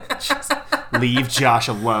Leave Josh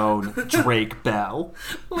alone, Drake Bell.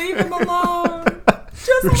 Leave him alone.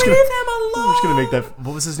 Just leave him alone. We're just going to make that...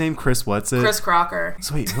 What was his name? Chris what's it? Chris Crocker.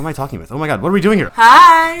 So wait, who am I talking with? Oh my god, what are we doing here?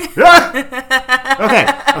 Hi.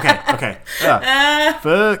 Okay.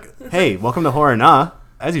 Fuck. Hey, welcome to Horror Nah.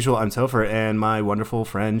 As usual, I'm Topher, and my wonderful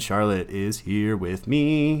friend Charlotte is here with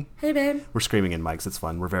me. Hey, babe. We're screaming in mics. It's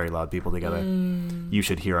fun. We're very loud people together. You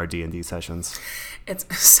should hear our D&D sessions. It's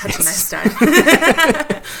such a nice time.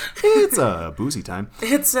 It's a boozy time.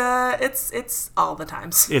 It's all the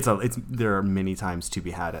times. There are many times to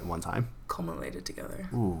be had at one time. Culminated together.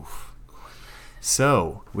 Oof.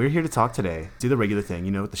 So, we're here to talk today. Do the regular thing.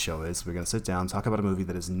 You know what the show is. We're going to sit down, talk about a movie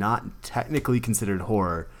that is not technically considered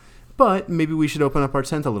horror, but maybe we should open up our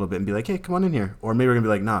tent a little bit and be like, hey, come on in here. Or maybe we're going to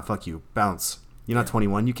be like, nah, fuck you. Bounce. You're not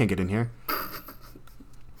 21. You can't get in here.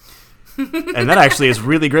 And that actually is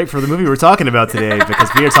really great for the movie we're talking about today, because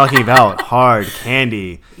we are talking about Hard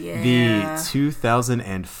Candy, the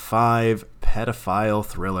 2005 pedophile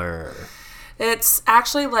thriller. It's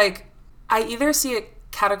actually like, I either see it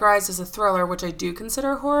categorized as a thriller, which I do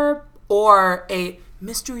consider horror, or a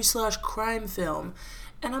mystery/crime film.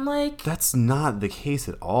 And I'm like... That's not the case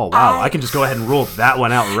at all. Wow, I can just go ahead and rule that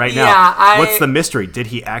one out right now. Yeah, What's the mystery? Did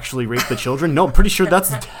he actually rape the children? No, I'm pretty sure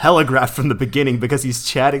that's telegraphed from the beginning, because he's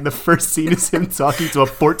chatting. The first scene is him talking to a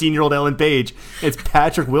 14-year-old Ellen Page. It's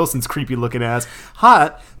Patrick Wilson's creepy-looking ass.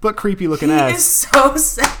 Hot, but creepy-looking ass. He is so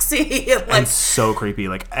sexy. And so creepy.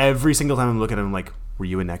 Like, every single time I'm looking at him, I'm like, were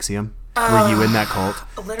you in NXIVM? Were you in that cult?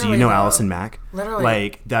 Do you know Allison Mack? Literally.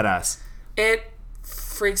 Like, that ass. It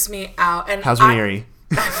freaks me out. And how's Ranieri?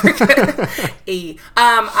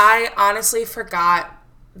 I honestly forgot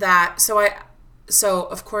that. So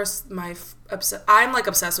of course I'm like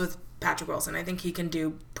obsessed with Patrick Wilson. I think he can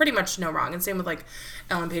do pretty much no wrong, and same with like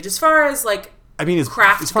Ellen Page. As far as like, I mean, as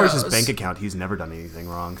far goes, as his bank account, he's never done anything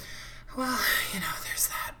wrong. Well, there's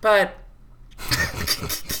that, but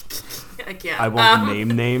I can't. I won't name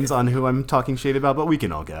names on who I'm talking shade about, but we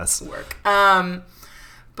can all guess.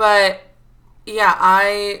 But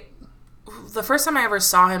yeah, the first time I ever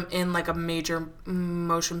saw him in like a major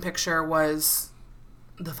motion picture was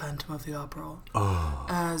The Phantom of the Opera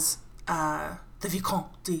as the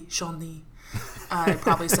Vicomte de Chauny. I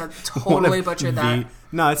probably totally butchered that.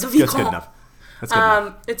 No, that's good enough. That's good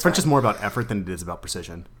enough. French is more about effort than it is about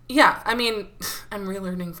precision. Yeah, I mean, I'm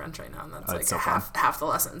relearning French right now, and that's like so half the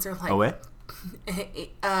lessons are like. Oh wait.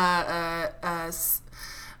 I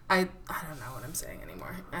don't know what I'm saying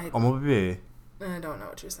anymore. I don't know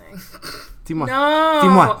what you're saying. Dis-moi. No,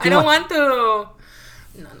 Dis-moi. I don't want to.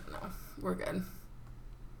 No. We're good.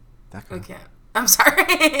 We can't. I'm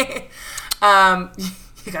sorry.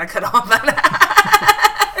 You gotta cut off that.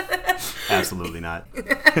 Absolutely not.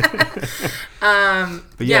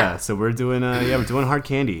 But yeah, so we're doing Hard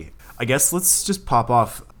Candy. I guess let's just pop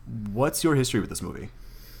off. What's your history with this movie?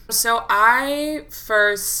 So I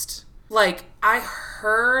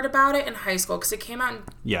heard about it in high school because it came out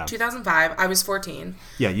in 2005. I was 14.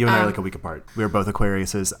 Yeah, you and I are like a week apart. We were both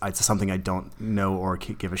Aquariuses. It's something I don't know or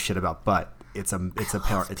give a shit about, but it's important. An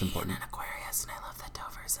Aquarius, and I love that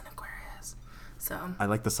Topher's an Aquarius. So I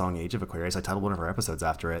like the song Age of Aquarius. I titled one of our episodes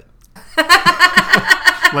after it.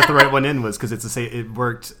 Let the right one in was because it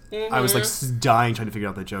worked. Mm-hmm. I was like dying trying to figure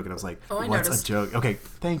out the joke, and I was like, "What's a joke?" Okay,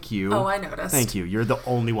 thank you. Oh, I noticed. Thank you. You're the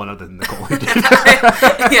only one other than Nicole who did.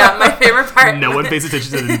 Yeah, my favorite part. No one pays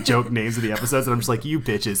attention to the joke names of the episodes, and I'm just like, "You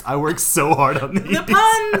bitches! I work so hard on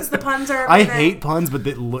these." The puns are. I hate puns, but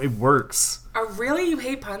it works. Oh, really? You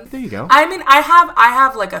hate puns? There you go. I mean, I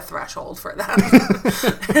have like a threshold for them,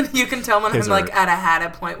 and you can tell when I'm like at a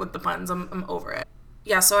point with the puns. I'm over it.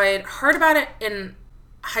 Yeah, so I had heard about it in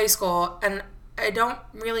high school, and I don't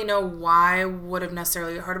really know why I would have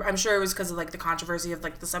necessarily heard about it. I'm sure it was because of like the controversy of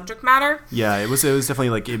like the subject matter. Yeah, it was definitely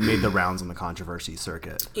like it made the rounds on the controversy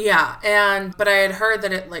circuit. Yeah, but I had heard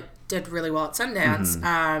that it like did really well at Sundance.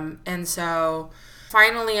 Mm-hmm. And so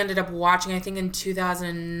finally ended up watching, I think in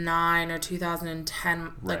 2009 or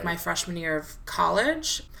 2010, like my freshman year of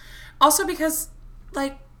college. Also because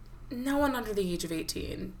like no one under the age of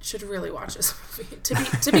 18 should really watch this movie.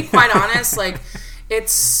 To be quite honest, like it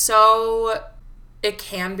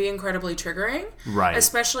can be incredibly triggering. Right.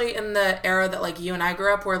 Especially in the era that like you and I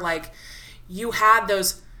grew up where like you had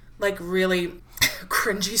those like really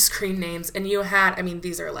cringy screen names, and you had, I mean,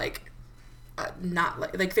 these are like not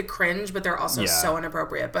like the cringe, but they're also so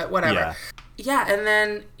inappropriate, but whatever. Yeah, and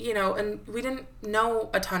then, and we didn't know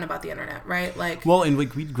a ton about the internet, right? Like, well, and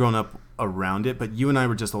like we'd grown up around it, but you and I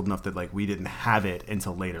were just old enough that like we didn't have it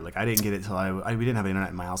until later. Like I didn't get it till we didn't have internet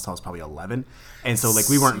in my house till I was probably 11, and so like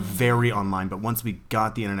we weren't very online. But once we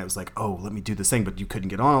got the internet, it was like, oh, let me do this thing. But you couldn't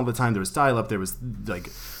get on all the time. There was dial up. There was like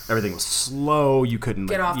everything was slow. You couldn't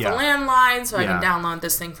get off the landline, so I can download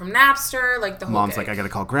this thing from Napster. Like the whole mom's gig. like, I gotta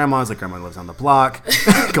call grandma. I was like, grandma lives on the block.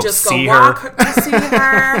 Just go walk to see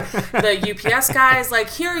her. The UPS guy's like,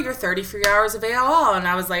 here are your 33 hours of AOL, and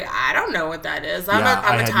I was like, I don't know what that is. I'm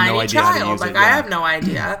a tiny child. Like I have no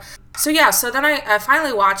idea. So then I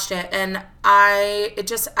finally watched it, and I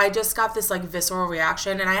just got this like visceral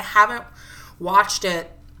reaction, and I haven't watched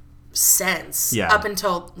it since up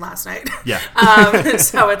until last night.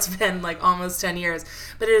 So it's been like almost 10 years,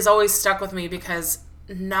 but it has always stuck with me because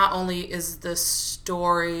not only is the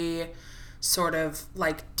story sort of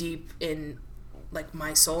like deep in like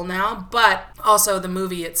my soul now, but also the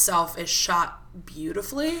movie itself is shot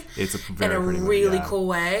beautifully. It's in a really cool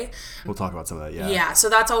way. We'll talk about some of that. Yeah. So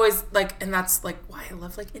that's always like, and that's like why I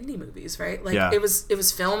love like indie movies, right? Like it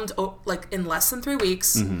was filmed like in less than 3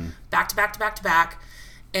 weeks, back to back to back to back,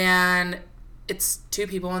 and it's two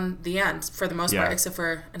people in the end for the most part, except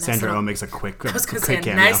for a nice Sandra Oh makes a quick. I was gonna say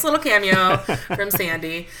a nice little cameo from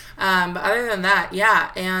Sandy. But other than that,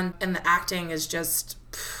 and the acting is just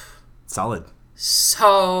solid.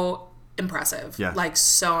 So impressive. Yeah. Like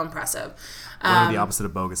so impressive. One of the opposite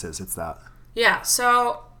of bogus is. It's that. Yeah.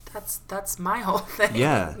 So that's my whole thing.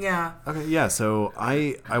 Yeah. Yeah. Okay. Yeah. So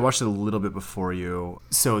I watched it a little bit before you.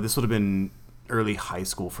 So this would have been early high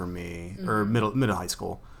school for me, or middle high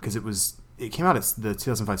school, because it came out at the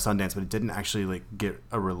 2005 Sundance, but it didn't actually like get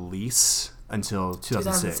a release until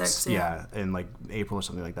 2006. Yeah, in like April or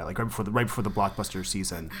something like that, like right before the blockbuster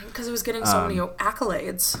season. Because it was getting so many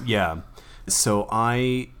accolades. Yeah. So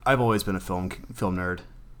I've always been a film nerd.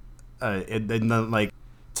 Like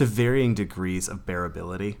to varying degrees of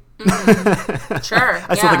bearability. Sure.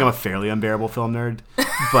 I still think I'm a fairly unbearable film nerd,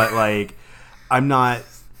 but like I'm not.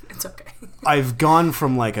 It's okay. I've gone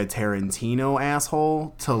from like a Tarantino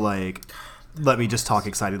asshole to like, let me just talk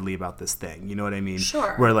excitedly about this thing. You know what I mean?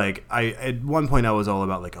 Sure. Where like at one point I was all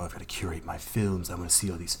about like, oh, I've got to curate my films. I want to see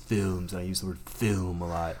all these films, and I use the word film a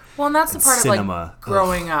lot. Well, and that's the part cinema. Of like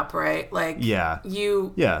growing up, right? Like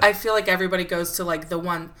I feel like everybody goes to like the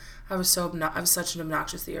one. I was such an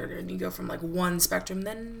obnoxious theater, and you go from like one spectrum,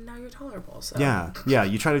 then now you're tolerable. So yeah.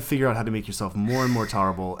 You try to figure out how to make yourself more and more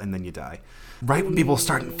tolerable, and then you die. Right when people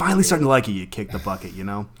finally starting to like you kick the bucket, you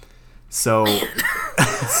know? So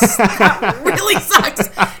that really sucks.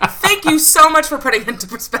 Thank you so much for putting it into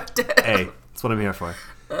perspective. Hey, that's what I'm here for.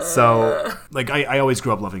 So, like, I always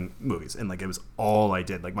grew up loving movies, and, like, it was all I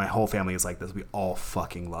did. Like, my whole family is like this. We all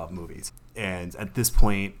fucking love movies. And at this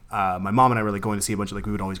point, my mom and I were, like, going to see a bunch of, like,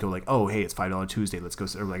 we would always go, like, oh, hey, it's $5 Tuesday. Let's go.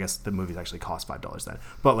 Or I guess the movies actually cost $5 then.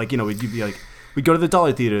 But, like, you know, we'd be, like, we'd go to the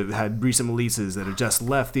Dollar Theater that had recent releases that had just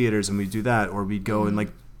left theaters, and we'd do that. Or we'd go and,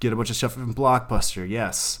 like, get a bunch of stuff from Blockbuster.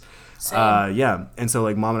 Yes. Yeah, and so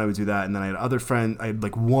like mom and I would do that, and then I had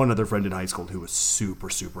like one other friend in high school who was super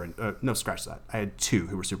no, scratch that. I had two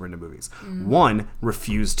who were super into movies. One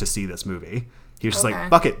refused to see this movie. He was just like,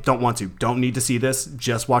 fuck it, don't want to, don't need to see this,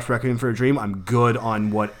 just watch Requiem for a Dream. I'm good on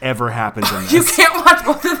whatever happens in this. You can't watch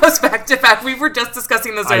both of those back to back. We were just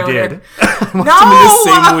discussing this earlier. I did. I watched them in the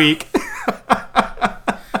same week.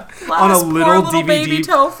 On a little DVD,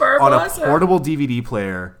 on a portable DVD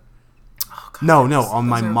player. No, on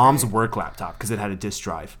my mom's work laptop, because it had a disc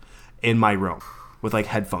drive in my room with like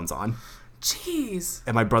headphones on. Jeez.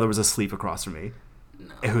 And my brother was asleep across from me.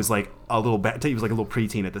 No. It was like he was like a little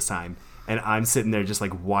preteen at this time. And I'm sitting there just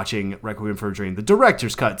like watching Requiem for a Dream, the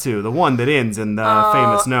director's cut too, the one that ends in the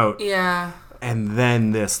famous note. Yeah. And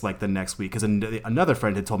then this like the next week, because another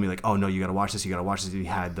friend had told me like, oh no, you gotta watch this. And he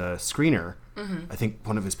had the screener. I think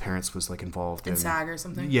one of his parents was like involved in SAG or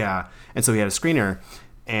something. Yeah. And so he had a screener.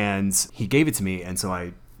 And he gave it to me, and so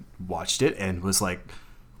I watched it and was like,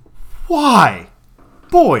 why?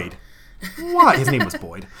 Boyd. Why? His name was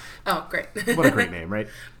Boyd. Oh, great. What a great name, right?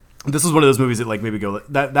 This was one of those movies that like maybe go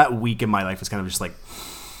that week in my life was kind of just like,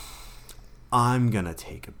 I'm gonna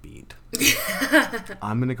take a beat.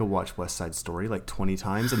 I'm gonna go watch West Side Story like 20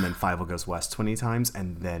 times, and then Five Will Goes West 20 times,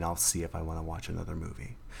 and then I'll see if I want to watch another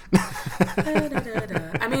movie.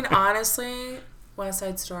 I mean, honestly, West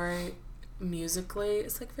Side Story musically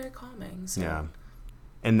it's like very calming. So. Yeah.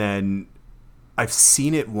 And then I've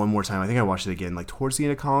seen it one more time. I think I watched it again like towards the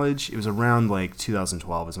end of college. It was around like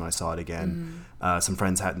 2012 is when I saw it again. Some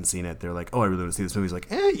friends hadn't seen it. They're like, oh, I really want to see this movie. I was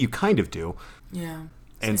like, you kind of do. Yeah.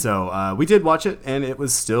 And so we did watch it, and it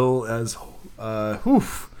was still as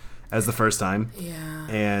as the first time. Yeah.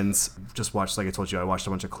 And just watched, like I told you, I watched a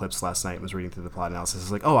bunch of clips last night and was reading through the plot analysis.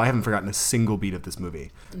 It's like, oh, I haven't forgotten a single beat of this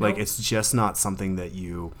movie. Nope. Like, it's just not something that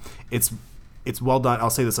it's well done. I'll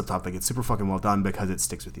say this up top, like, it's super fucking well done because it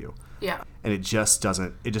sticks with you. Yeah. And it just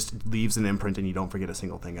leaves an imprint and you don't forget a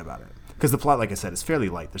single thing about it. Because the plot, like I said, is fairly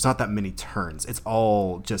light. There's not that many turns. It's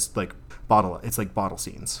all just like bottle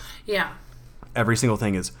scenes. Yeah. Every single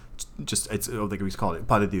thing is it's like we call it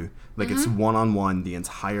pas de deux. Like it's one-on-one the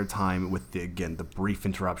entire time with the brief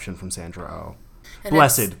interruption from Sandra Oh. And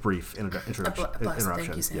blessed brief interruption.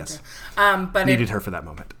 Thank you, Sandra. Yes. But needed her for that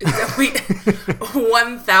moment.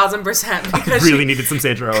 1000% because I really needed some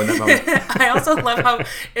Sandra Oh in that moment. I also love how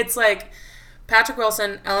it's like Patrick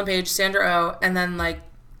Wilson, Ellen Page, Sandra Oh, and then like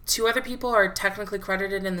 2 other people are technically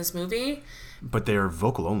credited in this movie. But they're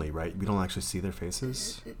vocal only, right? We don't actually see their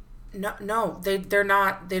faces. No, they're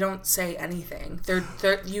not. They don't say anything. They're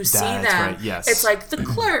you see them. Right, yes. It's like the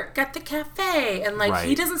clerk at the cafe, and like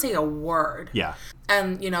he doesn't say a word. Yeah.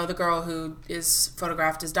 And the girl who is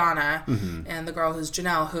photographed is Donna, and the girl who's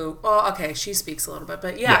Janelle, who she speaks a little bit,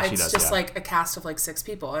 but it's just like a cast of like 6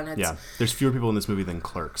 people, and it's There's fewer people in this movie than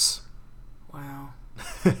Clerks. Wow.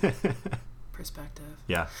 Perspective.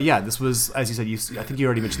 Yeah. This was, as you said, I think you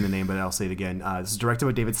already mentioned the name, but I'll say it again. This is directed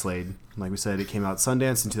by David Slade. Like we said, it came out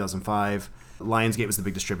Sundance in 2005. Lionsgate was the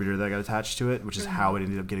big distributor that got attached to it, which is how it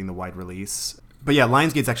ended up getting the wide release. But yeah,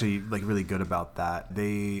 Lionsgate's actually like really good about that.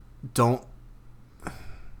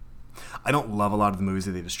 I don't love a lot of the movies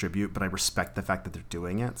that they distribute, but I respect the fact that they're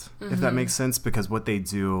doing it, if that makes sense, because what they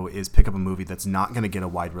do is pick up a movie that's not going to get a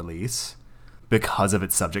wide release because of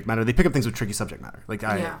its subject matter. They pick up things with tricky subject matter. Like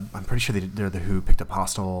I'm pretty sure they're the Who picked up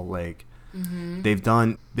Hostel. Like they've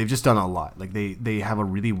just done a lot. Like they have a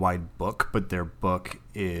really wide book, but their book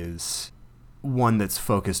is one that's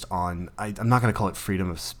focused on, I'm not going to call it freedom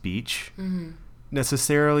of speech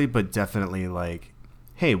necessarily, but definitely like,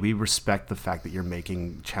 hey, we respect the fact that you're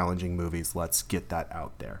making challenging movies. Let's get that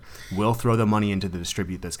out there. We'll throw the money into to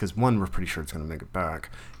distribute this because 1, we're pretty sure it's going to make it back,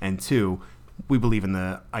 and 2, we believe in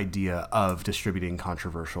the idea of distributing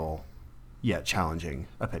controversial yet challenging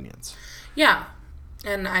opinions. Yeah.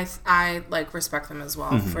 And I like respect them as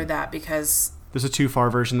well for that, because there's a too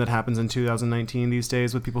far version that happens in 2019 these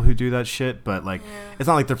days with people who do that shit, but like it's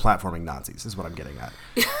not like they're platforming Nazis is what I'm getting at.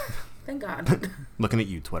 Thank God. Looking at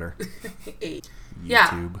you, Twitter. YouTube.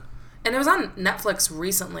 Yeah. And it was on Netflix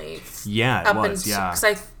recently. Yeah, it was.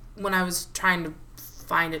 Because when I was trying to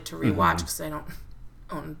find it to rewatch, because I don't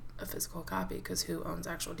own a physical copy, because who owns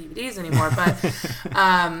actual DVDs anymore? But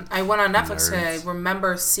I went on Netflix and I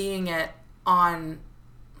remember seeing it on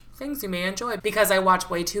things you may enjoy, because I watch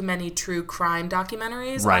way too many true crime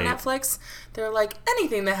documentaries on Netflix. They're like,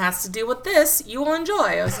 anything that has to do with this, you will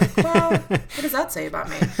enjoy. I was like, well, what does that say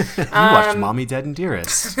about me? You watched Mommy, Dead, and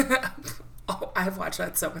Dearest. Oh, I've watched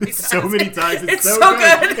that so many times. So many times. It's so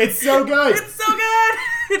good. It's so good. It's so good.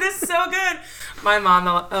 It is so good. My mom,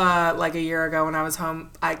 like a year ago when I was home,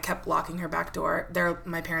 I kept locking her back door.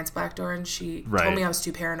 My parents' back door, and she told me I was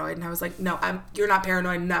too paranoid. And I was like, no, you're not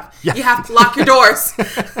paranoid enough. Yeah. You have to lock your doors.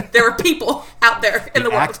 There are people out there in the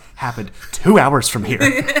world. The act happened 2 hours from here.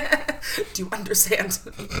 Do you understand?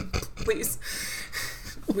 Please.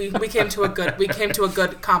 We came to a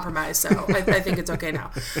good compromise, so I think it's okay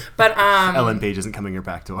now. But Ellen Page isn't coming your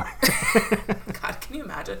back door. God, can you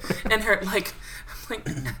imagine? And her like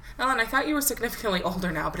Ellen, I thought you were significantly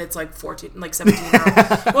older now, but it's like 14, like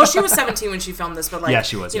 17-year-old. Well, she was 17 when she filmed this, but like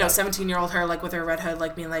she was. 17-year-old her, like with her red hood,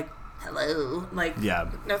 like being like, hello, like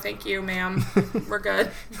no, thank you, ma'am. We're good.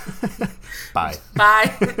 Bye.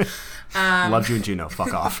 Loved you in Juno.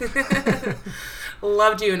 Fuck off.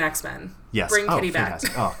 Loved you in X-Men. Yes. Bring Kitty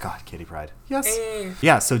fantastic. back. Oh, God, Kitty Pride. Yes. Hey.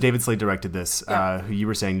 Yeah, so David Slade directed this, who you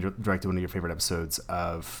were saying directed one of your favorite episodes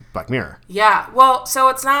of Black Mirror. Yeah. Well, so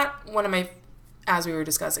it's not one of my, as we were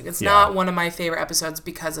discussing, it's not one of my favorite episodes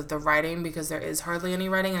because of the writing, because there is hardly any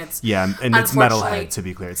writing, and it's... Yeah, and it's Metalhead, to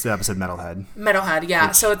be clear. It's the episode Metalhead. Metalhead,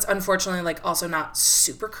 yeah. So it's unfortunately, like, also not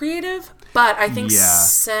super creative, but I think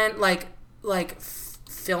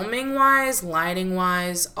filming-wise,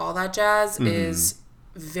 lighting-wise, all that jazz is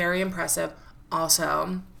very impressive.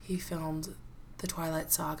 Also, he filmed the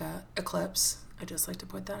Twilight Saga Eclipse. I'd just like to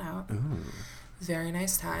point that out. Ooh. Very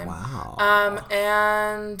nice time. Wow.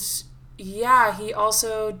 And yeah, he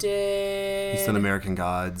also did... He's done American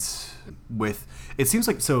Gods with... It seems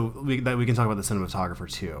like... So we can talk about the cinematographer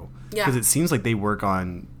too. Yeah. Because it seems like they work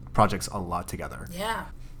on projects a lot together. Yeah.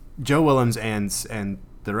 Joe Willems and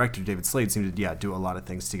the director David Slade seem to do a lot of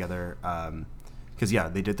things together. Because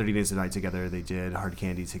they did 30 Days a Night together. They did Hard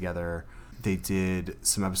Candy together. They did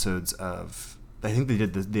some episodes of I think they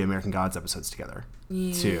did the American Gods episodes together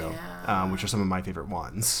too, which are some of my favorite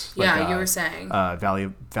ones. Like, you were saying Valley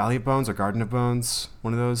of Bones or Garden of Bones,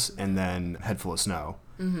 one of those, and then Head Full of Snow,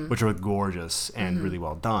 which are gorgeous and really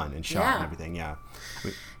well done and shot and everything. Yeah.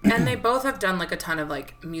 And they both have done like a ton of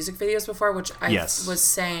like music videos before, which I was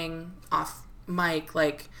saying off mic,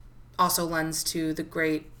 like also lends to the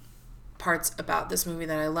great parts about this movie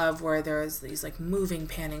that I love, where there's these like moving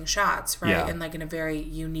panning shots, right? And like in a very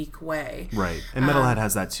unique way. Right. And Metalhead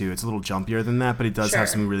has that too. It's a little jumpier than that, but it does have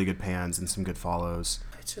some really good pans and some good follows.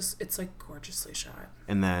 It's like gorgeously shot.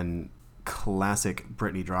 And then classic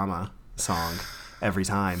Britney drama song, Every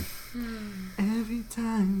Time. Every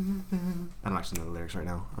time. I don't actually know the lyrics right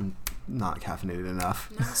now. I'm not caffeinated enough.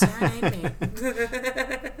 No, serenade me.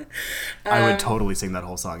 I would totally sing that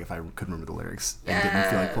whole song if I could remember the lyrics and didn't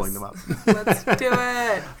feel like pulling them up. Let's do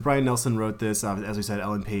it. Brian Nelson wrote this. As we said,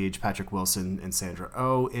 Ellen Page, Patrick Wilson, and Sandra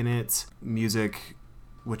Oh in it. Music,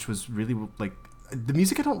 which was really like... The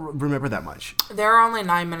music I don't remember that much. There are only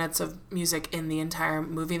 9 minutes of music in the entire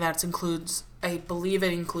movie. That includes, I believe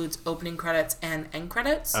it includes opening credits and end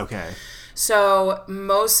credits. Okay. So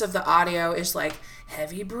most of the audio is like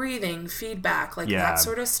heavy breathing, feedback, like that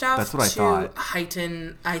sort of stuff. That's what I thought. To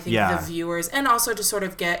heighten, I think, the viewers, and also to sort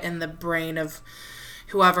of get in the brain of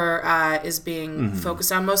whoever is being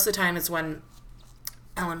focused on. Most of the time it's when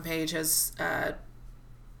Ellen Page has...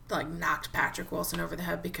 like knocked Patrick Wilson over the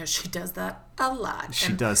head, because she does that a lot.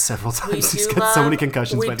 She does several times. She's got so many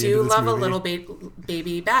concussions by the end of this movie. We do love a little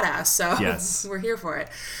baby badass, so we're here for it.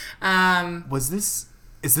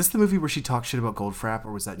 Is this the movie where she talks shit about Goldfrapp,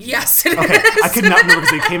 or was that... Yes, it okay. is. I could not remember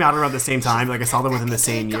because they came out around the same time. Like, I saw them within the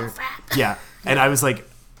same year. Goldfrapp. Yeah, and I was like,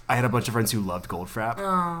 I had a bunch of friends who loved Goldfrapp.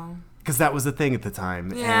 Oh. Because that was the thing at the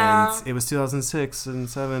time. Yeah. And it was 2006 and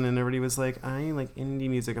 7, and everybody was like, I like indie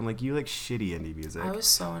music. I'm like, you like shitty indie music. I was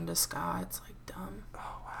so into ska. It's like dumb.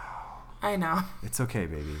 Oh, wow. I know. It's okay,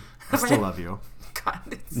 baby. I still love you.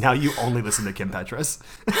 God, now you only listen to Kim Petras.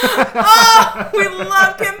 Oh, we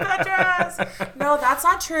love Kim Petras. No, that's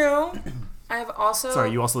not true. I have also... Sorry,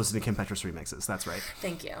 you also listen to Kim Petras remixes. That's right.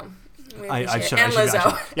 Thank you. And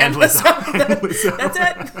Lizzo. And Lizzo. That's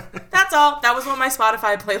it. That's all. That was what my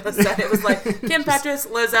Spotify playlist said. It was like Kim Petras,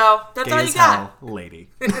 Lizzo. That's Gay all you got. Lady.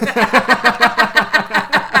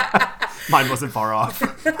 Mine wasn't far off.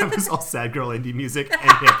 It was all sad girl indie music and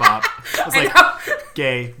hip hop. I was like,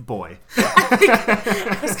 gay boy. I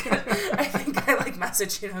think I like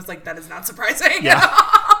messaged you and I was like, that is not surprising. Yeah.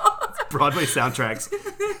 Broadway soundtracks.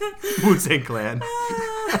 Wu-Tang Clan.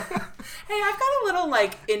 Hey, I've got a little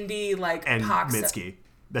like indie like and pop Mitski.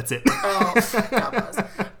 That's it. Oh, God bless.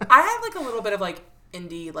 I have like a little bit of like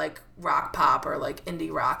indie like rock pop or like indie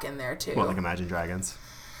rock in there too. What, like Imagine Dragons?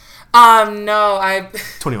 No,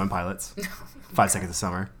 21 Pilots. 5 Seconds of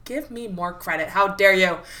Summer. Give me more credit. How dare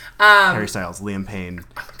you? Harry Styles, Liam Payne.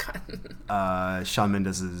 Oh my God. Shawn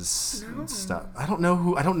Mendes' stuff. I don't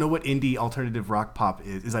know what indie alternative rock pop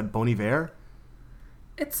is. Is that Bon Iver?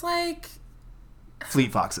 It's like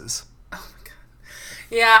Fleet Foxes. Oh my God.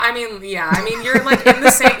 Yeah, I mean, you're like in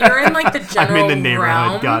the same. You're in like the general. I'm in the neighborhood.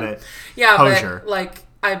 Realm. Got it. Yeah, Hozier. But like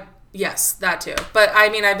yes, that too. But I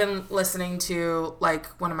mean, I've been listening to like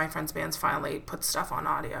one of my friend's bands finally put stuff on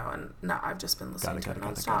audio, and no, I've just been listening to it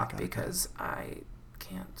nonstop because I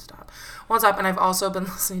can't stop. Won't stop. And I've also been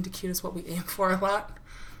listening to "Cute Is What We Aim For" a lot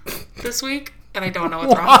this week, and I don't know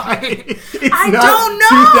what's wrong with me. I don't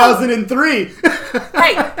know. 2003.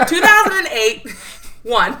 Hey, 2008.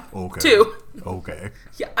 1. Okay. 2. Okay.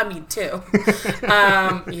 Yeah, I mean 2.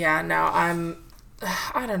 Yeah, no, I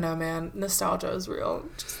don't know, man. Nostalgia is real.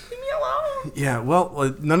 Just leave me alone. Yeah,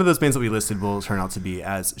 well, none of those bands that we listed will turn out to be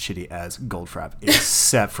as shitty as Goldfrapp,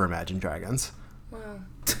 except for Imagine Dragons. Well,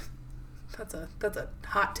 that's a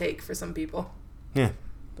hot take for some people. Yeah.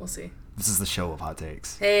 We'll see. This is the show of hot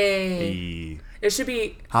takes. Hey. It should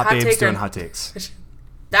be Hot Babes doing hot takes.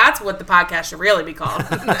 That's what the podcast should really be called.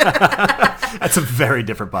 That's a very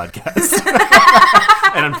different podcast.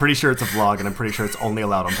 And I'm pretty sure it's a vlog, and I'm pretty sure it's only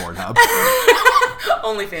allowed on Pornhub.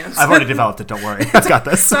 OnlyFans. I've already developed it. Don't worry. I've got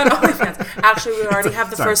this. It's on OnlyFans. Actually, we already have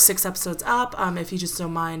the first 6 episodes up. If you just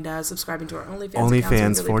don't mind subscribing to our OnlyFans.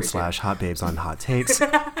 OnlyFans / hot babes on hot takes /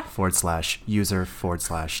 user /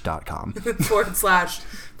 .com /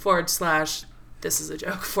 this is a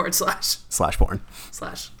joke / porn.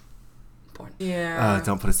 porn. Yeah.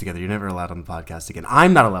 Don't put us together. You're never allowed on the podcast again.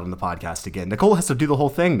 I'm not allowed on the podcast again. Nicole has to do the whole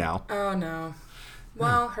thing now. Oh no.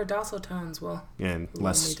 Well, her docile tones will. And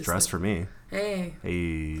less stress for me. Hey.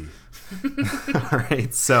 All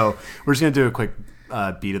right. So we're just gonna do a quick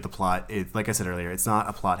beat of the plot. Like I said earlier, it's not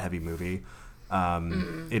a plot-heavy movie.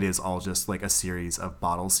 It is all just like a series of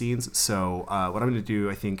bottle scenes. So what I'm going to do,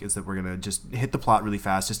 I think, is that we're going to just hit the plot really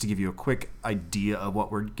fast just to give you a quick idea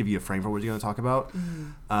of give you a frame for what we're going to talk about.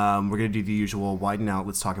 We're going to do the usual widen out.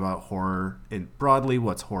 Let's talk about horror broadly.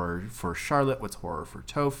 What's horror for Charlotte? What's horror for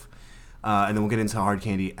Toph? And then we'll get into Hard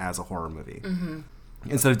Candy as a horror movie.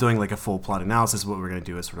 Instead of doing like a full plot analysis, what we're going to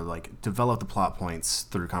do is sort of like develop the plot points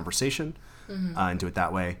through conversation and do it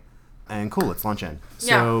that way. And cool, let's launch in.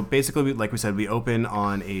 So basically, like we said, we open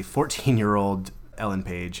on a 14-year-old Ellen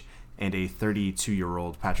Page and a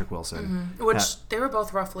 32-year-old Patrick Wilson. Which they were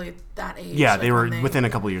both roughly that age. Yeah, they were within a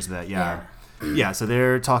couple of years of that. Yeah. So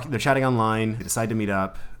they're chatting online. They decide to meet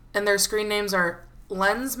up. And their screen names are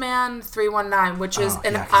Lensman 319, which is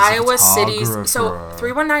an Iowa City. So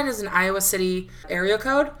 319 is an Iowa City area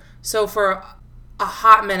code. So for a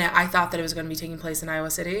hot minute, I thought that it was going to be taking place in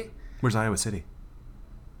Iowa City. Where's Iowa City?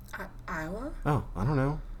 Iowa? Oh, I don't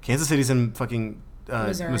know. Kansas City's in fucking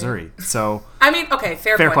Missouri. So I mean, okay,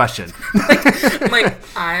 fair question. like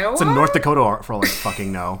Iowa? It's in North Dakota for all I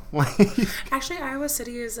fucking know. Actually, Iowa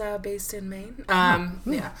City is based in Maine.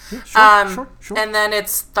 Yeah, sure. And then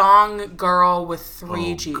it's Thong Girl with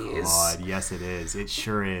 3 G's. God, yes, it is. It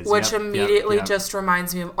sure is. Which immediately just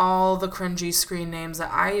reminds me of all the cringy screen names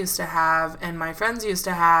that I used to have and my friends used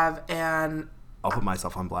to have. And I'll put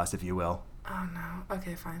myself on blast if you will. Oh no.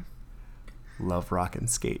 Okay, fine. Love rockin'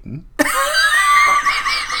 skating.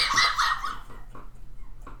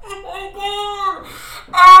 Oh my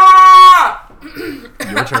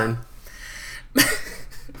god! Your turn.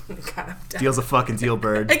 God, Deal's a fucking deal,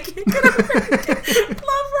 bird. I can't get over it.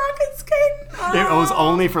 Love rockin' skating. It was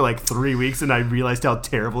only for like 3 weeks, and I realized how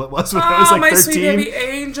terrible it was when I was like 13. My sweet baby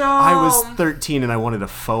angel. I was 13, and I wanted a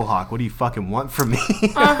faux hawk. What do you fucking want from me?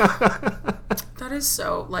 That is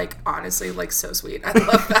so, like, honestly, like, so sweet. I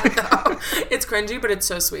love that, though. It's cringy, but it's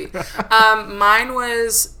so sweet. Mine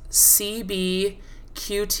was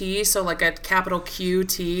CBQT, so like a capital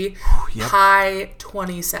QT, Pie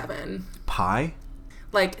 27. Pie?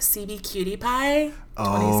 Like CB Cutie Pie 27.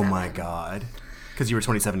 Oh, my God. Because you were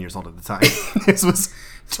 27 years old at the time. This was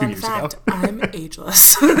 2 years ago. I'm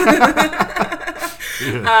ageless. No,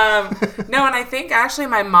 and I think actually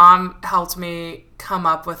my mom helped me come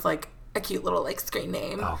up with, like, a cute little, like, screen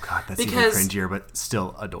name. Oh, God, that's even cringier, but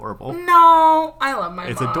still adorable. No, I love my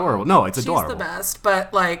mom. It's adorable. No, it's adorable. She's the best,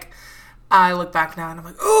 but, like, I look back now and I'm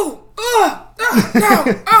like, no,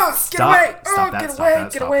 get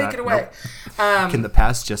away, get away. Nope. Can the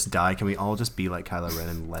past just die? Can we all just be like Kylo Ren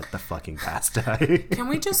and let the fucking past die? Can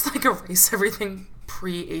we just, like, erase everything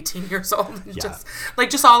pre-18 years old? And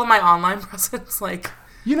just all of my online presence, like...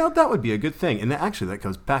 You know, that would be a good thing. And actually, that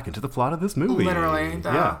goes back into the plot of this movie. Literally.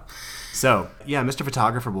 Yeah. So, yeah, Mr.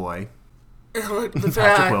 Photographer Boy.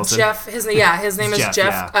 Patrick Wilson. Jeff, his name is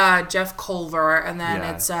Jeff Culver, and then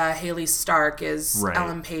it's Haley Stark is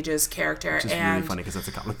Ellen Page's character. Which is really funny because that's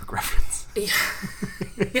a comic book reference. Yeah.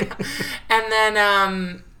 And then,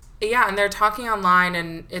 and they're talking online,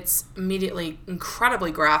 and it's immediately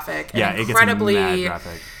incredibly graphic. And yeah, incredibly it gets mad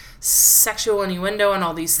graphic. Sexual innuendo and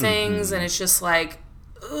all these things, and it's just like,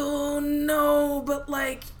 oh no, but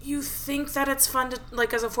like you think that it's fun to,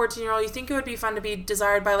 like, as a 14-year-old, you think it would be fun to be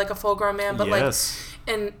desired by like a full-grown man, but like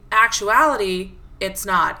in actuality, it's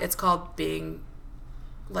not. It's called being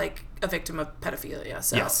like a victim of pedophilia.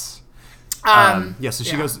 So so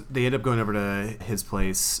she goes. They end up going over to his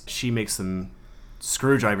place. She makes them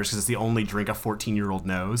screwdrivers because it's the only drink a 14-year-old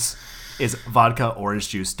knows is vodka, orange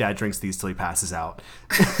juice. Dad drinks these till he passes out.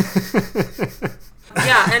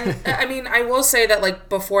 Yeah, and I mean, I will say that, like,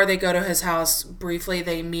 before they go to his house, briefly,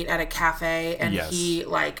 they meet at a cafe, and he,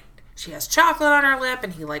 like, she has chocolate on her lip,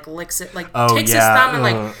 and he, like, licks it, like, takes his thumb and,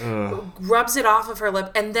 like, rubs it off of her lip,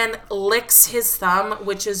 and then licks his thumb,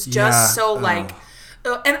 which is just like,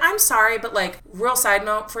 and I'm sorry, but, like, real side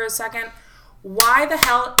note for a second, why the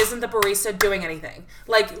hell isn't the barista doing anything?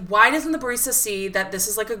 Like, why doesn't the barista see that this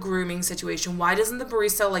is, like, a grooming situation? Why doesn't the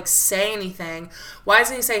barista, like, say anything? Why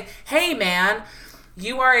doesn't he say, hey, man...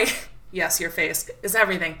 You are yes, your face is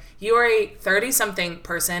everything. You are a 30-something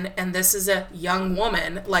person, and this is a young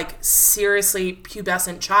woman, like, seriously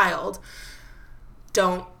pubescent child.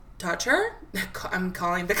 Don't touch her. I'm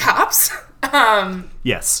calling the cops.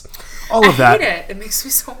 Yes. All of that. I hate it. It makes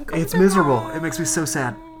me so uncomfortable. It's miserable. It makes me so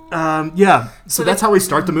sad. So that's how we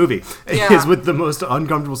start the movie. Is with the most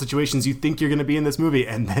uncomfortable situations you think you're going to be in this movie,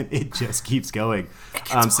 and then it just keeps going. It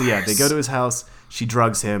gets worse. They go to his house. She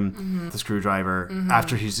drugs him, the screwdriver.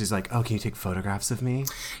 After she's like, oh, can you take photographs of me?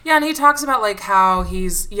 Yeah, and he talks about, like, how and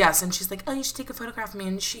she's like, oh, you should take a photograph of me.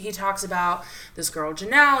 And he talks about this girl,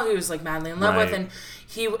 Janelle, who was, like, madly in love with, and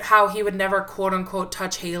how he would never, quote-unquote,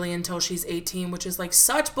 touch Haley until she's 18, which is, like,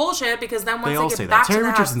 such bullshit, because then once they get back to Terry the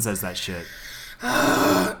Richardson house, says that shit.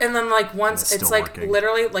 and then, like, once it's, like, working.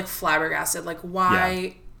 literally, like, flabbergasted. Like,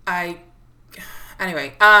 why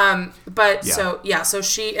Anyway, so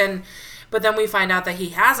she, but then we find out that he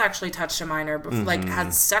has actually touched a minor, like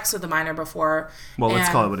had sex with a minor before. Well, let's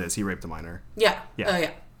call it what it is. He raped a minor. Yeah. Yeah. Oh,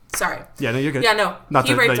 yeah. Sorry. Yeah, no, you're good. Yeah, no. Not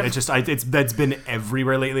he that, raped like, it's just, that's been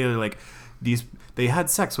everywhere lately. Like, they had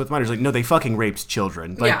sex with minors. Like, no, they fucking raped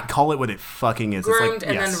children. Like, call it what it fucking is. Groomed it's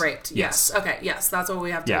like, and then raped. Yes. Okay. Yes, that's what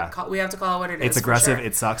we have to call. We have to call it what it is. It's aggressive. Sure.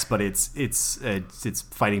 It sucks, but it's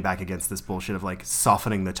fighting back against this bullshit of, like,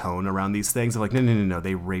 softening the tone around these things. Of like, no.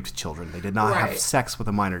 They raped children. They did not have sex with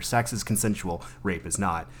a minor. Sex is consensual. Rape is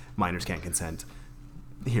not. Minors can't consent.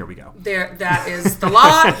 Here we go. That is the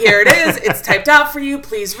law. Here it is. It's typed out for you.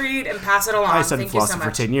 Please read and pass it along. I studied philosophy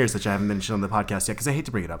for 10 years, which I haven't mentioned on the podcast yet because I hate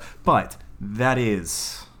to bring it up. But that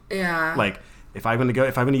is, like, if I'm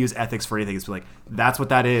gonna use ethics for anything, it's like, that's what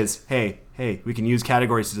that is. Hey, we can use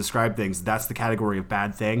categories to describe things. That's the category of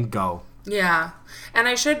bad thing. Go. Yeah. And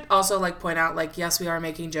I should also, like, point out, like, yes, we are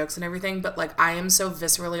making jokes and everything, but, like, I am so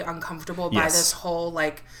viscerally uncomfortable by this whole,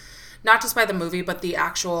 like, not just by the movie, but the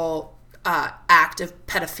actual act of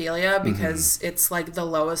pedophilia, because it's, like, the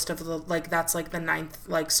lowest of the, like, that's, like, the 9th,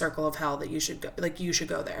 like, circle of hell that you should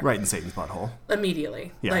go there. Right in Satan's butthole.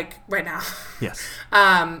 Immediately. Yeah. Like, right now. Yes.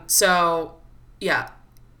 So, yeah.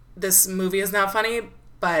 This movie is not funny,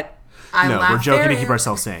 but we're joking to keep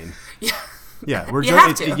ourselves sane. Yeah. Yeah, we're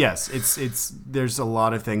joking. Yes, it's there's a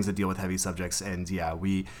lot of things that deal with heavy subjects, and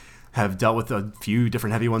we have dealt with a few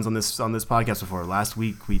different heavy ones on this podcast before. Last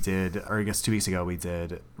week we did, or I guess 2 weeks ago we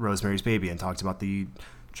did Rosemary's Baby and talked about the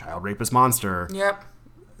child rapist monster. Yep.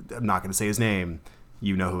 I'm not going to say his name.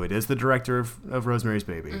 You know who it is, the director of Rosemary's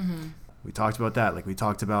Baby. We talked about that. Like, we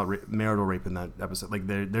talked about marital rape in that episode. Like,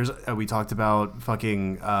 we talked about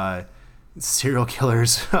fucking serial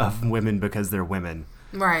killers of women because they're women.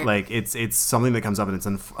 Right. Like, it's something that comes up, and it's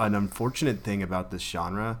an unfortunate thing about this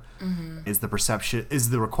genre is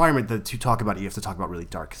the requirement that to talk about it, you have to talk about really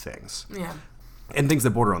dark things. Yeah. And things that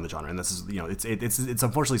border on the genre, and this is, it's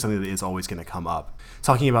unfortunately something that is always going to come up.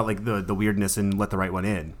 Talking about, like, the weirdness in Let the Right One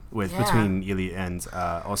In between Ili and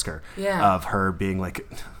Oscar, of her being, like,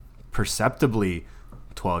 perceptibly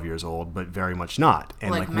 12 years old, but very much not.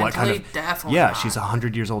 And, like what kind of, definitely yeah, not. she's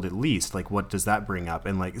 100 years old at least. Like, what does that bring up?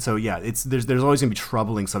 And, like, so yeah, there's always gonna be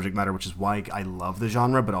troubling subject matter, which is why I love the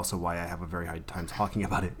genre, but also why I have a very hard time talking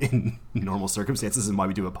about it in normal circumstances, and why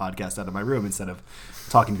we do a podcast out of my room instead of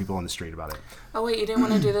talking to people on the street about it. Oh wait, you didn't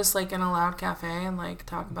want to do this, like, in a loud cafe and, like,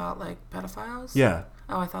 talk about, like, pedophiles? Yeah.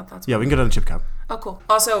 Oh, I thought that's... Yeah, we can go to the Chip Cup. Oh, cool.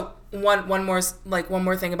 Also, one more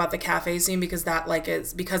thing about the cafe scene, because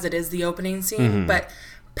it is the opening scene, but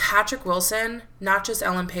Patrick Wilson, not just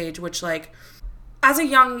Ellen Page, which, like, as a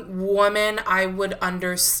young woman, I would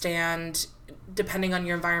understand, depending on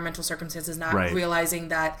your environmental circumstances, not realizing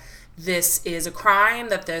that this is a crime,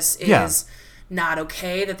 that this is not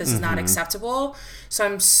okay, that this is not acceptable. So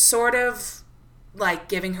I'm sort of, like,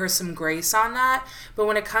 giving her some grace on that. But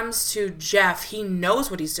when it comes to Jeff, he knows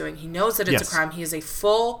what he's doing. He knows that it's a crime. He is a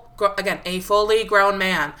fully grown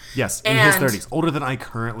man. Yes, in his 30s. Older than I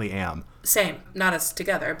currently am. Same. Not us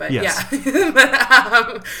together, but yes.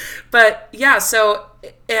 Yeah. But yeah, so,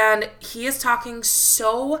 and he is talking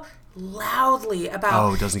so loudly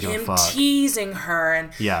about him teasing her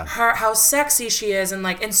and her, how sexy she is, and,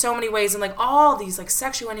 like, in so many ways, and, like, all these, like,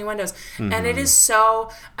 sexual innuendos. And it is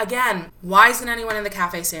so, again, why isn't anyone in the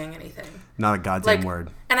cafe saying anything? Not a goddamn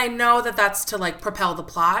word. And I know that that's to, like, propel the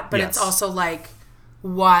plot, but it's also, like,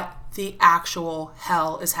 what the actual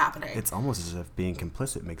hell is happening. It's almost as if being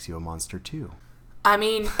complicit makes you a monster too. I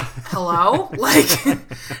mean, hello? Like,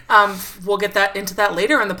 we'll get into that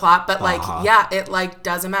later in the plot, but, like, it, like,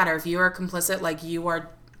 doesn't matter. If you are complicit, like, you are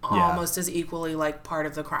almost as equally, like, part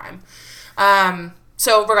of the crime.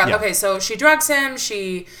 So, regardless, okay, so she drugs him,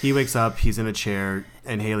 He wakes up, he's in a chair,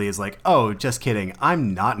 and Haley is like, oh, just kidding.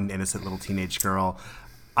 I'm not an innocent little teenage girl.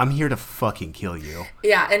 I'm here to fucking kill you.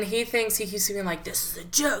 Yeah, and he keeps being like, this is a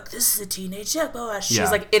joke. This is a teenage joke.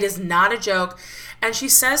 She's like, it is not a joke. And she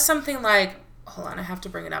says something like, hold on, I have to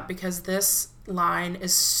bring it up because this line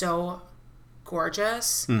is so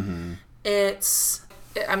gorgeous. I'm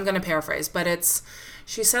going to paraphrase, but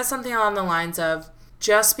she says something along the lines of,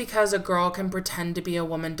 just because a girl can pretend to be a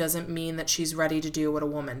woman doesn't mean that she's ready to do what a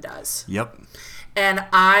woman does. Yep. And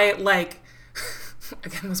I, like...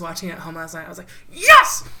 again was watching it at home last night. I was like,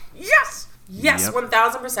 yes,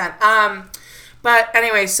 1000%. But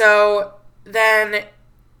anyway, so then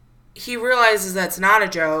he realizes that's not a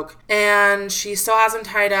joke, and she still has him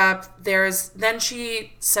tied up. Then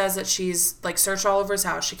she says that she's like searched all over his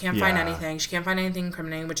house. She can't find anything. She can't find anything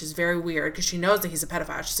incriminating, which is very weird because she knows that he's a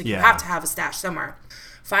pedophile. She's like, you have to have a stash somewhere.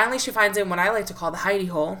 Finally, she finds him what I like to call the hidey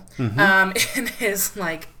hole, in his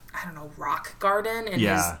like, I don't know, rock garden. In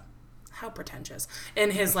his, how pretentious.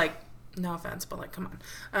 In his like, no offense, but like, come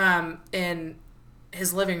on. In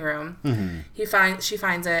his living room. She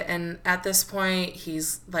finds it, and at this point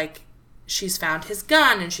he's like, she's found his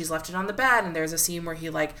gun and she's left it on the bed, and there's a scene where he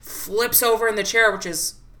like flips over in the chair, which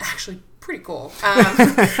is actually pretty cool.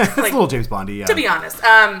 It's like, a little James Bondy, yeah. To be honest.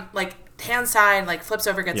 Like hand side, like flips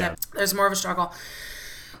over, gets it. There's more of a struggle.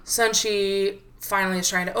 So then she finally is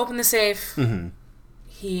trying to open the safe.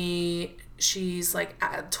 She's like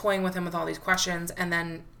toying with him with all these questions, and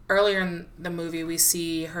then earlier in the movie, we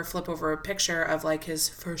see her flip over a picture of, like, his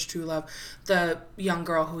first true love, the young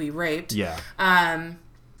girl who he raped. Yeah.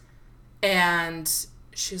 And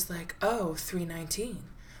she's like, oh, 3/19.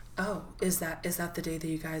 Oh, is that the day that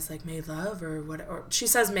you guys, like, made love or what? Or she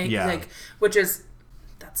says like, which is,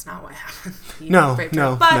 that's not what happened. No. But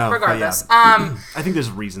regardless. But yeah. I think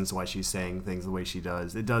there's reasons why she's saying things the way she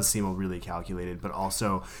does. It does seem really calculated, but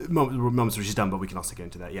also moments where she's done, but we can also get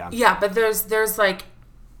into that, yeah. Yeah, but there's like,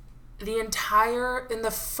 the entire, in the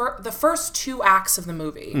first 2 acts of the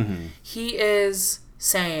movie, he is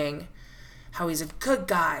saying how he's a good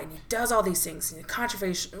guy and he does all these things. He's a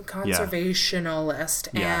conservationalist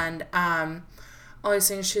and all these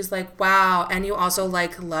things. She's like, wow, and you also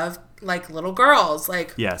like love like little girls.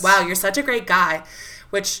 Like, wow, you're such a great guy,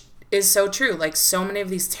 which is so true. Like, so many of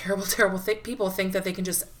these terrible people think that they can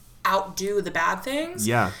just outdo the bad things.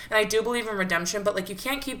 Yeah. And I do believe in redemption, but like, you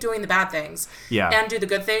can't keep doing the bad things and do the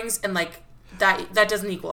good things, and like that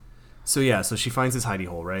doesn't equal. So so she finds his hidey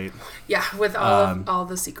hole, right? Yeah, with all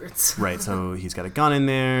the secrets. Right. So he's got a gun in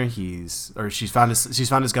there. She's found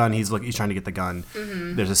his gun. He's trying to get the gun.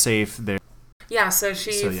 There's a safe there. Yeah, so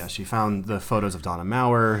she found the photos of Donna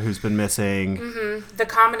Maurer, who's been missing. The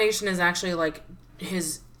combination is actually like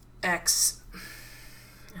his ex,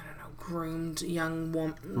 groomed young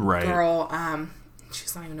girl.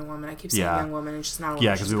 She's not even a woman. I keep saying young woman, and she's not a woman.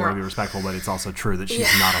 Yeah, because we want to be respectful, but it's also true that she's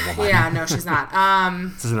not a woman. Yeah, no, she's not.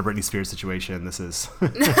 This isn't a Britney Spears situation. This is...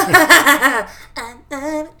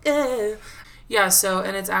 Yeah, so,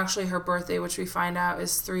 and it's actually her birthday, which we find out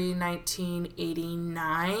is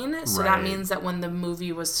 3/19/89. So that means that when the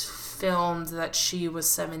movie was filmed, that she was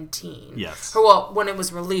 17. Yes. Well, when it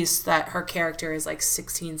was released, that her character is like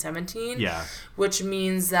 16, 17. Yeah. Which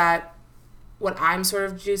means that what I'm sort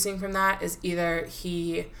of deducing from that is either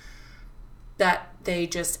that they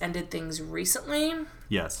just ended things recently.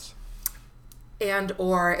 Yes. And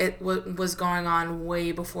or it was going on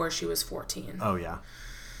way before she was 14. Oh, yeah.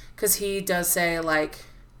 Because he does say, like,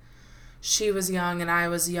 she was young and I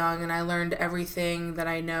was young and I learned everything that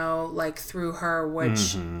I know, like, through her,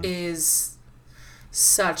 which is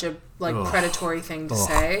such a, like, predatory thing to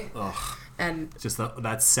say. And just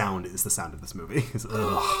that sound is the sound of this movie.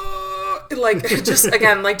 like, just,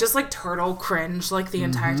 again, like, just, like, turtle cringe, like, the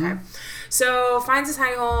entire time. So, finds his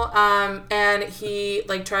hidey hole, and he,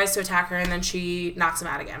 like, tries to attack her, and then she knocks him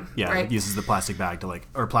out again. Yeah, right? Uses the plastic bag to, like,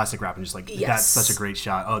 or plastic wrap, and just, like, that's such a great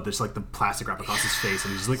shot. Oh, there's, like, the plastic wrap across his face,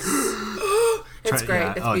 and he's just, like... It's great.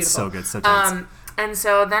 Yeah. It's beautiful. It's so good. So tense. And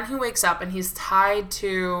so then he wakes up and he's tied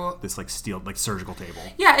to this like steel, like surgical table.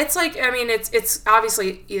 Yeah, it's like, I mean, it's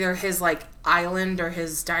obviously either his like island or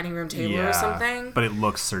his dining room table or something. But it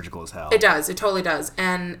looks surgical as hell. It does. It totally does.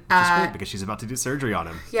 And which is great because she's about to do surgery on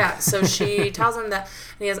him. Yeah. So she tells him that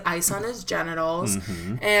he has ice on his genitals,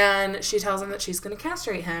 and she tells him that she's going to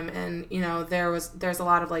castrate him. And you know, there's a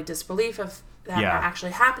lot of like disbelief of that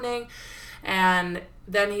actually happening. And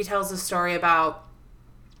then he tells a story about,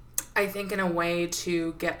 I think, in a way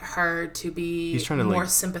to get her to be more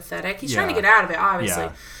sympathetic. He's trying to get out of it, obviously.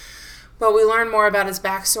 Yeah. But we learn more about his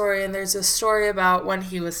backstory, and there's a story about when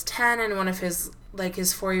he was 10 and one of his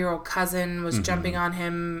 4-year-old cousin was jumping on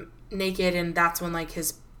him naked, and that's when, like,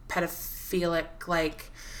 his pedophilic,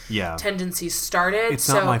 tendencies started. It's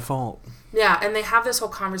not my fault. Yeah, and they have this whole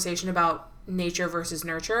conversation about nature versus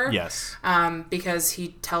nurture. Yes. Because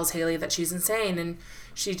he tells Haley that she's insane, and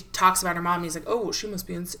she talks about her mom, and he's like, oh, she must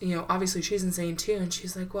be, obviously she's insane too. And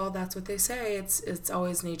she's like, well, that's what they say. It's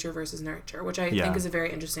always nature versus nurture, which I think is a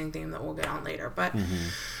very interesting theme that we'll get on later. But,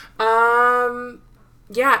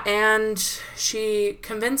 Yeah, and she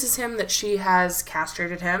convinces him that she has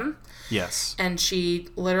castrated him. Yes. And she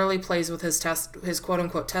literally plays with his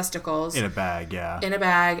quote-unquote testicles. In a bag, yeah. In a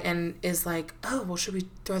bag, and is like, oh, well, should we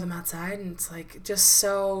throw them outside? And it's like, just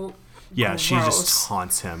so Yeah, gross. she just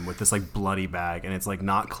taunts him with this, like, bloody bag, and it's, like,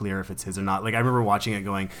 not clear if it's his or not. Like, I remember watching it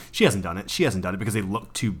going, she hasn't done it, because they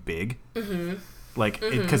look too big. Mm-hmm. Like,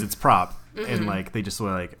 because it's prop. Mm-hmm. And, like, they just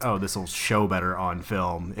were like, oh, this will show better on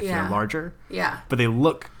film if they're larger. Yeah. But they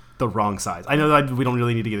look the wrong size. I know that we don't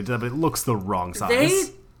really need to get into that, but it looks the wrong size. They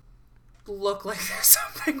look like there's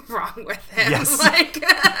something wrong with him. Yes. Like,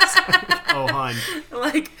 oh, hon.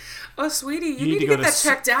 Like, oh, sweetie, you need to get that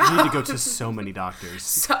checked out. You need to go to so many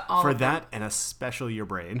doctors. For that, and especially your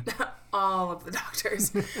brain. All of the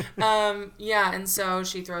doctors. Yeah, and so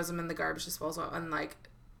she throws him in the garbage disposal and, like,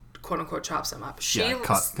 quote unquote chops him up. She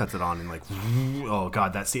cuts it on and, like, oh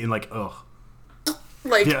god, that scene, like, ugh.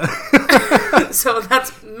 Like, yeah. So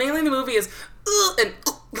that's mainly the movie is and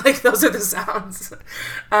like those are the sounds.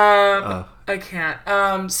 I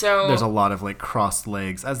can't. So there's a lot of, like, crossed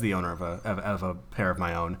legs. As the owner of a pair of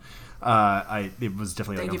my own, it was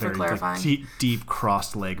definitely like a very, like, deep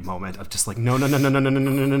crossed leg moment of just like no.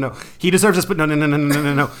 He deserves this, but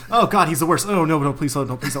no. Oh god, he's the worst. Oh no, please don't.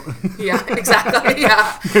 Yeah, exactly.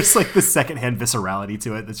 Yeah. There's, like, the secondhand viscerality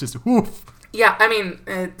to it that's just woof. Yeah, I mean,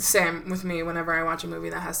 same with me. Whenever I watch a movie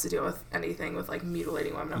that has to deal with anything with, like,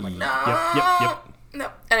 mutilating women, I'm like, no. Yep.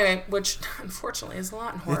 No. Anyway, which unfortunately is a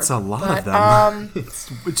lot in horror. It's a lot of them.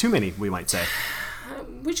 It's too many, we might say.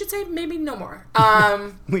 We should say maybe no more.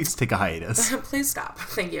 Please take a hiatus. Please stop.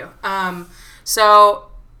 Thank you.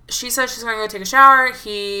 So she says she's going to go take a shower.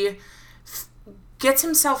 He gets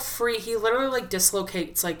himself free. He literally, like,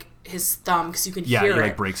 dislocates, like, his thumb because you can hear it. Yeah, he,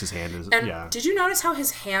 like, breaks his hand. Did you notice how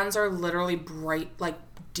his hands are literally bright, like,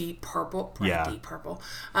 deep purple? Deep purple.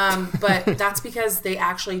 But that's because they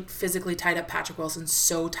actually physically tied up Patrick Wilson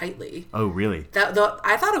so tightly. Oh, really?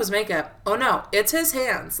 I thought it was makeup. Oh, no. It's his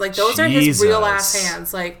hands. Like, those are his real-ass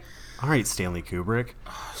hands. Like, all right, Stanley Kubrick.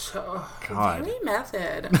 God. Very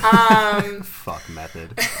method. Fuck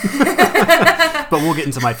method. But we'll get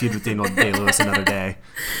into my feud with Daniel Day-Lewis another day.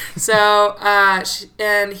 So,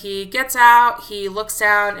 and he gets out, he looks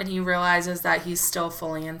down, and he realizes that he's still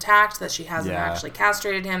fully intact, that she hasn't actually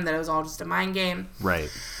castrated him, that it was all just a mind game.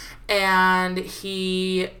 Right. And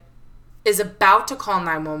he is about to call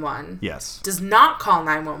 911. Yes. Does not call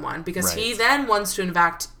 911 because he then wants to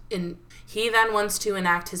enact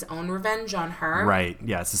his own revenge on her. Right.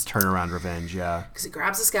 Yeah, it's this turnaround revenge, yeah. Because he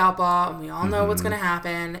grabs a scalpel, and we all know what's going to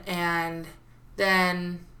happen. And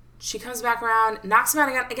then she comes back around, knocks him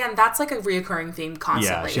out again. That's like a reoccurring theme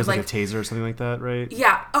constantly. Yeah, she has like a taser or something like that, right?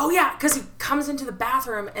 Yeah. Oh, yeah, because he comes into the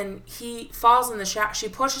bathroom, and he falls in the shower. She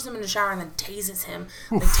pushes him in the shower and then tases him.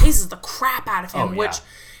 Like, tases the crap out of him, which,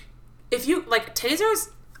 if you, like,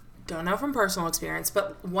 tasers... Don't know from personal experience,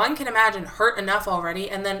 but one can imagine hurt enough already,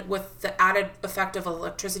 and then with the added effect of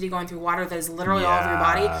electricity going through water that is literally all over your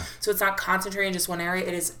body, so it's not concentrated in just one area,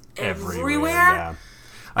 it is everywhere. Yeah.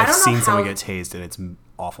 I've seen someone get tased, and it's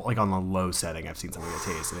awful. Like, on the low setting, I've seen someone get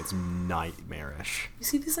tased, and it's nightmarish. You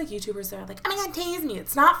see these, like, YouTubers that are like, oh my god, tase me.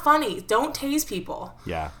 It's not funny. Don't tase people.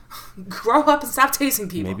 Yeah. Grow up and stop tasing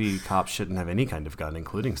people. Maybe cops shouldn't have any kind of gun,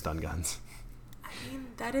 including stun guns.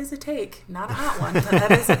 That is a take, not a hot one, but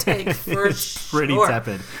that is a take for sure. Pretty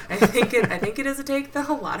tepid. I think it is a take that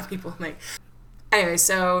a lot of people think. Anyway,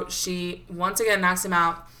 so she once again knocks him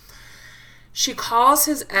out. She calls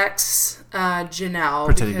his ex, Janelle,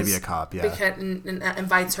 pretending to be a cop, yeah, and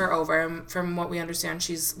invites her over. And from what we understand,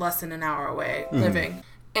 she's less than an hour away living,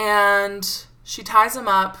 and she ties him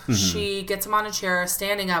up. She gets him on a chair,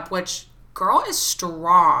 standing up, which girl is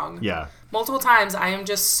strong. Yeah. Multiple times, I am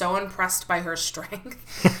just so impressed by her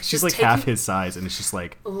strength. She's like half his size, and it's just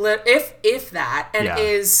like... If that, and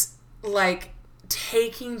is, like,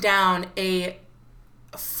 taking down a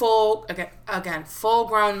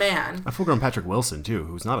full-grown man. A full-grown Patrick Wilson, too,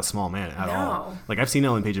 who's not a small man at all. Like, I've seen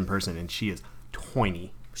Ellen Page in person, and she is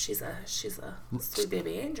tiny. She's a sweet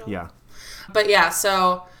baby angel. Yeah. But, yeah,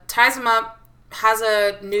 so ties him up, has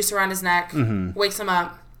a noose around his neck, wakes him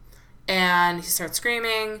up, and he starts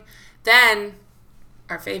screaming. Then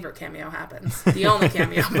our favorite cameo happens. The only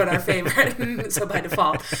cameo, but our favorite. So by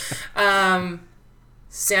default.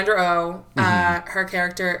 Sandra Oh, her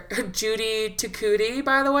character, Judy Takudi,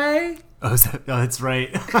 by the way. Oh, that's right.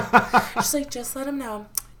 She's like, just let him know.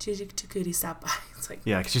 Judy Takudi stopped by. It's like,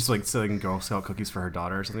 yeah, because she's like selling Girl Scout cookies for her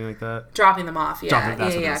daughter or something like that. Dropping them off, yeah.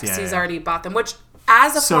 Because he's already bought them, which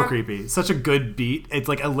as a creepy. Such a good beat. It's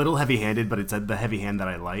like a little heavy-handed, but it's the heavy hand that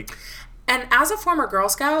I like. And as a former Girl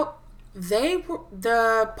Scout,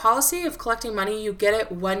 The policy of collecting money, you get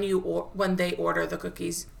it when they order the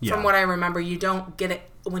cookies. Yeah. From what I remember, you don't get it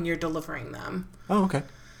when you're delivering them. Oh, okay.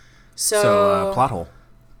 So plot hole.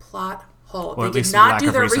 Plot hole. Or they did not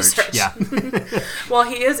do their research. Yeah. Well,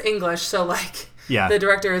 he is English, so yeah. The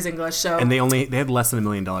director is English, so. And they had less than $1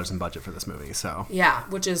 million in budget for this movie, so. Yeah,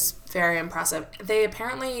 which is very impressive. They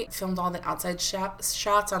apparently filmed all the outside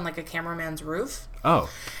shots on a cameraman's roof. Oh.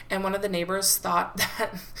 And one of the neighbors thought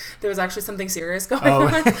that there was actually something serious going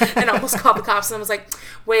on and almost called the cops and was like,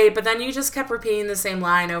 wait, but then you just kept repeating the same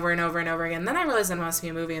line over and over and over again. Then I realized it must be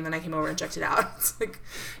a movie, and then I came over and checked it out. It's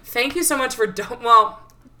thank you so much for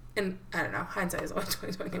and I don't know, hindsight is always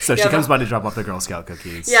 20/20. So she comes by to drop off the Girl Scout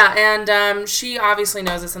cookies. Yeah, and she obviously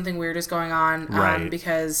knows that something weird is going on, right.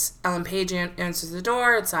 Because Ellen Page answers the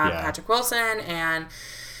door. It's Patrick Wilson, and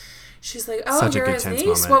she's like, "Oh, Such you're his tense niece.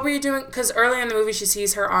 moment. What were you doing?" Because earlier in the movie, she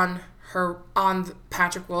sees her on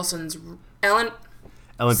Patrick Wilson's Ellen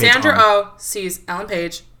Page. Sandra Oh sees Ellen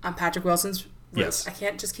Page on Patrick Wilson's roof. Yes. I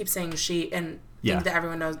can't just keep saying she and Yeah. think that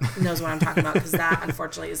everyone knows what I'm talking about, because that,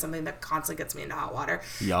 unfortunately, is something that constantly gets me into hot water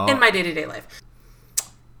Y'all. in my day-to-day life.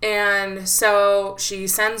 And so she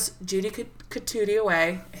sends Judy Katudi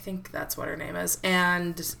away. I think that's what her name is.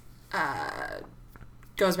 And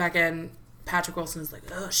goes back in. Patrick Wilson's like,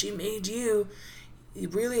 oh, she made you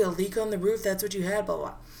really a leak on the roof. That's what you had, blah,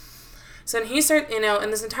 blah. So then he starts,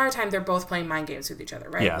 and this entire time they're both playing mind games with each other,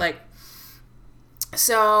 right? Yeah.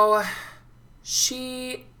 So so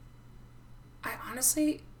he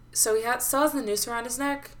still has the noose around his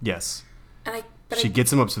neck. Yes. And she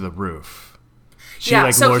gets him up to the roof. She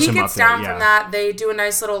so lures he him gets up there. down from that. They do a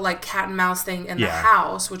nice little cat and mouse thing in the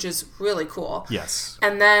house, which is really cool. Yes.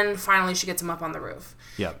 And then finally she gets him up on the roof.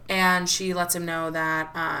 Yep. And she lets him know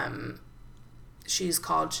that she's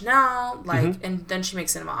called Janelle, and then she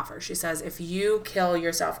makes him an offer. She says, if you kill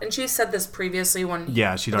yourself, and she said this previously when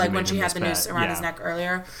she'd when she had the noose around his neck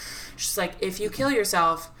earlier. She's like, if you kill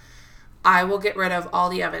yourself, I will get rid of all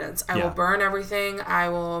the evidence. I will burn everything. I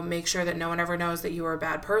will make sure that no one ever knows that you were a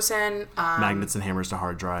bad person. Magnets and hammers to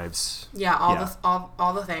hard drives. Yeah,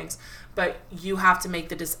 all the things. But you have to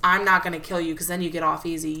make I'm not going to kill you because then you get off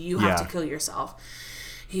easy. You have to kill yourself.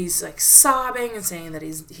 He's sobbing and saying that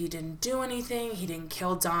he didn't do anything. He didn't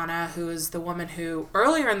kill Donna, who is the woman who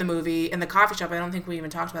earlier in the movie in the coffee shop. I don't think we even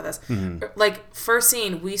talked about this. Mm-hmm. First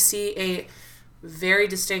scene, we see a very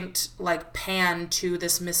distinct pan to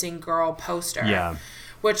this missing girl poster. Yeah.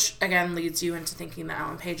 Which again leads you into thinking that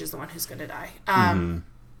Ellen Page is the one who's going to die.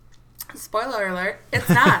 Spoiler alert, it's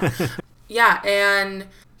not. Yeah, and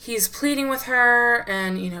he's pleading with her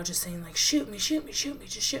and just saying shoot me,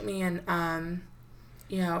 just shoot me, and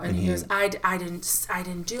and he goes, I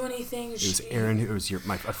didn't do anything. It was Aaron. It was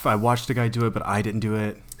I watched a guy do it, but I didn't do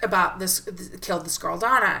it. Killed this girl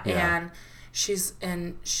Donna, yeah. and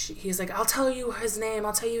he's like, I'll tell you his name,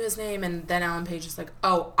 and then Ellen Page is like,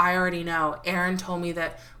 oh, I already know. Aaron told me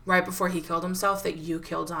that right before he killed himself that you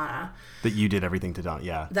killed Donna. That you did everything to Donna,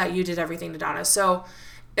 yeah. That you did everything to Donna. So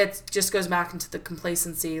it just goes back into the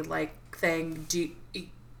complacency thing.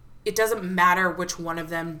 It doesn't matter which one of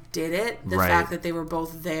them did it. The fact that they were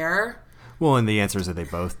both there. Well, and the answer is that they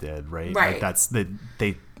both did, right? Right.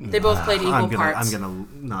 They both played equal parts. I'm gonna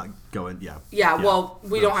not go in. Yeah. Yeah. Well,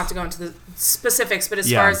 we don't have to go into the specifics, but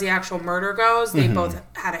as far as the actual murder goes, they both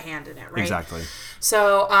had a hand in it, right? Exactly.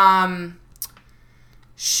 So,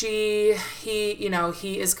 he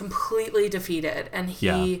is completely defeated, and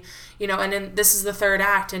and then this is the third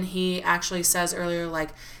act, and he actually says earlier,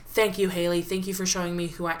 thank you, Haley. Thank you for showing me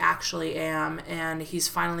who I actually am. And he's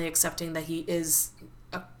finally accepting that he is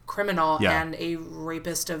a criminal and a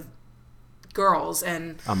rapist of girls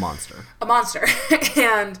and a monster.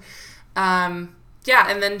 And and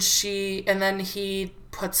then he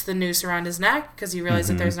puts the noose around his neck because he realizes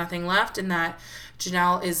that there's nothing left, and that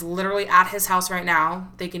Janelle is literally at his house right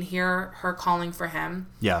now. They can hear her calling for him.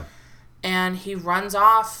 Yeah. And he runs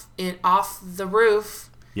off the roof.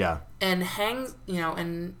 Yeah. And hangs,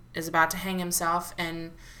 and is about to hang himself.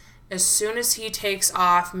 And as soon as he takes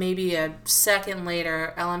off, maybe a second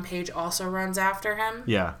later, Ellen Page also runs after him.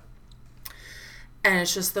 Yeah. And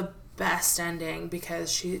it's just the best ending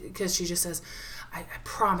because she just says, I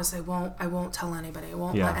promise I won't tell anybody. I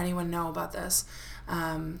won't let anyone know about this.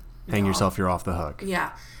 Hang yourself, you're off the hook.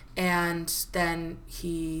 Yeah. And then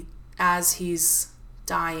as he's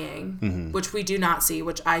dying, which we do not see,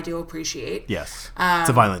 which I do appreciate. Yes. It's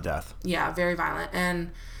a violent death. Yeah, very violent.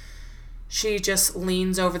 And she just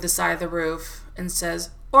leans over the side of the roof and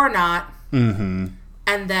says, or not. Mm-hmm.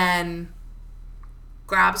 And then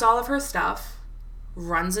grabs all of her stuff,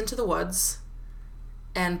 runs into the woods,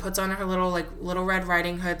 and puts on her little Red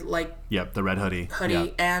Riding Hood Yep, the red hoodie.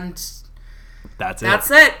 Yep. And that's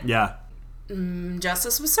it. Yeah.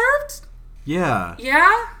 Justice was served? Yeah.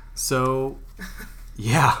 Yeah? So,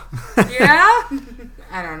 yeah. Yeah?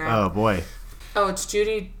 I don't know. Oh, boy. Oh, it's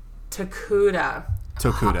Judy Tokuda.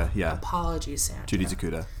 Yeah. Apologies, Sandra. Judy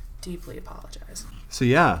Tokuda. Deeply apologize. So,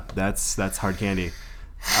 yeah, that's hard candy.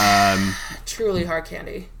 Truly hard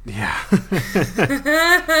candy. Yeah.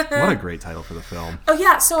 What a great title for the film. Oh,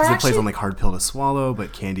 yeah, so it plays on, like, hard pill to swallow,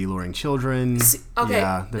 but candy luring children. Okay.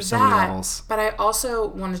 Yeah, there's so many levels. But I also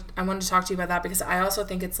wanted to talk to you about that because I also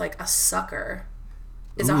think it's like a sucker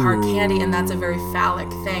is a hard candy, and that's a very phallic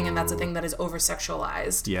thing, and that's a thing that is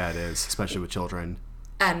over-sexualized. Yeah, it is, especially with children.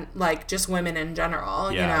 And, like, just women in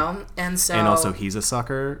general, you know? And so... And also, he's a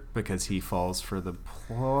sucker because he falls for the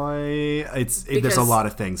ploy. There's a lot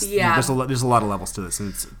of things. Yeah. There's a lot of levels to this, and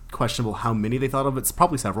it's questionable how many they thought of. It's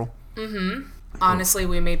probably several. Mm-hmm. Honestly,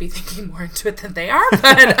 we may be thinking more into it than they are,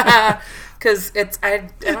 but... Because it's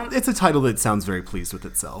a title that sounds very pleased with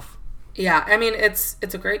itself. Yeah, I mean, it's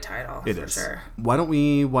a great title, for sure. Why don't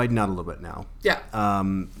we widen out a little bit now? Yeah.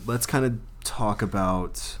 Let's kind of talk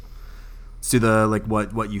about... Let's do the, like,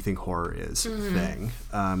 what you think horror is thing.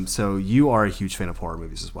 So you are a huge fan of horror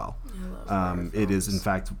movies as well. I love horror it is, in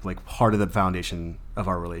fact, like, part of the foundation of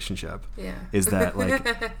our relationship. Yeah. Is that,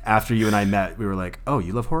 like, after you and I met, we were like, oh,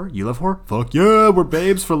 you love horror? You love horror? Fuck yeah, we're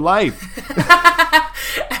babes for life.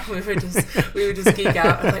 And we would just geek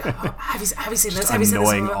out. Like, oh, have you seen this? Have you seen this?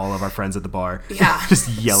 Annoying all of our friends at the bar. Yeah. Just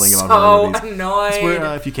yelling about horror movies. So annoyed.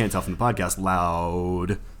 We're, if you can't tell from the podcast,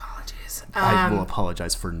 loud. Apologies. I will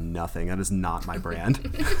apologize for nothing. That is not my brand.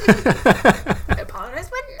 I apologize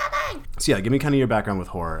for nothing. So yeah, give me kind of your background with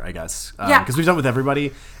horror, I guess. Yeah. Because we've done it with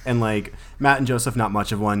everybody. And like Matt and Joseph, not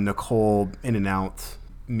much of one. Nicole, in and out.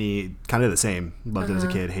 Me, kind of the same. Loved it as a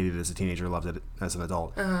kid, hated it as a teenager, loved it as an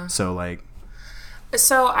adult. So like...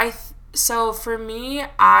 So for me,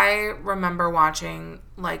 I remember watching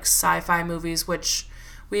like sci-fi movies, which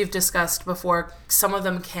we've discussed before. Some of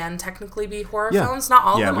them can technically be horror films. Not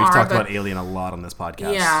all of them are. Yeah, we've talked about Alien a lot on this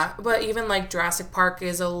podcast. Yeah, but even like Jurassic Park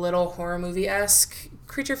is a little horror movie-esque.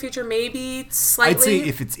 Creature feature, maybe slightly. I'd say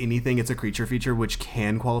if it's anything, it's a creature feature, which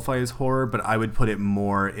can qualify as horror, but I would put it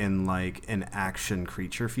more in like an action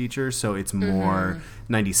creature feature. So it's more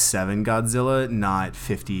 97 Godzilla, not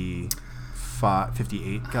 58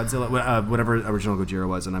 Godzilla, whatever original Gojira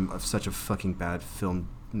was, and I'm such a fucking bad film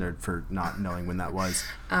nerd for not knowing when that was.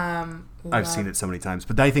 I've seen it so many times,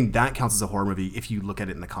 but I think that counts as a horror movie if you look at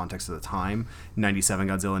it in the context of the time. 97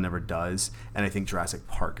 Godzilla never does, and I think Jurassic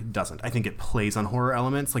Park doesn't. I think it plays on horror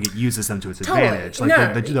elements, like it uses them to its advantage.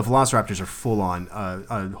 Like the Velociraptors are full on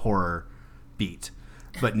a horror beat,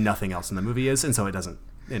 but nothing else in the movie is, and so it doesn't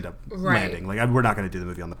end up landing. Like we're not going to do the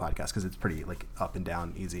movie on the podcast because it's pretty like up and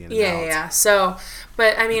down, easy and out. Yeah. So,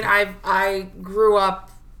 but I mean, I grew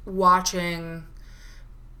up watching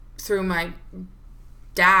through my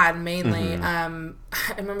dad mainly. I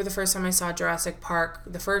remember the first time I saw Jurassic Park,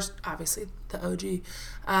 the first, obviously the OG,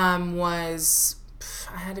 was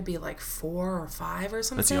I had to be like 4 or 5 or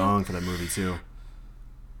something. That's young for that movie too.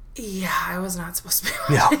 Yeah, I was not supposed to be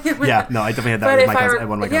watching it. Yeah, no, I definitely had that at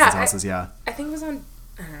one of my cousin's houses. I think it was on,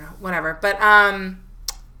 I don't know, whatever. But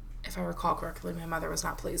if I recall correctly, my mother was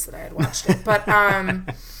not pleased that I had watched it. But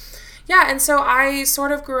yeah, and so I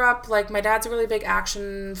sort of grew up, like, my dad's a really big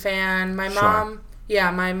action fan. My mom,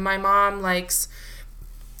 my mom likes,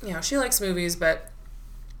 she likes movies, but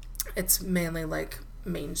it's mainly, like,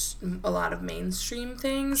 a lot of mainstream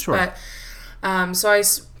things. Sure. But, so I...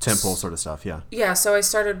 Temple sort of stuff, yeah. Yeah, so I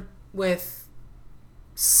started with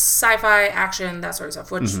sci-fi, action, that sort of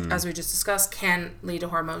stuff, which, as we just discussed, can lead to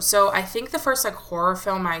horror movies. So I think the first, like, horror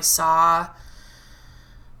film I saw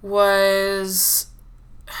was...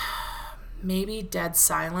 maybe Dead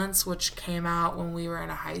Silence, which came out when we were in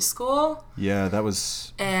high school. Yeah, that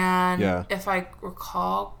was... And if I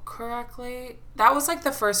recall correctly, that was like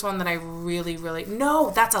the first one that I really, really... No,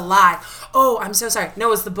 that's a lie. Oh, I'm so sorry. No, it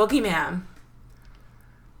was The Boogeyman.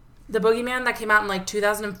 The Boogeyman that came out in like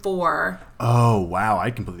 2004. Oh, wow. I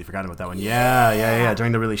completely forgot about that one. Yeah.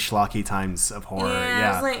 During the really schlocky times of horror. Yeah.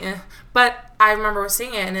 I was like, But I remember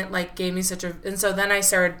seeing it and it like gave me such a... And so then I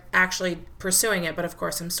started actually pursuing it. But of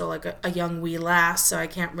course I'm still like a young wee lass, so I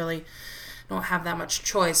don't have that much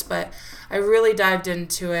choice. But I really dived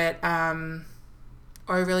into it, or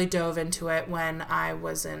I really dove into it when I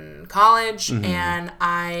was in college. And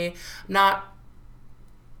I'm not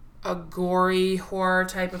a gory horror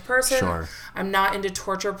type of person. Sure. I'm not into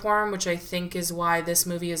torture porn, which I think is why this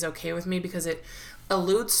movie is okay with me, because it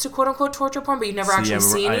alludes to quote unquote torture porn, but you never actually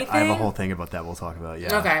see anything. I have a whole thing about that we'll talk about.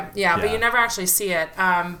 Yeah. Okay. Yeah, but you never actually see it.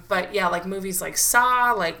 But yeah, like movies like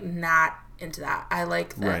Saw, like not into that. I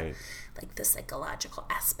like the like the psychological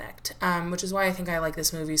aspect, which is why I think I like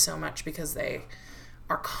this movie so much, because they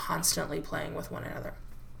are constantly playing with one another.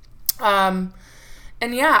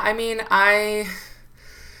 And yeah, I mean, I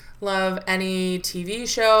love any TV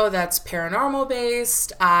show that's paranormal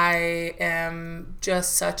based. I am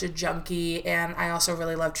just such a junkie, and I also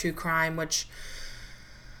really love true crime, which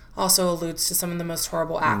also alludes to some of the most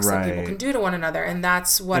horrible acts that people can do to one another, and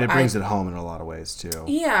that's what. And it brings it home in a lot of ways too.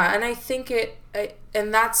 Yeah, and I think I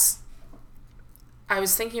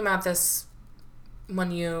was thinking about this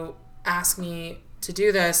when you asked me to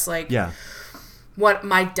do this, like, what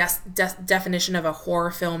my definition of a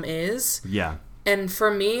horror film is. Yeah. And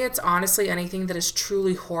for me, it's honestly anything that is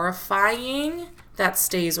truly horrifying that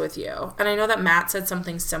stays with you. And I know that Matt said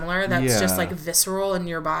something similar that's just like visceral in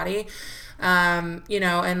your body. You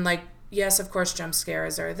know, and like, yes, of course, jump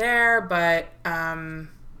scares are there, but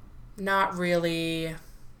not really,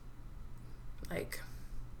 like,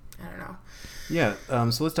 I don't know. Yeah,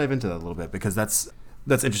 so let's dive into that a little bit, because that's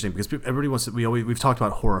interesting, because everybody wants to, we've talked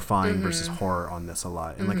about horrifying versus horror on this a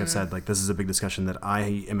lot. And like I've said, like, this is a big discussion that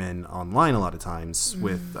I am in online a lot of times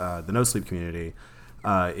with the No Sleep community,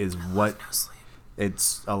 is what No Sleep.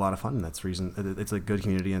 It's a lot of fun. That's the reason it's a good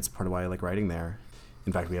community, and it's part of why I like writing there.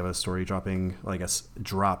 In fact, we have a story dropping, well, I guess,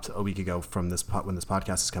 dropped a week ago from this when this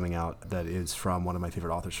podcast is coming out, that is from one of my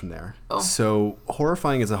favorite authors from there. Oh. So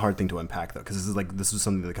horrifying is a hard thing to unpack, though, because this is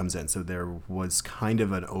something that comes in. So there was kind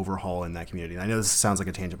of an overhaul in that community. And I know this sounds like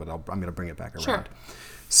a tangent, but I'm going to bring it back around. Sure.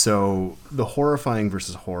 So the horrifying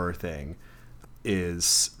versus horror thing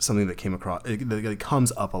is something that that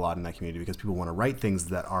comes up a lot in that community, because people want to write things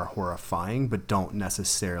that are horrifying but don't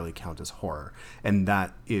necessarily count as horror. And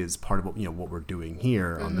that is part of what we're doing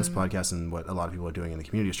here on this podcast, and what a lot of people are doing in the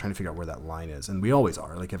community, is trying to figure out where that line is. And we always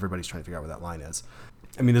are, like, everybody's trying to figure out where that line is.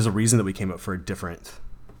 I mean, there's a reason that we came up for a different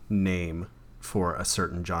name for a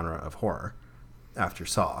certain genre of horror after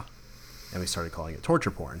Saw, and we started calling it torture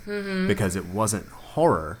porn, because it wasn't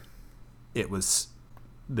horror, it was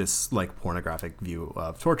this, like, pornographic view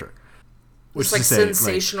of torture, which is like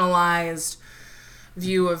sensationalized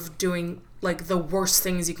view of doing, like, the worst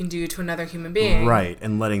things you can do to another human being, right?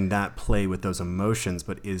 And letting that play with those emotions.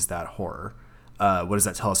 But is that horror? What does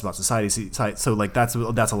that tell us about society? So like that's a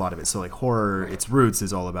lot of it. So like horror, its roots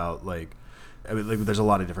is all about like there's a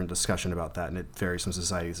lot of different discussion about that, and it varies from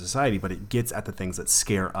society to society, but it gets at the things that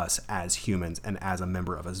scare us as humans and as a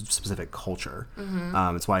member of a specific culture.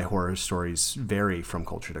 It's why horror stories vary from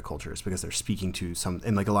culture to culture, is because they're speaking to some,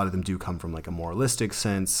 and like a lot of them do come from like a moralistic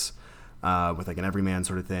sense, with like an everyman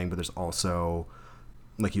sort of thing, but there's also,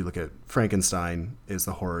 like, you look at Frankenstein, is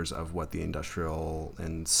the horrors of what the industrial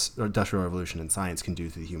revolution and science can do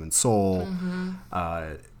to the human soul.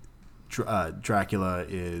 Dracula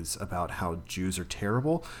is about how Jews are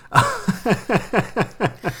terrible. No,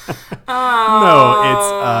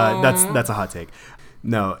 that's a hot take.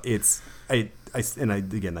 No, it's I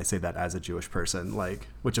say that as a Jewish person, like,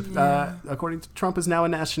 which according to Trump is now a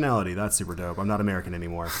nationality. That's super dope. I'm not American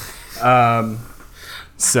anymore.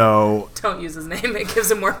 So don't use his name; it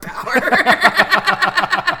gives him more power.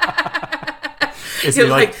 Is he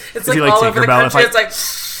like all over the country? It's like.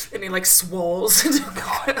 And he like swolls into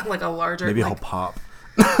like a larger. Maybe he'll pop.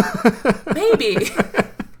 Maybe.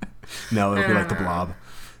 No, it'll be like the Blob.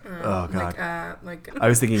 Oh god. I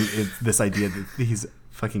was thinking this idea that he's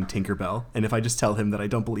fucking Tinkerbell, and if I just tell him that I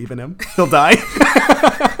don't believe in him, he'll die.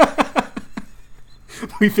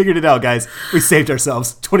 We figured it out, guys. We saved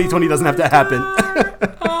ourselves. 2020 doesn't have to happen.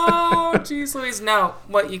 Oh, jeez Louise. No,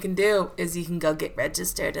 what you can do is you can go get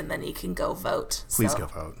registered, and then you can go vote. Please go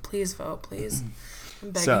vote. Please vote, please. I'm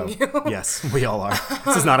begging you. Yes, we all are.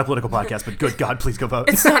 This is not a political podcast, but good God, please go vote.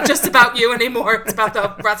 It's not just about you anymore. It's about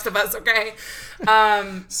the rest of us, okay?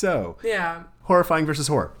 Yeah. Horrifying versus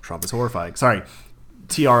horror. Trump is horrifying. Sorry.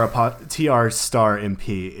 TR star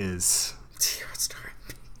MP is... TR star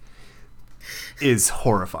MP. Is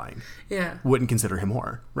horrifying. Yeah. Wouldn't consider him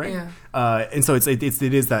horror, right? Yeah. And so it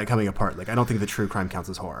is that coming apart. Like, I don't think the true crime counts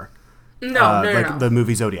as horror. No. The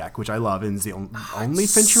movie Zodiac, which I love, and is the only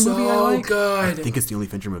Fincher movie I like. Good. I think it's the only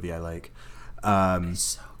Fincher movie I like. It's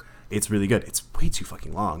so good. It's really good. It's way too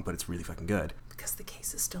fucking long, but it's really fucking good. Because the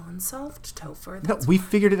case is still unsolved, Topher. No, we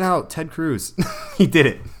figured it out. Ted Cruz. He did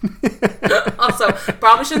it. Also,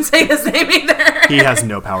 probably shouldn't say his name either. He has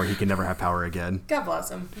no power. He can never have power again. God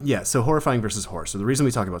bless him. Yeah, so horrifying versus horror. So the reason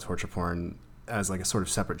we talk about torture porn as like a sort of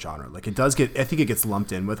separate genre. Like it does get, I think it gets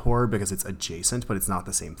lumped in with horror because it's adjacent, but it's not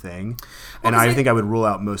the same thing. And I think I would rule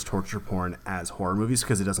out most torture porn as horror movies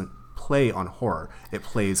because it doesn't play on horror. It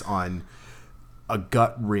plays on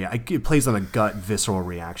it plays on a gut visceral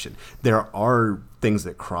reaction. There are things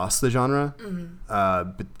that cross the genre,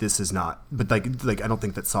 but this is not. But like I don't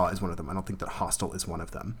think that Saw is one of them. I don't think that Hostel is one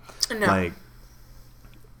of them. No. Like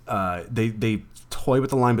they toy with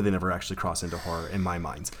the line, but they never actually cross into horror in my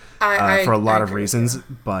mind for a lot of reasons.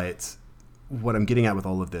 But what I'm getting at with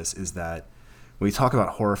all of this is that when we talk about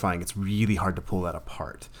horrifying, it's really hard to pull that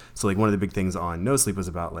apart. So like one of the big things on No Sleep was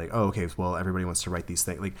about like, oh, okay, well, everybody wants to write these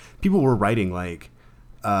things. Like people were writing like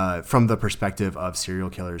from the perspective of serial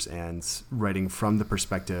killers and writing from the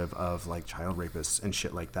perspective of like child rapists and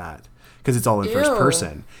shit like that. Because it's all in first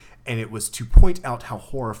person. And it was to point out how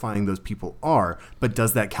horrifying those people are. But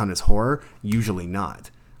does that count as horror? Usually not.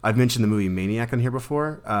 I've mentioned the movie Maniac on here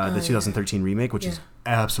before, the 2013 remake, which is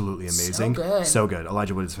absolutely amazing. So good.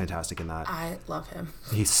 Elijah Wood is fantastic in that. I love him.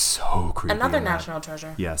 He's so creepy. Another national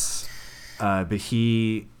treasure. Yes. But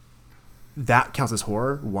that counts as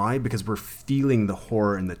horror. Why? Because we're feeling the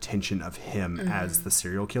horror and the tension of him as the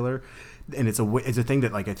serial killer. And it's a thing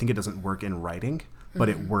that like I think it doesn't work in writing, but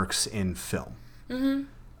it works in film.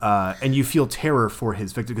 And you feel terror for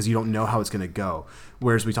his victim because you don't know how it's going to go.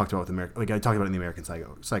 Whereas we talked about with I talked about it in the American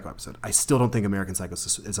Psycho episode. I still don't think American Psycho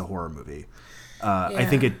is a horror movie. I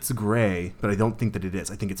think it's gray, but I don't think that it is.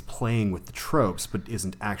 I think it's playing with the tropes, but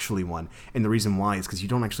isn't actually one. And the reason why is because you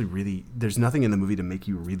don't actually there's nothing in the movie to make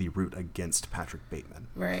you really root against Patrick Bateman.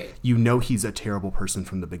 Right. You know he's a terrible person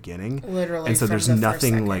from the beginning. Literally. And so there's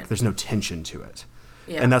nothing like, there's no tension to it.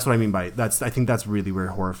 Yeah. And that's what I mean by I think that's really where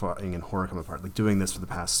horrifying and horror come apart. Like doing this for the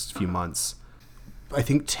past few months, I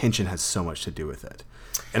think tension has so much to do with it.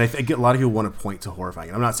 And I think a lot of people want to point to horrifying.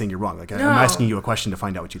 And I'm not saying you're wrong. Like I'm asking you a question to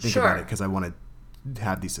find out what you think about it because I want to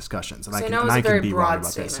have these discussions. And I can be wrong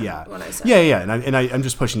about this. Yeah. And I'm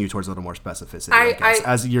just pushing you towards a little more specificity. I guess.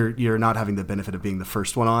 As you're not having the benefit of being the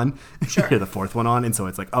first one on, you're the fourth one on, and so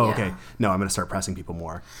it's like, okay, no, I'm going to start pressing people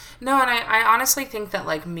more. No, and I honestly think that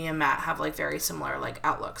like me and Matt have like very similar like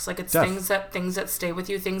outlooks. Like it's things that stay with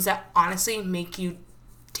you, things that honestly make you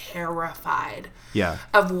terrified.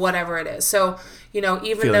 Of whatever it is. So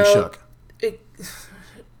even feeling shook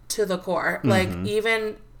to the core, like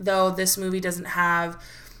even though this movie doesn't have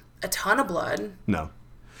a ton of blood. No.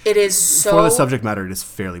 It is so... For the subject matter, it is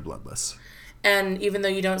fairly bloodless. And even though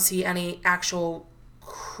you don't see any actual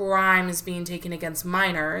crimes being taken against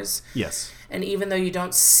minors. Yes. And even though you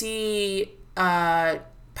don't see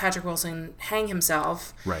Patrick Wilson hang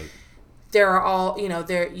himself. Right. There are all,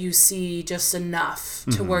 there you see just enough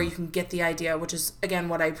to where you can get the idea, which is, again,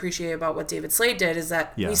 what I appreciate about what David Slade did, is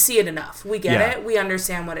that we see it enough. We get it. We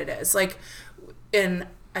understand what it is. Like,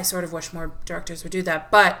 I sort of wish more directors would do that,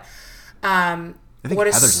 but I think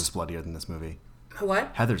Heathers is bloodier than this movie.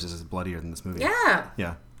 What? Heathers is bloodier than this movie. Yeah.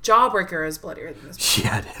 Yeah. Jawbreaker is bloodier than this movie.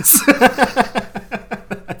 Yeah, it is.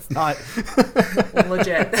 That's not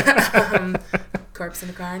legit. Corpse in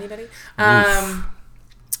the car, anybody?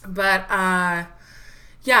 But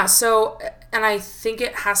so, and I think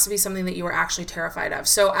it has to be something that you were actually terrified of.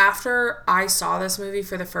 So after I saw this movie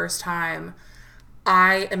for the first time,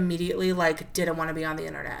 I immediately didn't want to be on the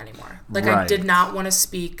internet anymore. I did not want to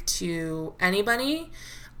speak to anybody.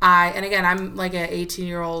 And again, I'm like an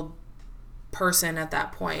 18-year-old person at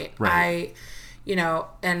that point. Right.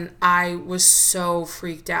 And I was so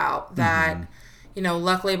freaked out that,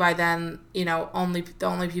 luckily by then, the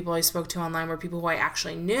only people I spoke to online were people who I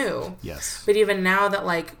actually knew. Yes. But even now that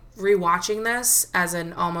rewatching this as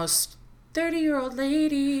an almost 30-year-old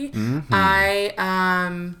lady, I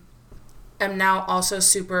am now also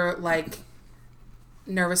super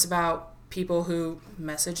nervous about people who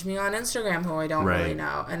message me on Instagram who I don't really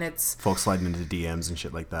know, and it's folks sliding into DMs and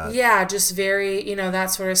shit like that. Yeah, just very that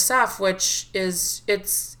sort of stuff, which is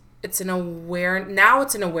it's an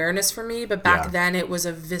awareness for me, but back then it was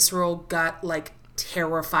a visceral gut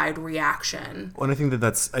terrified reaction. Well, and I think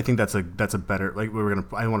that's a better I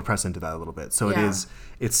want to press into that a little bit. So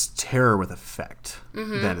it's terror with effect.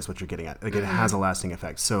 That is what you're getting at. It has a lasting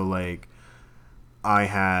effect. So I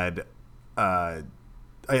had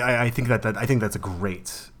I think that's a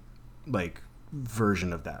great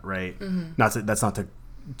version of that, right? That's not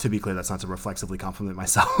to be clear, that's not to reflexively compliment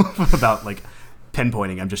myself about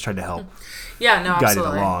pinpointing. I'm just trying to help guide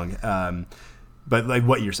absolutely. it along. But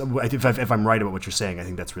what if I'm right about what you're saying, I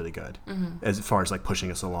think that's really good as far as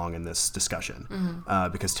pushing us along in this discussion.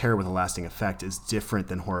 Because terror with a lasting effect is different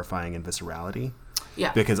than horrifying and viscerality.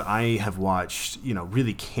 Yeah. Because I have watched,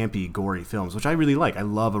 really campy, gory films, which I really like. I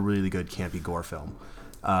love a really good campy gore film.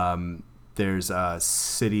 there's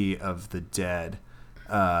City of the Dead,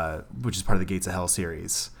 which is part of the Gates of Hell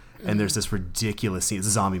series. And there's this ridiculous scene. It's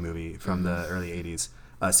a zombie movie from the early 80s,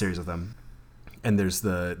 series of them. And there's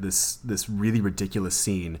this really ridiculous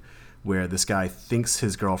scene where this guy thinks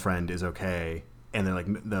his girlfriend is okay, and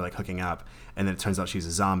they're like hooking up, and then it turns out she's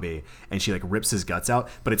a zombie, and she like rips his guts out,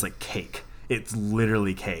 but it's like cake. It's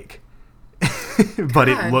literally cake. But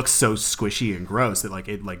it looks so squishy and gross that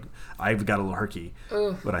I've got a little herky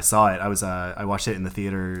when I saw it. I watched it in the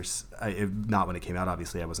theaters. Not when it came out,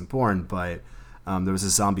 obviously I wasn't born, but there was a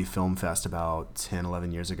zombie film fest about 10,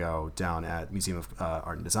 11 years ago down at Museum of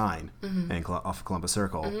Art and Design off of Columbus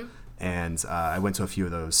Circle. And I went to a few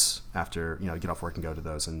of those after, get off work and go to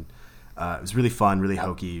those. And it was really fun, really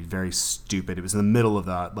hokey, very stupid. It was in the middle of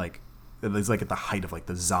it was like at the height of like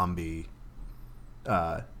the zombie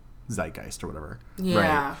zeitgeist or whatever.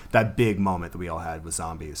 Yeah. Right? That big moment that we all had with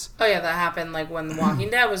zombies. Oh yeah, that happened like when The Walking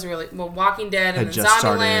Dead was Walking Dead and then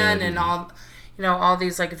Zombieland and all, all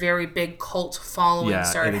these like very big cult followings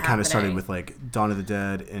started happening. And it kind of started with like Dawn of the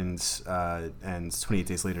Dead and 28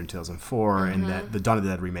 Days Later in 2004, and the Dawn of the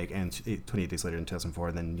Dead remake and 28 Days Later in 2004,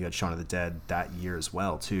 and then you had Shaun of the Dead that year as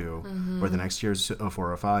well too, or the next year's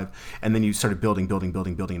 04 or 05, and then you started building,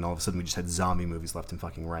 and all of a sudden we just had zombie movies left and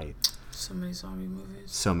fucking right. So many zombie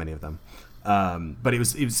movies. So many of them. But it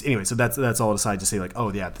was anyway. So that's all aside to say like,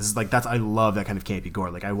 oh yeah, this is like I love that kind of campy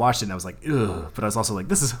gore. Like I watched it and I was like, ugh, but I was also like,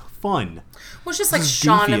 this is fun. Well, it's just like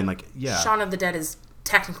Shaun of the Dead is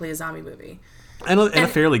technically a zombie movie, and a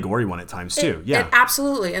fairly gory one at times too. Yeah,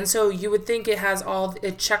 absolutely. And so you would think it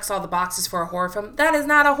checks all the boxes for a horror film. That is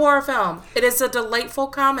not a horror film. It is a delightful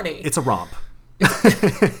comedy. It's a romp.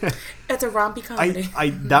 It's a rompy comedy.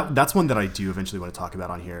 That's one that I do eventually want to talk about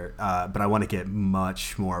on here, but I want to get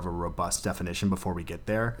much more of a robust definition before we get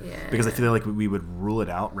there, because I feel like we would rule it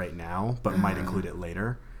out right now, but might include it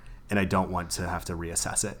later, and I don't want to have to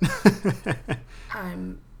reassess it.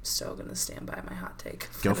 I'm still going to stand by my hot take.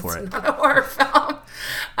 Go for it. It's not a horror film.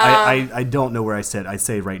 I don't know where I said. I'd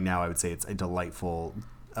say right now I would say it's a delightful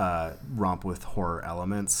romp with horror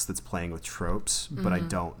elements that's playing with tropes, but I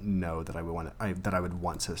don't know that I would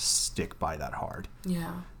want to stick by that hard.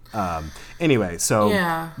 Yeah. Anyway, so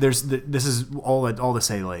this is all to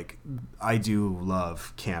say, like, I do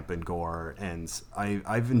love camp and gore, and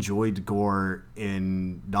I've enjoyed gore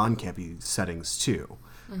in non-campy settings too.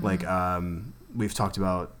 Like we've talked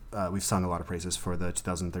about, we've sung a lot of praises for the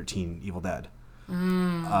 2013 Evil Dead,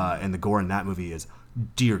 and the gore in that movie is,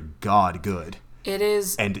 dear God, good. It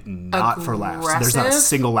is, and not aggressive. For laughs. There's not a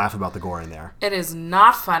single laugh about the gore in there. It is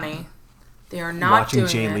not funny. They are not watching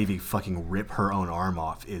doing Jane it. Levy fucking rip her own arm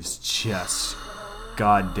off is just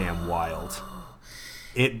goddamn wild.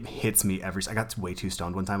 It hits me I got way too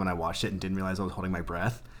stoned one time when I watched it and didn't realize I was holding my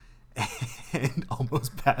breath and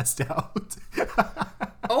almost passed out.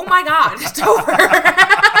 Oh my God, it's over.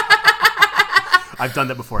 I've done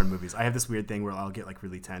that before in movies. I have this weird thing where I'll get like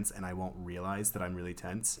really tense and I won't realize that I'm really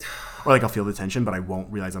tense, or like I'll feel the tension but I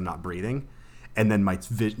won't realize I'm not breathing, and then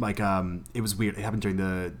it was weird. It happened during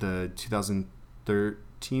the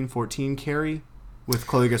 2013-14 Carrie with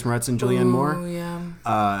Chloe Grace Moretz and Julianne Moore. Oh yeah.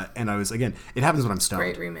 And I was, again, it happens when I'm stoned.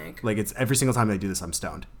 Great remake. Like, it's every single time I do this, I'm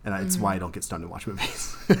stoned, and it's why I don't get stoned and watch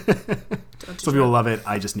movies. Don't Some people love it.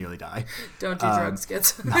 I just nearly die. Don't do drugs,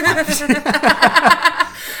 kids.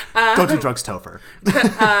 Don't do drugs, Topher.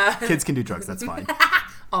 Kids can do drugs. That's fine.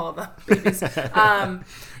 All of them, babies.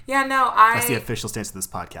 Yeah, no, That's the official stance of this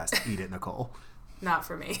podcast. Eat it, Nicole. Not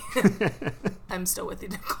for me. I'm still with you,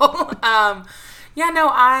 Nicole. I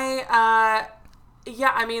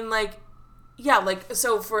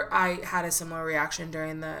had a similar reaction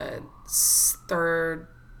during the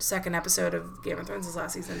second episode of Game of Thrones this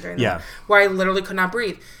last season, where I literally could not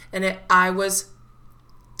breathe, and I was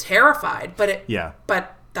terrified. But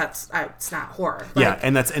it's not horror.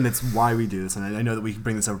 And that's why we do this. And I know that we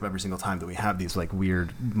bring this up every single time that we have these like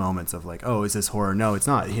weird moments of like, oh, is this horror? No, it's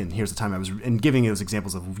not. And here's the time I was, and giving those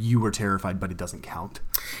examples of you were terrified, but it doesn't count.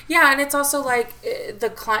 Yeah, and it's also like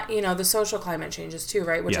the social climate changes too,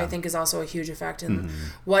 right? Which I think is also a huge effect in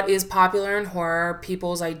what is popular in horror,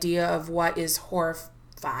 people's idea of what is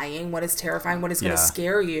horrifying, what is terrifying, what is going to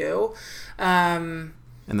scare you.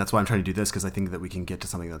 And that's why I'm trying to do this, because I think that we can get to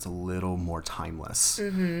something that's a little more timeless.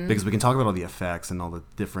 Because we can talk about all the effects and all the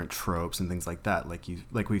different tropes and things like that.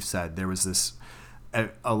 Like we've said, there was this,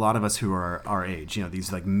 a lot of us who are our age,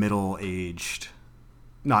 these like middle-aged,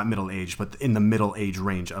 not middle-aged, but in the middle age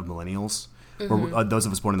range of millennials, or those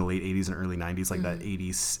of us born in the late 80s and early 90s, like that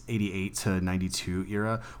 88 to 92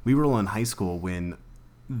 era, we were all in high school when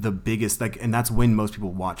the biggest, like, and that's when most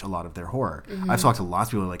people watch a lot of their horror. I've talked to lots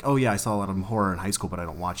of people like, oh yeah, I saw a lot of horror in high school, but I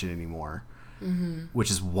don't watch it anymore.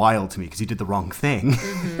 Which is wild to me because you did the wrong thing.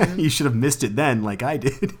 You should have missed it then, like I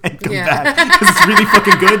did, and come back because it's really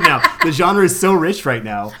fucking good now. The genre is so rich right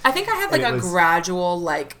now. I think I had like a gradual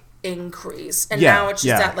like increase, and now it's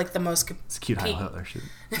just at like the most. It's a cute Heil Hitler shit.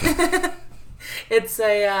 It's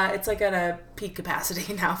like at a peak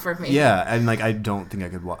capacity now for me. Yeah, and like I don't think I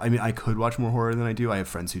could watch. I mean, I could watch more horror than I do. I have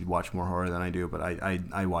friends who watch more horror than I do, but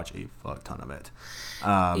I watch a fuck ton of it.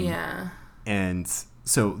 And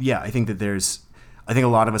so yeah, I think that I think a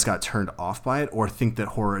lot of us got turned off by it, or think that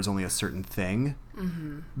horror is only a certain thing,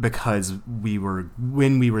 because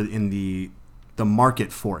when we were in the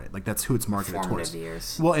market for it, like that's who it's marketed towards.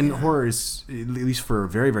 Years. Well, and horror is, at least for a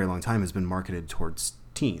very, very long time, has been marketed towards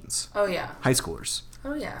teens. Oh yeah. High schoolers.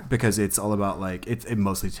 Oh yeah. Because it's all about like it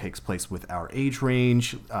mostly takes place with our age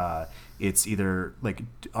range. It's either like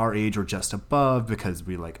our age or just above, because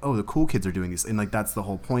we like, oh, the cool kids are doing these, and like that's the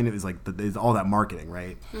whole point of it, is like is all that marketing,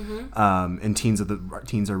 right? And teens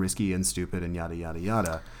are risky and stupid and yada yada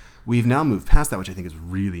yada. We've now moved past that, which I think is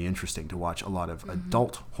really interesting to watch a lot of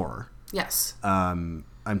adult horror. Yes. I'm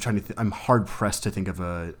I'm hard pressed to think of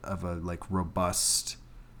a like robust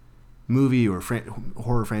movie or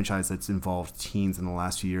horror franchise that's involved teens in the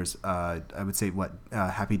last few years. I would say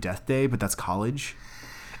Happy Death Day, but that's college,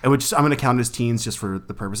 and which I'm going to count as teens just for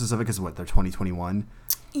the purposes of it, because they're 2021,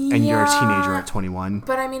 and you're a teenager at 21.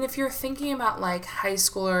 But I mean, if you're thinking about like high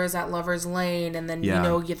schoolers at Lover's Lane, and then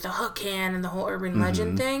you get the hook hand and the whole urban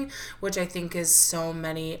legend thing, which I think is so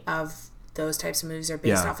many of those types of movies are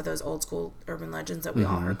based off of those old school urban legends that we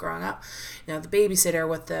all heard growing up. You know, the babysitter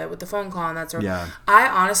with the phone call and that sort of. I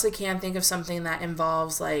honestly can't think of something that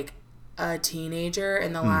involves like a teenager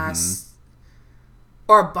in the last,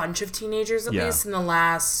 or a bunch of teenagers at least in the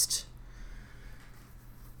last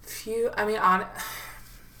few. I mean,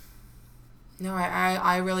 no,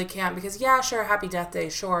 I really can't, because sure, Happy Death Day,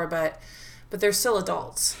 sure, but they're still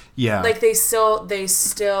adults. Yeah, like they still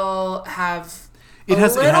have. It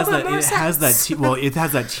has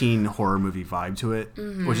that teen horror movie vibe to it,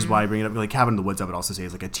 which is why I bring it up. Like Cabin in the Woods, I would also say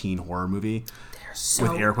is like a teen horror movie. They're so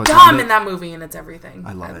with air quotes dumb in that movie, and it's everything.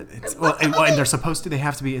 I love it. And they're supposed to. They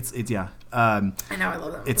have to be. It's yeah. I know. I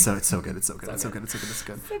love that movie. It's so good. It's so good. It's so good. It's so good. It's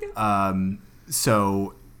good.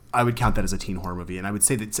 So I would count that as a teen horror movie, and I would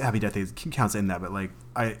say that Happy Death Day counts in that. But like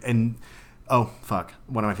one of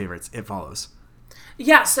my favorites, It Follows.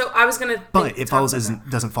 Yeah, so I was gonna. But It Follows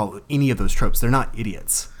doesn't follow any of those tropes. They're not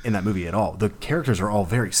idiots in that movie at all. The characters are all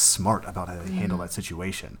very smart about how they handle that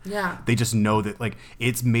situation. Yeah, they just know that like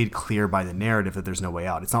it's made clear by the narrative that there's no way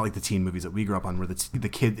out. It's not like the teen movies that we grew up on, where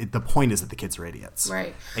the point is that the kids are idiots,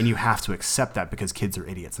 right? And you have to accept that because kids are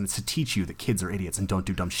idiots, and it's to teach you that kids are idiots and don't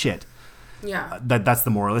do dumb shit. Yeah, that's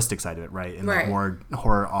the moralistic side of it, right? And right.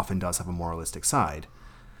 Horror often does have a moralistic side.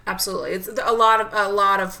 Absolutely, it's a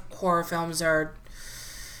lot of horror films are.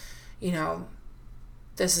 You know,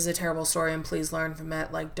 this is a terrible story, and please learn from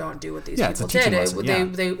it. Like, don't do what these people did. That's what I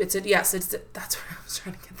was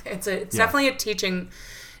trying to get there. It's definitely a teaching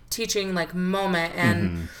like moment,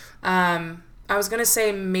 and I was gonna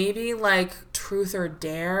say maybe like Truth or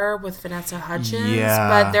Dare with Vanessa Hudgens,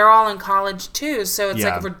 but they're all in college too. So it's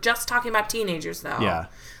like if we're just talking about teenagers though,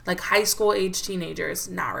 like high school age teenagers,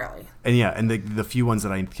 not really. And the few ones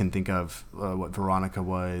that I can think of, what Veronica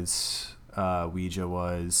was. Ouija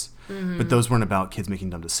was, but those weren't about kids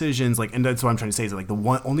making dumb decisions. Like, and that's what I'm trying to say is that, like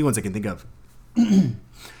the only ones I can think of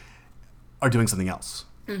are doing something else,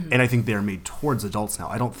 and I think they're made towards adults now.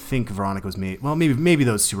 I don't think Veronica was made. Well, maybe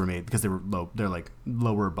those two were made because they were low. They're like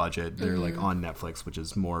lower budget. They're like on Netflix, which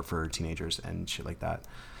is more for teenagers and shit like that,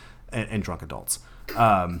 and drunk adults.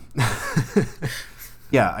 Yeah,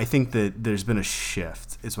 I think that there's been a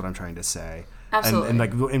shift. Is what I'm trying to say. Absolutely.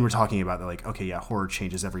 And we're talking about that, like, okay, horror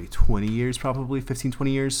changes every 20 years, probably 15, 20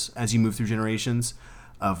 years as you move through generations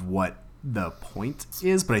of what the point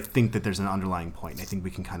is. But I think that there's an underlying point. I think we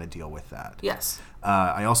can kind of deal with that. Yes.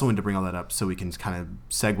 I also wanted to bring all that up so we can kind of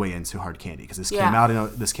segue into Hard Candy, because this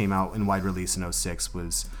came out in wide release in 2006,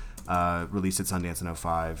 was released at Sundance in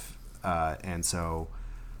 2005. And so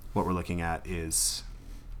what we're looking at is,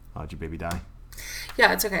 did your baby die?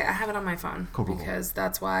 Yeah, it's okay. I have it on my phone. Cool. Because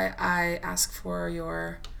that's why I asked for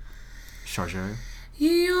your charger.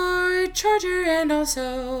 Your charger and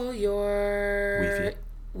also your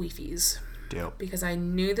Wi-Fi's. Dope. Because I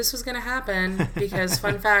knew this was going to happen. Because,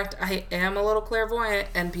 fun fact, I am a little clairvoyant,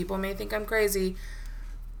 and people may think I'm crazy,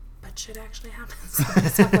 but shit actually happens.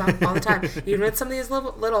 All the time. Even with something as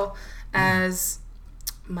little as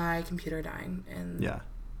my computer dying. And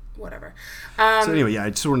whatever. So anyway, yeah, I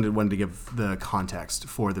just wanted to give the context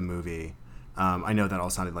for the movie. I know that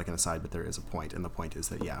all sounded like an aside, but there is a point, and the point is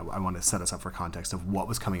that, yeah, I want to set us up for context of what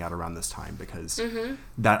was coming out around this time, because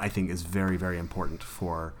that, I think, is very, very important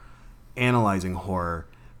for analyzing horror.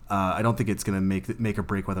 I don't think it's going to make or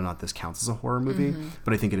break whether or not this counts as a horror movie,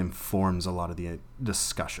 but I think it informs a lot of the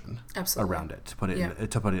discussion around it, to put it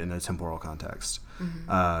in a temporal context.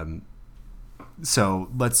 So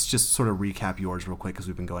let's just sort of recap yours real quick, because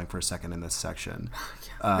we've been going for a second in this section.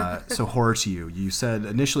 So horror to you. You said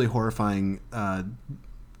initially something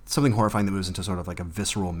horrifying that moves into sort of like a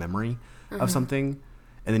visceral memory of something.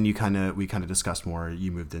 And then we kind of discussed more.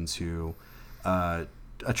 You moved into a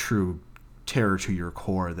true terror to your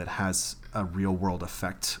core that has a real world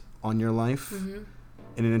effect on your life in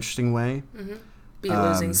an interesting way. Be it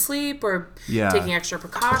losing sleep or taking extra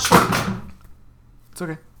precaution. It's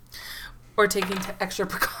okay. Or taking extra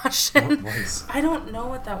precaution. What was? I don't know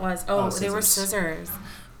what that was. Oh, they were scissors.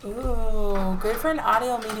 Ooh, good for an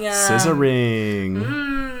audio medium. Scissoring.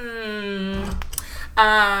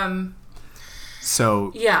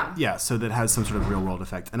 So so that has some sort of real world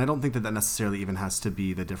effect, and I don't think that necessarily even has to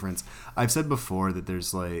be the difference. I've said before that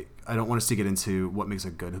there's I don't want us to get into what makes a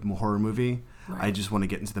good horror movie. Right. I just want to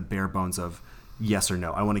get into the bare bones of yes or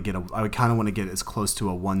no. I would kind of want to get as close to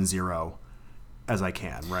a 1-0 as I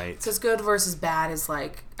can, right? So it's good versus bad is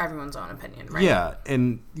like everyone's own opinion, right? Yeah,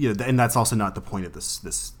 and and that's also not the point of this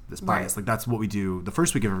bias. Right. Like that's what we do the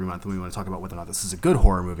first week of every month when we want to talk about whether or not this is a good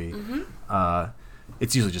horror movie.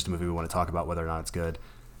 It's usually just a movie we want to talk about whether or not it's good.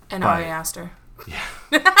 And Ari Aster. Yeah.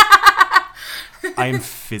 I am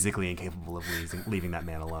physically incapable of leaving that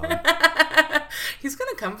man alone. He's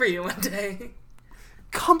gonna come for you one day.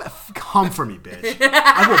 Come for me, bitch.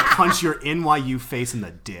 I will punch your NYU face in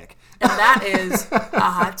the dick. And that is a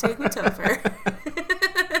hot take with Topher.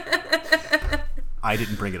 I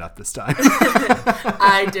didn't bring it up this time.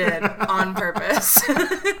 I did, on purpose.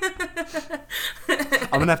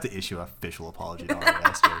 I'm going to have to issue an official apology to Ari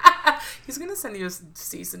Aster. He's going to send you a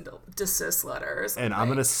cease and desist letter or something. And I'm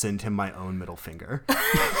going to send him my own middle finger.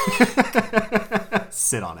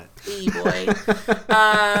 Sit on it. Boy.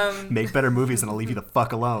 Make better movies and I'll leave you the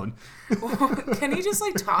fuck alone. Can you just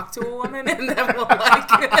talk to a woman and then we'll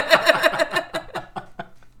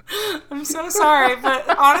I'm so sorry, but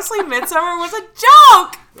honestly, Midsommar was a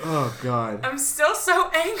joke! Oh, God. I'm still so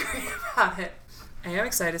angry about it. I am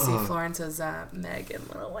excited to see Florence's Meg in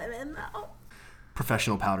Little Women, though.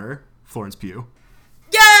 Professional powder, Florence Pugh.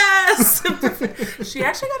 Yes! She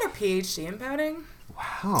actually got her PhD in pouting.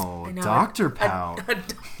 Wow, Dr. Pout.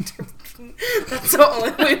 That's the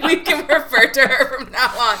only way we can refer to her from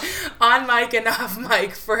now on mic and off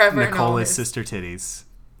mic, forever and always. Nicola's sister titties.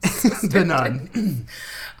 The nun.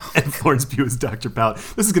 And Florence Pugh is Dr. Pout.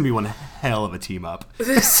 This is going to be one hell of a team up.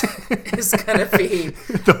 This is going to be.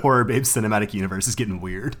 The Horror Babe cinematic universe is getting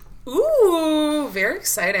weird. Ooh, very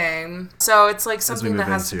exciting. So it's something that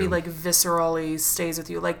has to be viscerally stays with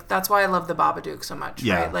you. That's why I love The Babadook so much,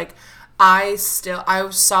 right? I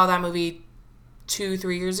saw that movie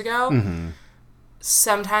 2-3 years ago. Mm-hmm.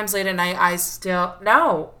 Sometimes late at night,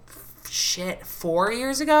 4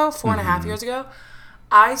 years ago, 4.5 years ago.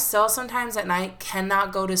 I still sometimes at night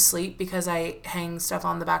cannot go to sleep because I hang stuff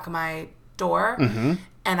on the back of my door,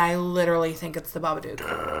 and I literally think it's The Babadook.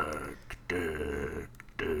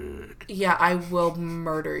 Yeah, I will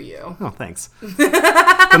murder you. Oh, thanks.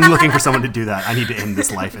 I'm looking for someone to do that. I need to end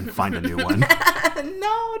this life and find a new one.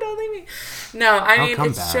 No, don't leave me. No, I mean,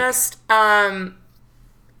 it's back. Just,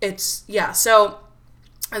 so,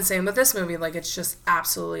 and same with this movie, it's just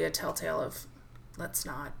absolutely a telltale of, let's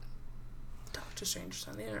not talk to strangers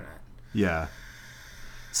on the internet. Yeah.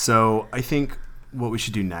 So, I think what we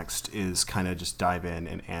should do next is kind of just dive in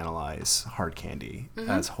and analyze Hard Candy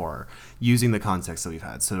as horror using the context that we've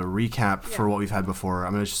had. So to recap for what we've had before,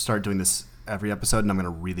 I'm going to start doing this every episode, and I'm going to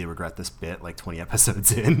really regret this bit 20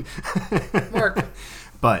 episodes in. Work.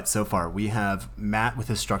 But so far, we have Matt with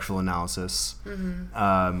his structural analysis,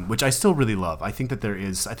 which I still really love. I think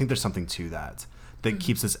there's something to that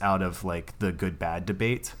keeps us out of the good-bad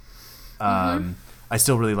debate. I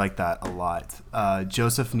still really like that a lot.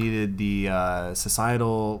 Joseph needed the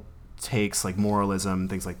societal takes, moralism,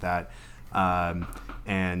 things like that,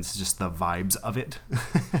 and just the vibes of it.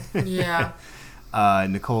 Yeah.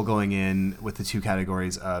 Nicole going in with the two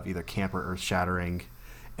categories of either camp or earth-shattering,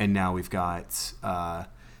 and now we've got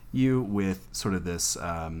you with sort of this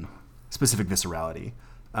specific viscerality,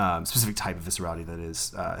 specific type of viscerality that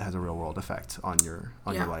has a real-world effect on your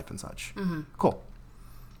life and such. Mm-hmm. Cool.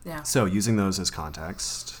 Yeah. So, using those as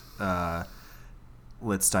context,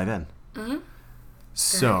 let's dive in. Mm-hmm.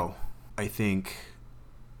 So, I think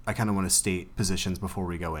I kind of want to state positions before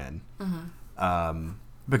we go in.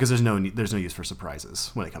 Because there's no use for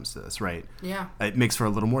surprises when it comes to this, right? Yeah. It makes for a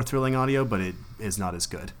little more thrilling audio, but it is not as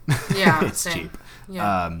good. Yeah, it's same. cheap.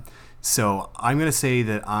 Yeah. So I'm going to say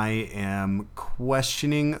that I am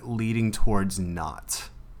questioning, leading towards not.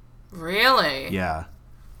 Really? Yeah.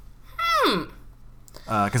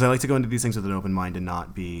 Because I like to go into these things with an open mind and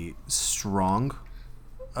not be strong,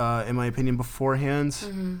 in my opinion, beforehand.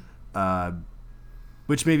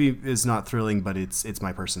 Which maybe is not thrilling, but it's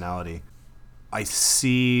my personality. I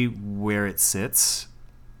see where it sits,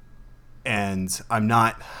 and I'm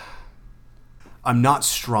not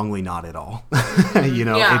strongly not at all. You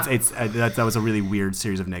know, Yeah. that was a really weird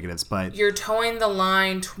series of negatives, but You're towing the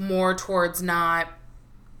line more towards not,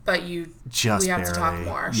 but we have barely. to talk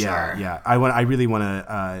more. Yeah, sure. yeah. I really want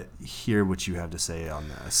to hear what you have to say on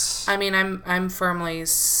this. I mean, I'm firmly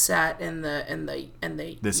set in the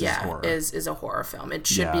This is horror. is a horror film. It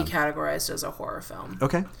should be categorized as a horror film.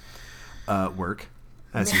 Okay. Work,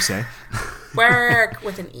 as you say. Work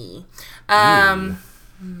with an E.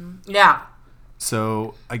 Yeah.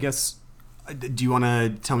 So I guess, do you want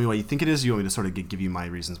to tell me what you think it is? Do you want me to sort of give you my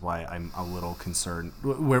reasons why I'm a little concerned,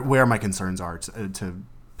 where my concerns are to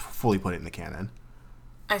fully put it in the canon?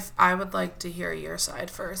 I would like to hear your side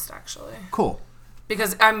first, actually. Cool.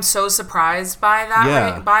 Because I'm so surprised by that.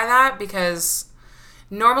 Yeah. By that, because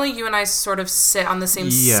normally you and I sort of sit on the same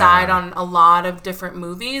side on a lot of different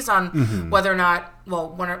movies on whether or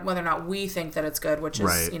not we think that it's good, which is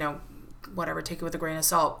Right. you know, whatever, take it with a grain of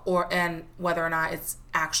salt, and whether or not it's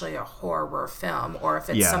actually a horror film or if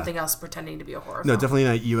it's something else pretending to be a horror No, film. definitely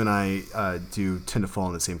not. You and I do tend to fall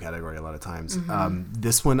in the same category a lot of times.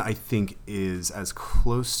 This one I think is as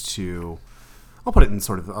close to, I'll put it in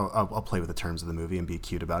sort of, I'll play with the terms of the movie and be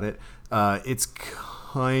cute about it. It's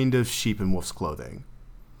kind of sheep in wolf's clothing.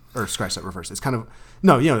 Or scratch that, reverse. It's kind of,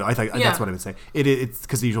 no, you know, I think that's what I would say. It's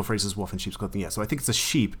because the usual phrase is wolf in sheep's clothing. Yeah, so I think it's a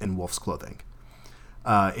sheep in wolf's clothing.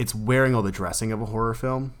 It's wearing all the dressing of a horror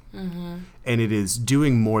film, and it is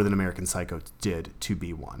doing more than American Psycho did to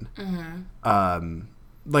be one.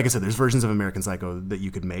 Like I said, there's versions of American Psycho that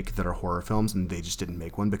you could make that are horror films, and they just didn't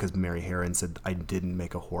make one because Mary Harron said, I didn't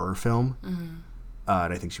make a horror film.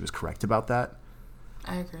 And I think she was correct about that.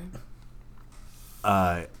 I agree.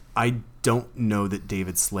 I don't know that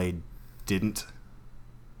David Slade didn't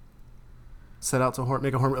set out to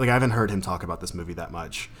make a horror. Like, I haven't heard him talk about this movie that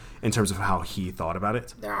much in terms of how he thought about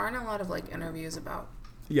it. There aren't a lot of like interviews about.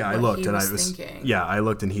 Yeah, what I looked he and was I was thinking. Yeah, I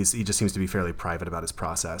looked and he just seems to be fairly private about his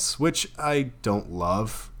process, which I don't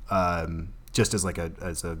love. Just as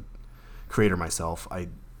as a creator myself, I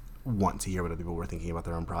want to hear what other people were thinking about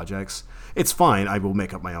their own projects. It's fine. I will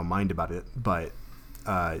make up my own mind about it, but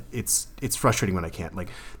it's frustrating when I can't like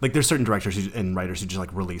there's certain directors and writers who just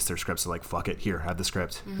like release their scripts. They're like, fuck it, here, have the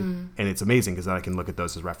script. And it's amazing because then I can look at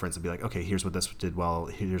those as reference and be like, okay, here's what this did well,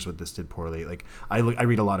 here's what this did poorly. Like I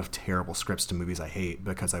read a lot of terrible scripts to movies I hate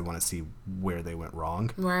because I want to see where they went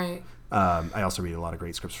wrong. Right. I also read a lot of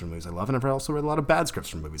great scripts from movies I love, and I've also read a lot of bad scripts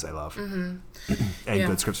from movies I love, and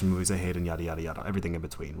good scripts from movies I hate, and yada yada yada, everything in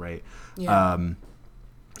between, right? Yeah.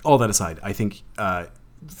 All that aside, I think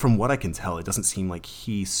from what I can tell, it doesn't seem like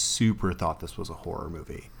he super thought this was a horror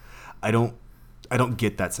movie. I don't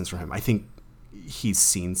get that sense from him. I think he's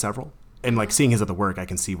seen several, and like seeing his other work, I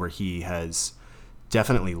can see where he has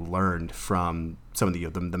definitely learned from some of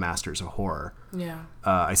the masters of horror. Yeah.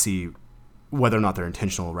 I see whether or not they're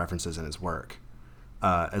intentional references in his work,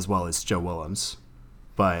 as well as Joe Willems,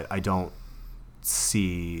 but I don't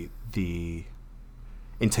see the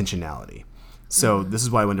intentionality. So this is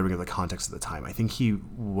why I wanted to bring up the context of the time. I think he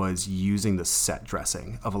was using the set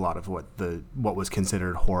dressing of a lot of what was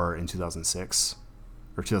considered horror in 2006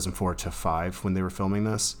 or 2004 to 2005 when they were filming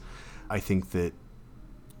this. I think that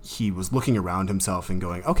he was looking around himself and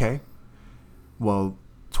going, okay, well,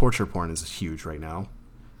 torture porn is huge right now.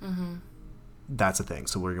 That's a thing,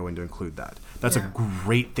 so we're going to include that. That's a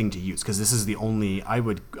great thing to use because this is the only I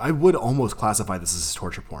would almost classify this as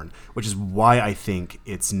torture porn, which is why I think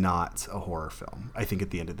it's not a horror film. I think at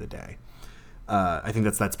the end of the day, I think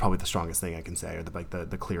that's probably the strongest thing I can say, or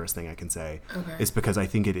the clearest thing I can say, is because I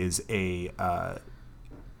think it is in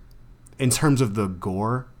terms of the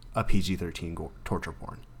gore, a PG-13 torture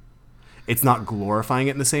porn. It's not glorifying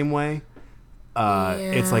it in the same way.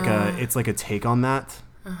 It's like a take on that.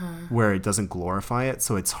 Where it doesn't glorify it,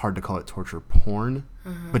 so it's hard to call it torture porn,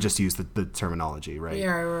 but just use the terminology, right?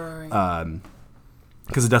 Yeah, right.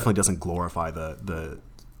 Because it definitely doesn't glorify the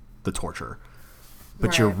torture, but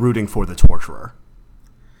Right. you're rooting for the torturer.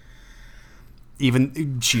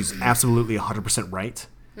 Even she's absolutely 100% right,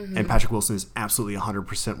 and Patrick Wilson is absolutely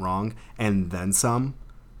 100% wrong, and then some.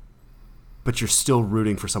 but you're still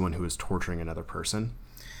rooting for someone who is torturing another person.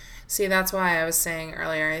 See, that's why I was saying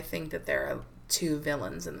earlier, I think that there are two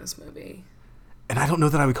villains in this movie. And I don't know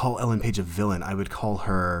that I would call Ellen Page a villain. I would call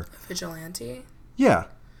her... a vigilante? Yeah.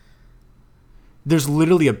 There's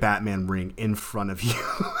literally a Batman ring in front of you.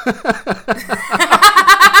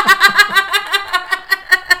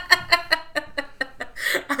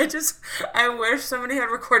 I wish somebody had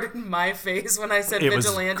recorded my face when I said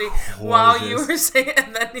vigilante while you were saying it,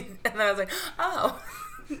 and then I was like, oh.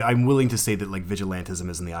 I'm willing to say that like vigilantism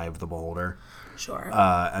is in the eye of the beholder. Sure.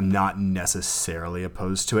 I'm not necessarily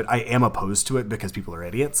opposed to it. I am opposed to it because people are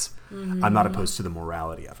idiots. Mm-hmm. I'm not opposed to the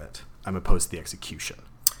morality of it. I'm opposed to the execution.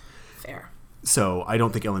 Fair. So I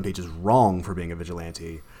don't think Ellen Page is wrong for being a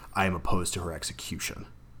vigilante. I am opposed to her execution.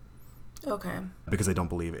 Okay. Because I don't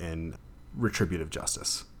believe in retributive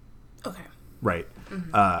justice. Okay. Right.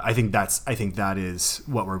 Mm-hmm. I think that is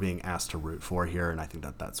what we're being asked to root for here, and I think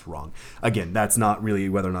that that's wrong. Again, that's not really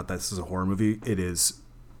whether or not this is a horror movie. It is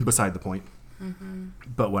beside the point. Mm-hmm.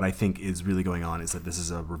 But what I think is really going on is that this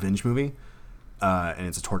is a revenge movie, and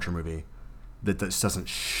it's a torture movie that just doesn't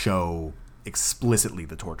show explicitly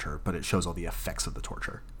the torture, but it shows all the effects of the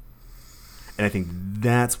torture. And I think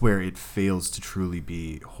that's where it fails to truly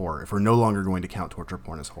be horror. If we're no longer going to count torture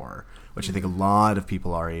porn as horror, which I think a lot of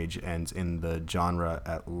people our age and in the genre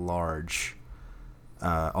at large,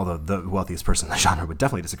 although the wealthiest person in the genre would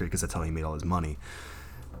definitely disagree because that's how he made all his money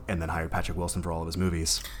and then hired Patrick Wilson for all of his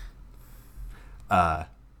movies. I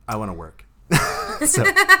want to work. So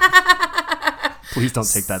please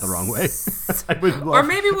don't take that the wrong way. Or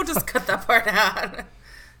maybe we'll just cut that part out.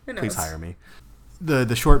 Who knows? Please hire me.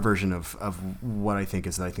 The short version of what I think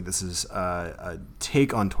is that I think this is a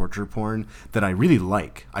take on torture porn that I really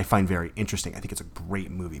like. I find very interesting. I think it's a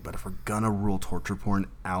great movie. But if we're going to rule torture porn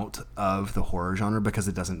out of the horror genre because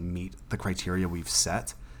it doesn't meet the criteria we've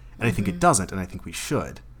set, and I think it doesn't, and I think we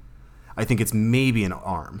should. I think it's maybe an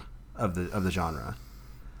arm of the genre,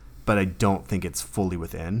 but I don't think it's fully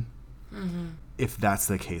within. Mm-hmm. If that's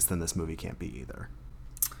the case, then this movie can't be either.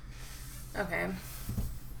 Okay.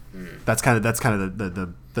 That's kind of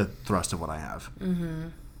the thrust of what I have. Mm-hmm.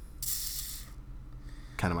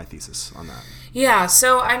 Kind of my thesis on that. Yeah.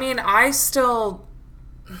 So I mean,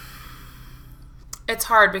 it's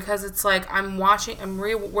hard because it's like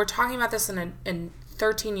we're talking about this in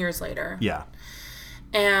 13 years later. Yeah.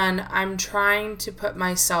 And I'm trying to put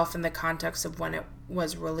myself in the context of when it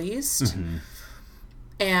was released. Mm-hmm.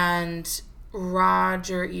 And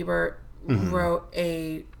Roger Ebert wrote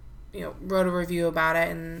a review about it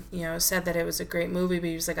and, said that it was a great movie, but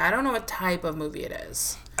he was like, I don't know what type of movie it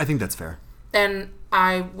is. I think that's fair. And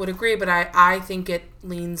I would agree, but I think it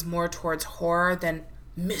leans more towards horror than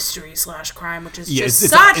mystery / crime, which is just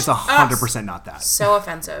it's 100% not that. So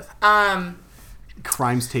offensive.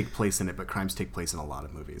 Crimes take place in it, but crimes take place in a lot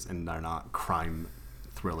of movies, and they're not crime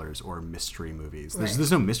thrillers or mystery movies.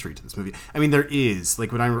 There's no mystery to this movie. I mean, there is.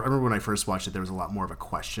 Like, I remember when I first watched it, there was a lot more of a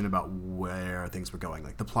question about where things were going.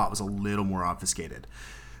 Like, the plot was a little more obfuscated,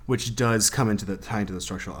 which does come into the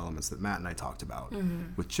structural elements that Matt and I talked about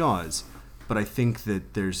with Jaws. But I think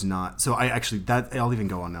that there's not. So I'll even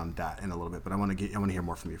go on that in a little bit. But I want to hear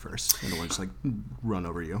more from you first. I don't want to just run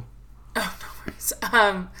over you. Oh, no worries.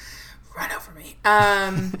 Run over me.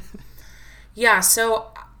 Yeah.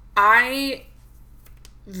 So I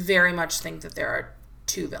very much think that there are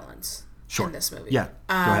two villains in this movie. Yeah.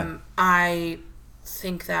 Go ahead. I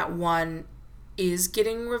think that one is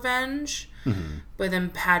getting revenge, but then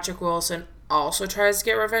Patrick Wilson also tries to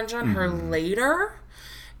get revenge on her later.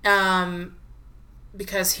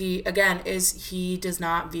 Because he does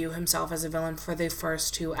not view himself as a villain for the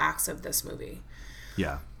first two acts of this movie.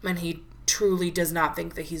 Yeah. And he truly does not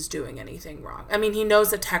think that he's doing anything wrong. I mean, he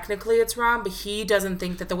knows that technically it's wrong, but he doesn't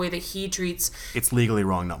think that the way that he treats... It's legally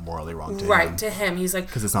wrong, not morally wrong to him. Right, to him. He's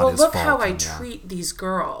like, it's not his look fault, how I treat these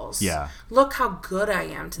girls. Yeah. Look how good I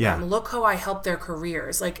am to them. Look how I help their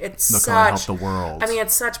careers. Like, look how I help the world. I mean,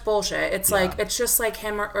 it's such bullshit. It's like, it's just like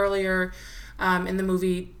him earlier in the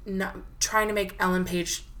movie trying to make Ellen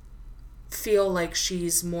Page feel like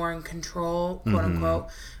she's more in control, quote unquote.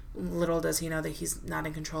 Little does he know that he's not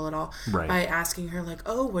in control at all. Right. By asking her, like,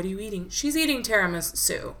 oh, what are you eating? She's eating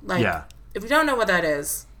tiramisu. Like, if you don't know what that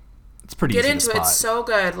is, it's pretty get easy into to it. spot. It's so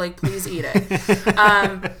good. Like, please eat it.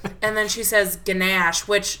 And then she says ganache,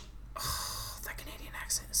 which, that Canadian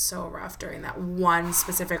accent is so rough during that one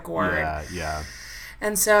specific word. Yeah.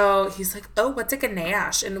 And so he's like, oh, what's a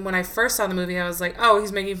ganache? And when I first saw the movie, I was like, oh,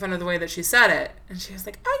 he's making fun of the way that she said it. And she was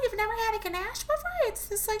like, oh, you've never had a ganache before? It's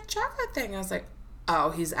this, like, chocolate thing. I was like,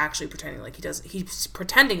 oh, he's actually pretending like he does. He's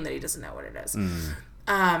pretending that he doesn't know what it is.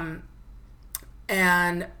 And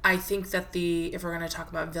And I think that if we're going to talk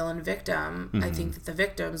about villain victim, I think that the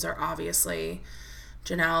victims are obviously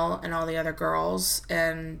Janelle and all the other girls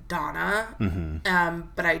and Donna.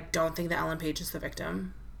 But I don't think that Ellen Page is the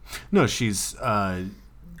victim. No, she's the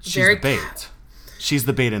bait. She's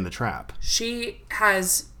the bait in the trap. She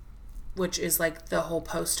has, which is like the whole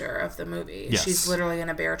poster of the movie. Yes. She's literally in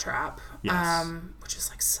a bear trap. Yes. Which is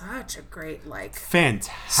like such a great, like,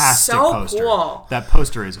 fantastic so poster. Cool. That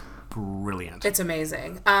poster is brilliant. It's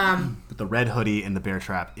amazing. With the red hoodie and the bear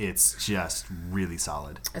trap, it's just really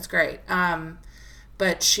solid. It's great.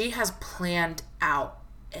 But she has planned out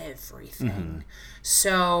everything.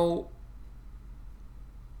 So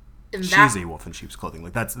she's a wolf in sheep's clothing.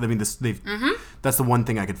 Like that's, I mean, that's the one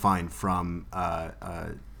thing I could find from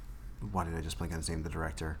why did I just blank on his name? The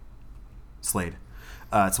director, Slade.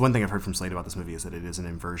 It's one thing I've heard from Slade about this movie is that it is an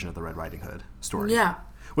inversion of the Red Riding Hood story. Yeah,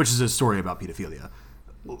 which is a story about pedophilia,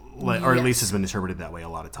 or at least has been interpreted that way a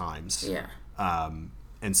lot of times. Yeah.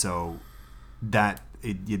 And so that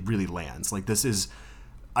it really lands. Like this is,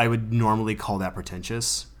 I would normally call that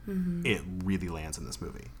pretentious. It really lands in this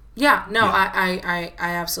movie. Yeah, no, yeah. I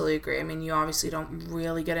absolutely agree. I mean, you obviously don't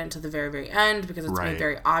really get into the very, very end because it's made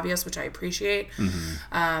very obvious, which I appreciate.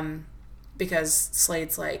 Because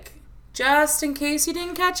Slade's like, just in case you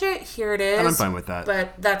didn't catch it, here it is. And I'm fine with that.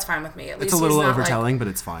 But that's fine with me. At least it's a little overtelling, but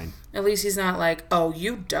it's fine. At least he's not like, oh,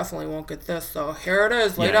 you definitely won't get this, so here it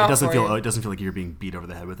is, laid out for you. It doesn't feel like you're being beat over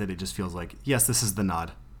the head with it. It just feels like, yes, this is the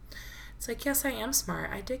nod. It's like, yes, I am smart.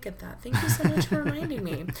 I did get that. Thank you so much for reminding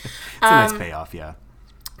me. It's a nice payoff, yeah.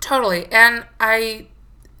 Totally. And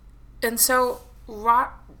so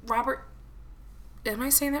Robert, am I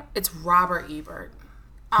saying that? It's Robert Ebert.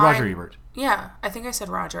 Roger Ebert. Yeah, I think I said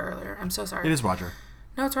Roger earlier. I'm so sorry. It is Roger.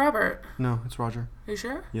 No, it's Robert. No, it's Roger. Are you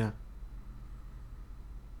sure? Yeah.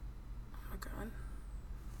 Oh my god.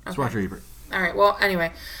 It's Roger Ebert. All right. Well,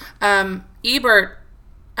 anyway, Ebert,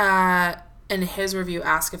 in his review,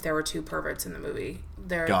 asked if there were two perverts in the movie.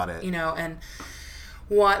 Got it. You know, and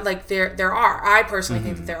what, like, there are. I personally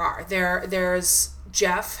think that there are. There's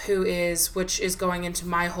Jeff, which is going into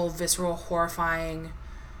my whole visceral, horrifying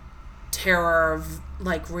terror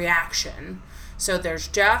like reaction. So there's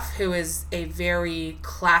Jeff, who is a very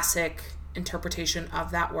classic interpretation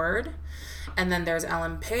of that word, and then there's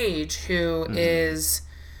Ellen Page, who is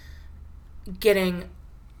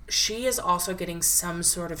also getting some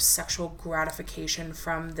sort of sexual gratification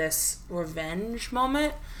from this revenge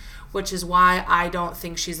moment, which is why I don't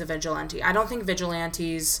think she's a vigilante. I don't think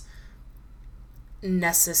vigilantes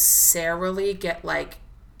necessarily get like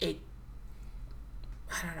a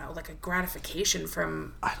gratification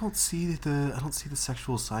from. I don't see the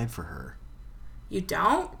sexual side for her. You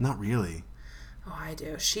don't? Not really. Oh, I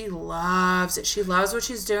do. She loves it. She loves what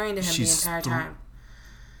she's doing to him the entire time.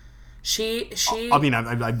 She. I mean,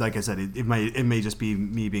 I like I said, it may just be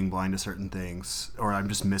me being blind to certain things, or I'm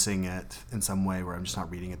just missing it in some way where I'm just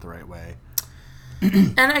not reading it the right way.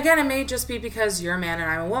 And again, it may just be because you're a man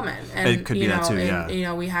and I'm a woman, and it could be that too. Yeah. You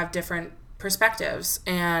know, we have different perspectives,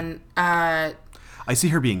 and I see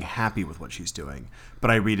her being happy with what she's doing, but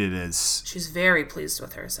I read it as she's very pleased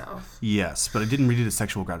with herself. Yes, but I didn't read it as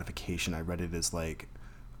sexual gratification. I read it as like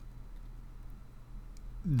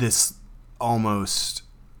this almost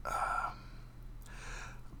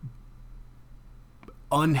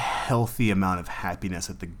unhealthy amount of happiness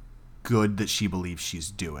at the good that she believes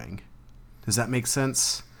she's doing. Does that make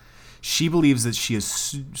sense? She believes that she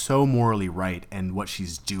is so morally right, and what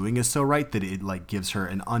she's doing is so right that it like gives her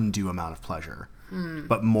an undue amount of pleasure.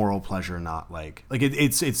 But moral pleasure, not like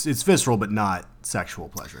it's visceral, but not sexual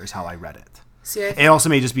pleasure, is how I read it. See, it also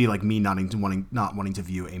may just be like me not wanting to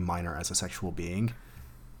view a minor as a sexual being.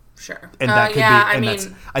 Sure. And that could be.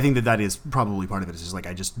 And I think that is probably part of it. Is just like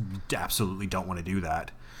I just absolutely don't want to do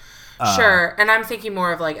that. Sure. And I'm thinking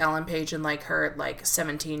more of like Ellen Page and like her like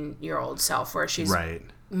 17-year-old self, where she's right.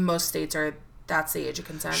 Most states that's the age of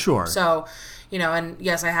consent. Sure. So, you know, and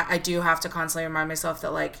yes, I do have to constantly remind myself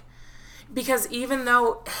that like. Because even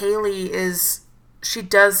though Haley she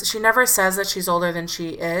never says that she's older than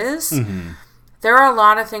she is. There are a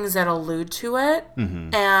lot of things that allude to it,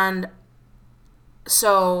 and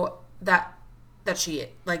so that she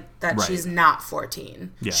right. She's not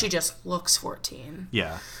 14. Yeah. She just looks 14.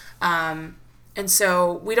 Yeah. And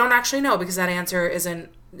so we don't actually know because that answer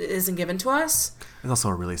isn't given to us. There's also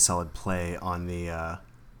a really solid play on the.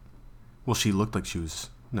 Well, she looked like she was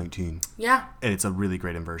 19. Yeah. And it's a really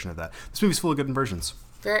great inversion of that. This movie's full of good inversions.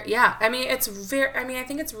 Yeah. I mean, I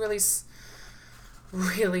think it's really,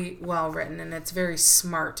 really well written, and it's very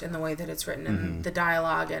smart in the way that it's written and the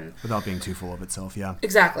dialogue and without being too full of itself. Yeah.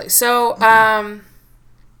 Exactly. So,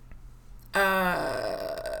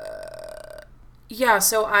 Yeah,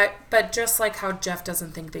 but just like how Jeff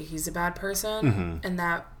doesn't think that he's a bad person and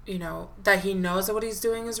that, that he knows that what he's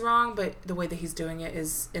doing is wrong, but the way that he's doing it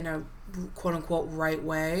is in a quote unquote right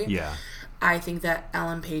way. Yeah. I think that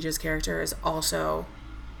Ellen Page's character is also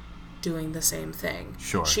doing the same thing.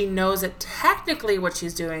 Sure. She knows that technically what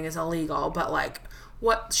she's doing is illegal, but like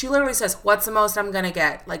what she literally says, what's the most I'm going to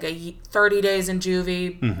get? Like 30 days in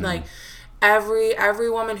juvie, like Every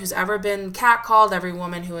woman who's ever been catcalled, every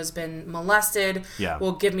woman who has been molested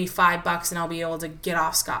will give me $5 and I'll be able to get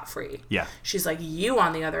off scot-free. Yeah. She's like, you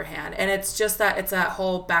on the other hand. And it's just that, it's that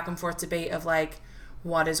whole back and forth debate of like,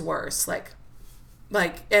 what is worse? Like,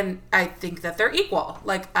 and I think that they're equal.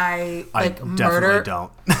 Like, I definitely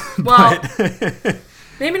don't. Well,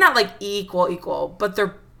 maybe not like equal, but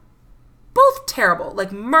they're both terrible.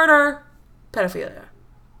 Like murder, pedophilia.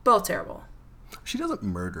 Both terrible. She doesn't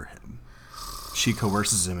murder him. She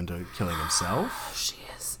coerces him into killing himself.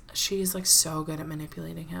 She is like so good at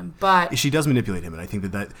manipulating him, but she does manipulate him, and I think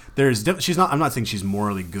that there's she's not. I'm not saying she's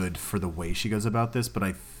morally good for the way she goes about this, but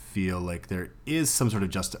I feel like there is some sort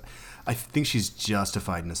of I think she's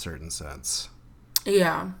justified in a certain sense.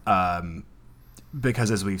 Yeah. Because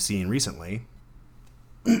as we've seen recently,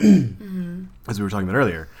 as we were talking about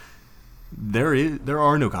earlier, there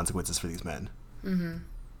are no consequences for these men. Mm-hmm.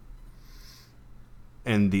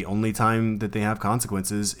 And the only time that they have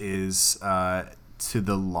consequences is to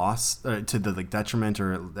the loss, to the like detriment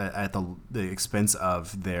or at the expense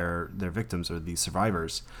of their victims or the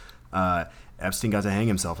survivors. Epstein got to hang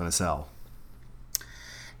himself in a cell.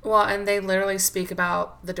 Well, and they literally speak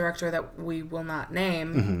about the director that we will not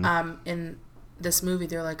name in this movie.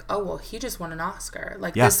 They're like, oh, well, he just won an Oscar.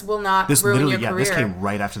 Like, this will not ruin your career. This came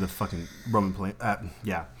right after the fucking right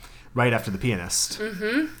after The Pianist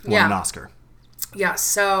won an Oscar. Yes,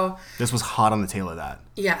 so this was hot on the tail of that.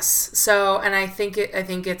 Yes, so and I think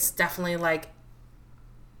it's definitely like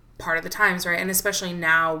part of the times, right? And especially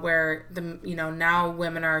now, where now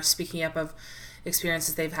women are speaking up of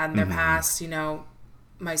experiences they've had in their past,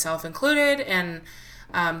 myself included, and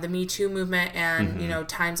the Me Too movement, and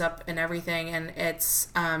Time's Up and everything, and it's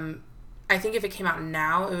I think if it came out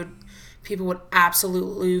now, people would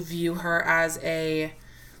absolutely view her as a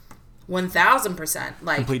 1,000%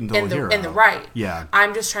 like complete and total hero. In the right. Yeah.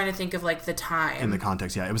 I'm just trying to think of like the time. In the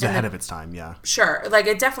context, yeah. It was ahead of its time, yeah. Sure. Like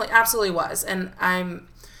it definitely absolutely was. And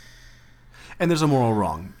there's a moral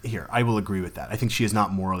wrong here. I will agree with that. I think she is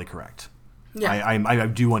not morally correct. Yeah. I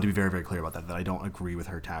do want to be very, very clear about that I don't agree with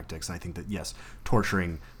her tactics. And I think that, yes,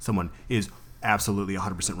 torturing someone is absolutely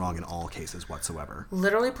 100% wrong in all cases whatsoever.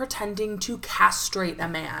 Literally pretending to castrate a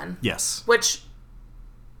man. Yes. Which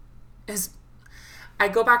is... I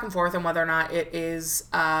go back and forth on whether or not it is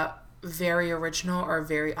very original or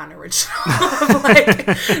very unoriginal.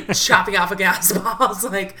 Like chopping off a gas balls.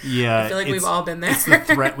 Like, yeah, I feel like we've all been there. It's the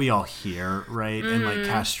threat we all hear, right? And like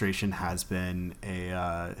castration has been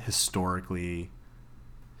a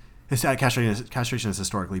castration has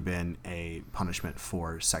historically been a punishment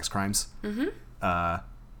for sex crimes.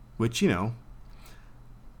 Which, I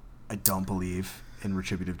don't believe in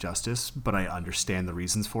retributive justice, but I understand the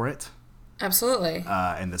reasons for it. Absolutely.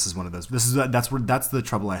 And this is one of those. That's the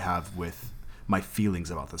trouble I have with my feelings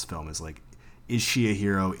about this film. Is like, is she a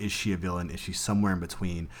hero? Is she a villain? Is she somewhere in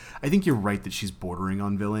between? I think you're right that she's bordering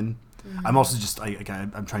on villain. I'm also just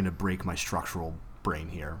I'm trying to break my structural brain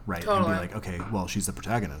here, right? Totally. And be like, okay, well, she's the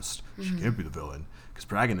protagonist. She can't be the villain because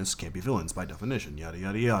protagonists can't be villains by definition. Yada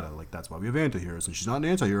yada yada. Like that's why we have anti-heroes, and she's not an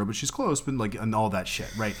anti-hero, but she's close, but like and all that shit,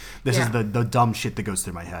 right? This is the dumb shit that goes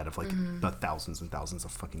through my head of like the thousands and thousands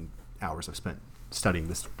of fucking hours I've spent studying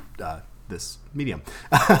this medium.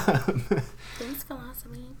 Thanks,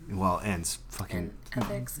 philosophy. Well, and fucking and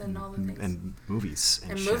ethics and all the things and movies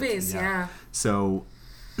and shit. Movies, yeah. So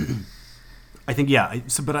I think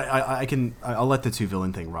but I'll let the two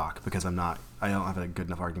villain thing rock because I don't have a good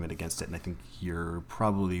enough argument against it, and I think you're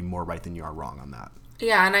probably more right than you are wrong on that.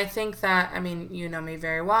 Yeah, and I think that, I mean, you know me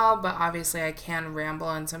very well, but obviously I can ramble,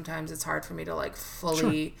 and sometimes it's hard for me to like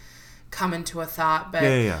fully come into a thought, but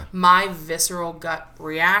my visceral gut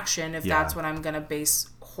reaction, if that's what I'm going to base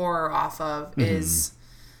horror off of, is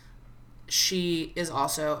she is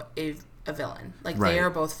also a villain. Like, they are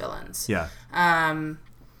both villains. Yeah. And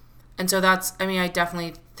so that's, I mean, I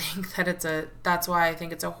definitely think that that's why I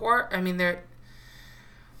think it's a horror. I mean,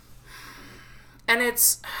 and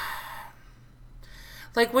it's,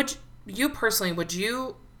 like, would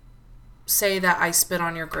you say that I Spit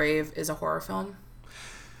on Your Grave is a horror film?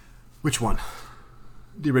 Which one?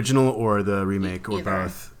 The original or the remake or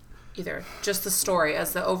both? Either. Just the story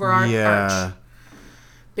as the overarch arch.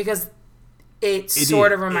 Because It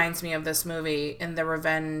sort of reminds me of this movie in the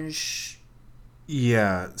revenge.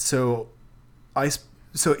 Yeah. So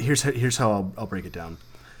here's how I'll break it down.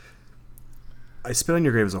 I Spit on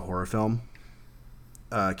Your Grave is a horror film.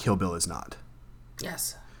 Kill Bill is not.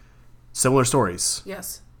 Yes. Similar stories.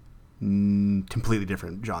 Yes. Completely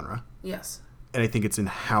different genre. Yes. And I think it's in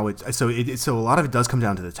how it's so a lot of it does come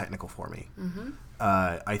down to the technical for me. Mm-hmm.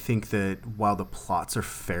 I think that while the plots are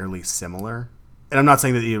fairly similar, and I'm not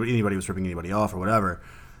saying that anybody was ripping anybody off or whatever,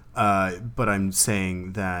 but I'm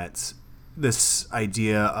saying that this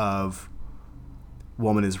idea of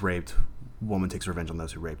woman is raped, woman takes revenge on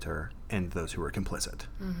those who raped her and those who were complicit,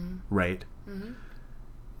 mm-hmm. right? Mm-hmm.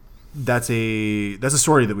 That's a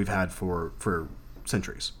story that we've had for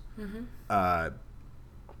centuries. Mm-hmm.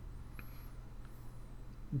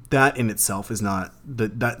 That in itself is not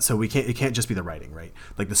so it can't just be the writing, right?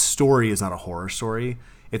 Like the story is not a horror story.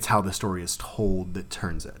 It's how the story is told that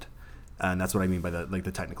turns it. And that's what I mean by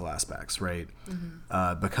the technical aspects, right?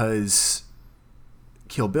 Mm-hmm. Because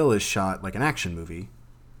Kill Bill is shot like an action movie.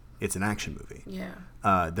 It's an action movie. Yeah.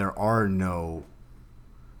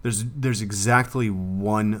 There's exactly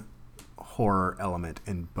one horror element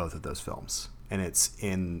in both of those films. And it's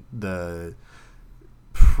in the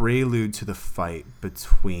prelude to the fight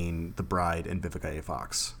between the bride and Vivica A.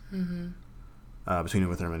 Fox. Mm-hmm. Between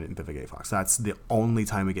Uma Thurman and Vivica A. Fox. That's the only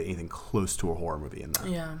time we get anything close to a horror movie in that.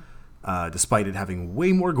 Yeah. Despite it having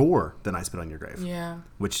way more gore than I Spit on Your Grave. Yeah.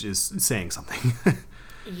 Which is saying something.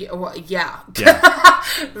 Yeah. Well, yeah. Yeah.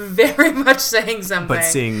 Very much saying something. But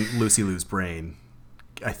seeing Lucy Liu's brain,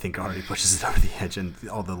 I think already pushes it over the edge, and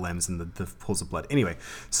all the limbs and the pools of blood. Anyway,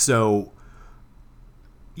 so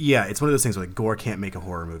yeah, it's one of those things where like gore can't make a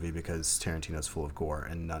horror movie because Tarantino's full of gore,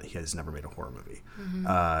 and he has never made a horror movie.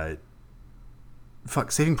 Mm-hmm.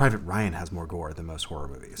 Saving Private Ryan has more gore than most horror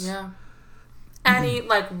movies. Yeah. Any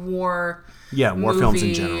like war. Yeah, war movie, films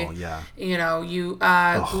in general. Yeah. You know,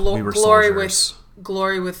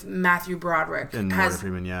 Glory with Matthew Broderick and Morgan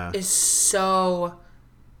Freeman. Yeah, is so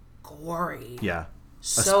gory. Yeah.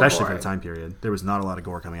 So especially gory. for the time period. There was not a lot of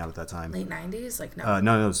gore coming out at that time. Late 90s? Like, no.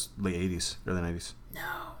 No, it was late 80s, early 90s. No.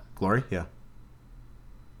 Glory? Yeah.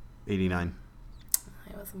 89.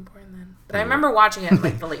 I wasn't born then. But I remember watching it in,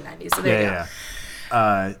 like, the late 90s. So there you go.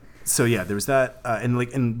 Yeah. So, yeah, there was that. And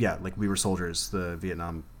We Were Soldiers, the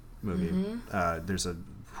Vietnam movie. Mm-hmm. There's a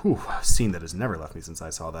scene that has never left me since I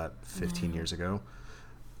saw that 15 years ago.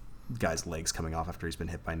 Guy's legs coming off after he's been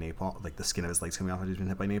hit by napalm. Like, the skin of his legs coming off after he's been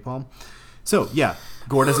hit by napalm. So yeah,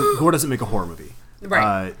 gore doesn't make a horror movie,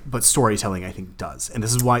 right? But storytelling, I think, does, and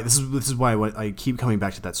this is why I keep coming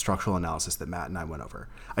back to that structural analysis that Matt and I went over.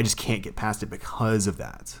 I just can't get past it because of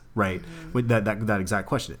that, right? Mm-hmm. With that exact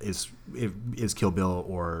question is Kill Bill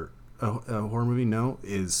or a horror movie? No.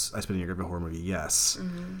 Is I Spit on Your Grave a horror movie? Yes,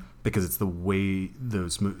 because it's the way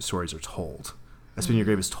those stories are told. I Spit on Your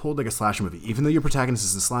Grave is told like a slasher movie, even though your protagonist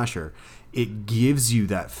is a slasher. It gives you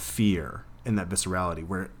that fear and that viscerality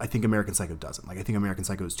where I think American Psycho doesn't. Like, I think American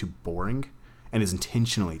Psycho is too boring and is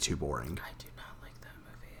intentionally too boring. I do not like that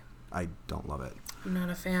movie. I don't love it. I'm not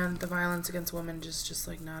a fan. The violence against women just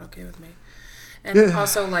like not okay with me. And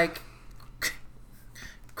also like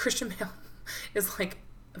Christian Bale is like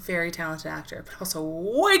a very talented actor, but also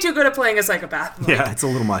way too good at playing a psychopath. Like, yeah, it's a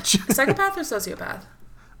little much. Psychopath or sociopath?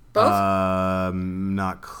 Both?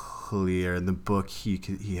 Not clear. In the book,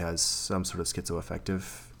 he has some sort of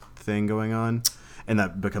schizoaffective thing going on, and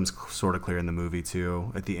that becomes sort of clear in the movie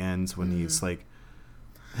too at the end when he's like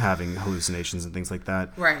having hallucinations and things like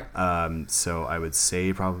that, right? So I would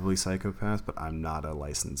say probably psychopath, but I'm not a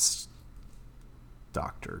licensed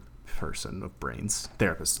doctor, person of brains,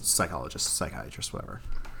 therapist, psychologist, psychiatrist, whatever.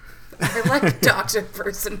 I like doctor,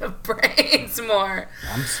 person of brains more.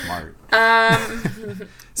 I'm smart.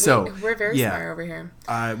 We're very smart over here.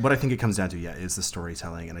 What I think it comes down to, is the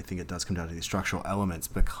storytelling, and I think it does come down to these structural elements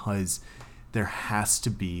because there has to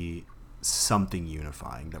be something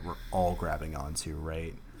unifying that we're all grabbing onto,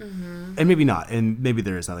 right? Mm-hmm. And maybe not, and maybe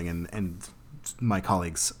there is nothing, and my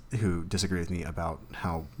colleagues who disagree with me about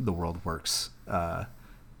how the world works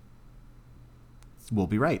will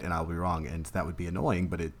be right, and I'll be wrong, and that would be annoying,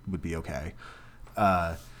 but it would be okay.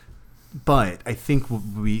 But I think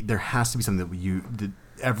there has to be something that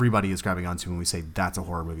everybody is grabbing onto when we say that's a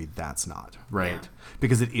horror movie, that's not, right? Yeah.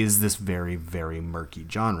 Because it is this very, very murky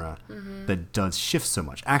genre that does shift so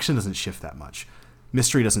much. Action doesn't shift that much.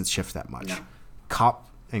 Mystery doesn't shift that much. No. Cop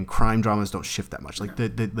and crime dramas don't shift that much. Like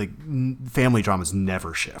family dramas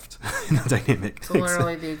never shift in the dynamic. It's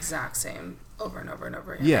literally the exact same over and over and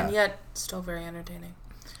over again. Yeah. And yet still very entertaining.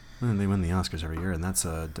 And they win the Oscars every year, and that's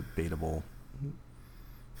a debatable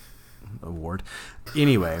award.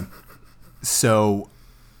 Anyway, So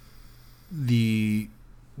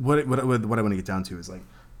what I want to get down to is like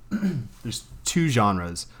there's two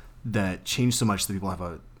genres that change so much that people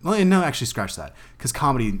have actually scratch that, because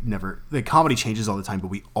comedy changes all the time, but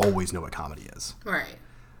we always know what comedy is. Right.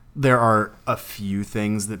 There are a few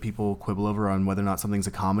things that people quibble over on whether or not something's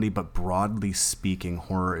a comedy, but broadly speaking,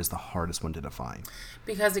 horror is the hardest one to define.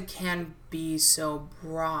 Because it can be so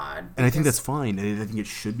broad. And I think that's fine. I think it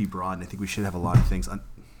should be broad, and I think we should have a lot of things.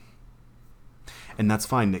 And that's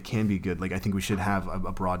fine. It can be good. Like, I think we should have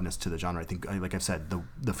a broadness to the genre. I think, like I've said,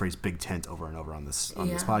 the phrase "big tent" over and over on this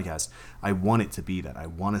podcast. I want it to be that. I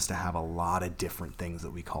want us to have a lot of different things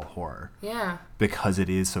that we call horror. Yeah. Because it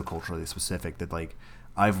is so culturally specific that, like,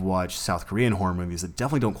 I've watched South Korean horror movies that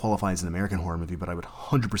definitely don't qualify as an American horror movie, but I would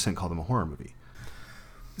 100% call them a horror movie.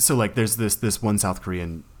 So, like, there's this one South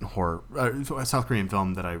Korean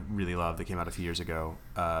film that I really love that came out a few years ago.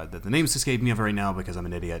 That the name's escaping me right now because I'm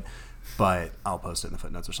an idiot, but I'll post it in the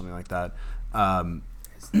footnotes or something like that.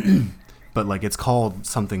 But like, it's called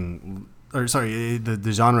something, or sorry,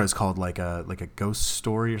 the genre is called like a ghost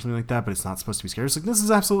story or something like that. But it's not supposed to be scary. It's like, this is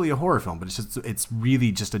absolutely a horror film, but it's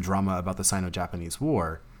really just a drama about the Sino-Japanese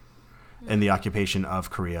War and the occupation of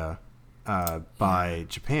Korea by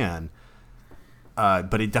Japan.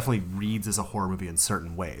 But it definitely reads as a horror movie in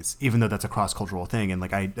certain ways, even though that's a cross-cultural thing. And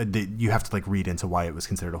like, you have to like read into why it was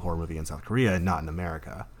considered a horror movie in South Korea and not in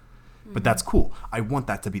America. Mm-hmm. But that's cool. I want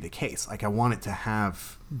that to be the case. Like, I want it to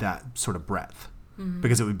have that sort of breadth,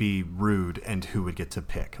 because it would be rude. And who would get to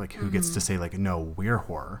pick? Like, who gets to say like, no, we're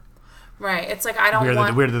horror? Right. It's like,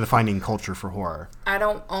 we're the defining culture for horror. I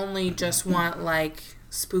don't only just want like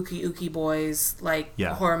spooky ooky boys, like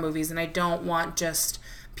horror movies, and I don't want just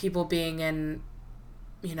people being in,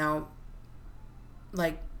 you know,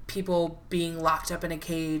 like people being locked up in a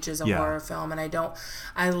cage as a horror film. And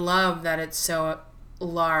I love that it's so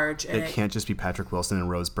large. And it can't just be Patrick Wilson and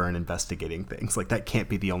Rose Byrne investigating things. Like, that can't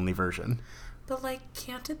be the only version. But like,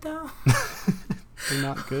 can't it though? They're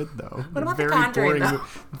not good though. What about The Conjuring though?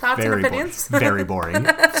 Thoughts and opinions? Very boring.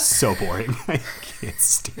 So boring. I can't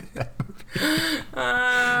stand that movie.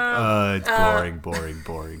 It's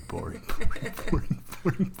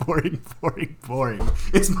boring.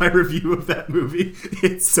 It's my review of that movie.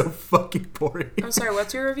 It's so fucking boring. I'm sorry,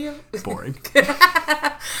 what's your review? Boring.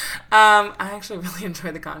 I actually really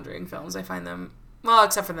enjoy the Conjuring films. I find them, well,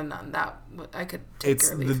 except for The Nun, that I could take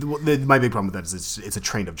or leave. My big problem with that is it's a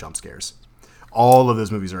train of jump scares. All of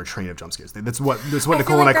those movies are a train of jump scares. That's what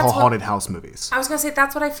Nicole and I call haunted house movies. I was gonna say,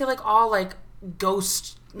 that's what I feel like all like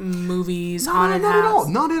ghost movies, haunted house.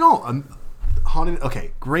 Not at all. Haunted.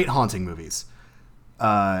 Okay, great haunting movies.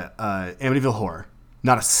 Amityville Horror.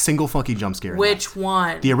 Not a single fucking jump scare. Which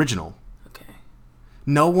one? The original. Okay.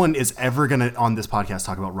 No one is ever gonna on this podcast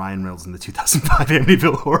talk about Ryan Reynolds in the 2005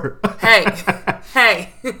 Amityville Horror.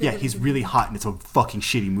 Hey. Yeah, he's really hot, and it's a fucking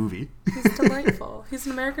shitty movie. He's delightful. He's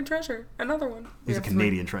an American treasure. Another one. He's a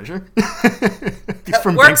Canadian treasure. He's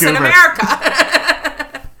from works Vancouver. in America.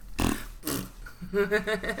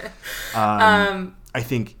 I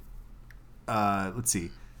think. Let's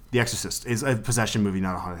see. The Exorcist is a possession movie,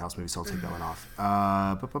 not a haunted house movie, so I'll take that one off.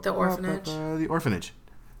 The Orphanage. The Orphanage.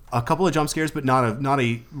 A couple of jump scares, but not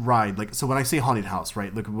a ride. Like, so when I say haunted house,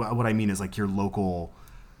 right? Look, what I mean is like your local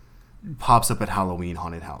pops up at Halloween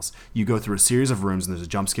haunted house. You go through a series of rooms, and there's a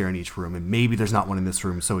jump scare in each room, and maybe there's not one in this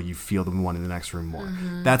room, so you feel the one in the next room more.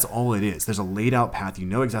 Mm-hmm. That's all it is. There's a laid out path. You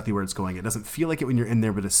know exactly where it's going. It doesn't feel like it when you're in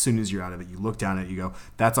there, but as soon as you're out of it, you look down at it, you go,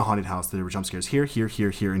 that's a haunted house. There were jump scares here,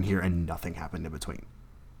 and here, and nothing happened in between.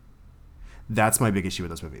 That's my big issue with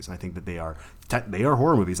those movies. And I think that they are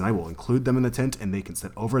horror movies, and I will include them in the tent, and they can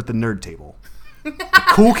sit over at the nerd table. The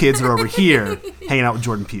cool kids are over here hanging out with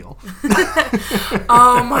Jordan Peele.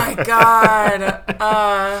 Oh my god.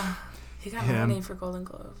 He got nominated for Golden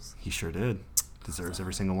Globes. He sure did. Deserves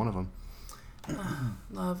every single one of them.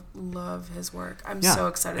 Love his work. I'm so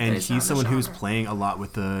excited. And that he's someone who's playing a lot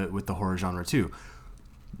with the horror genre too.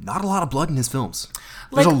 Not a lot of blood in his films.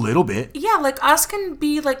 There's a little bit. Yeah, like Us can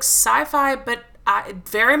be like sci-fi, but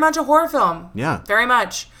very much a horror film. Yeah. Very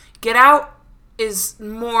much. Get Out is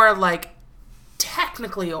more like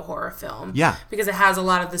technically a horror film. Yeah. Because it has a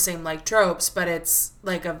lot of the same like tropes, but it's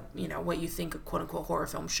like a, you know, what you think a quote unquote horror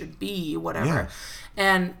film should be, whatever.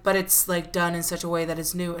 Yeah. But it's like done in such a way that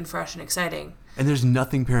is new and fresh and exciting. And there's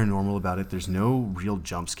nothing paranormal about it. There's no real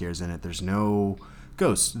jump scares in it. There's no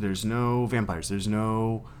ghosts. There's no vampires. There's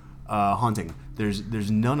no haunting. There's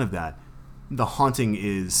none of that. The haunting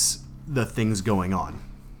is the things going on.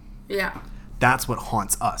 Yeah. That's what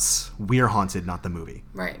haunts us. We're haunted, not the movie.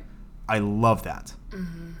 Right. I love that.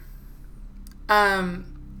 Mm-hmm.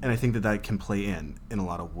 And I think that can play in a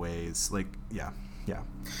lot of ways. Like, yeah.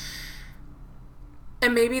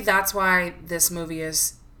 And maybe that's why this movie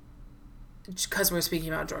is, because we're speaking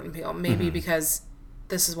about Jordan Peele, maybe because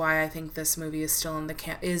this is why I think this movie is still in the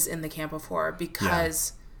camp of horror,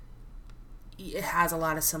 because it has a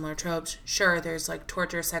lot of similar tropes. Sure, there's like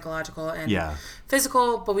torture, psychological and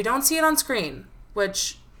physical, but we don't see it on screen,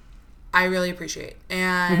 which I really appreciate.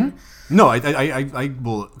 And no, I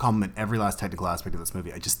will compliment every last technical aspect of this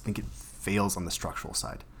movie. I just think it fails on the structural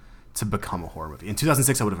side to become a horror movie. In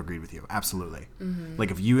 2006, I would have agreed with you. Absolutely. Like,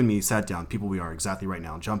 if you and me sat down, people we are exactly right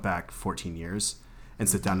now, jump back 14 years and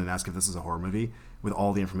sit down and ask if this is a horror movie, with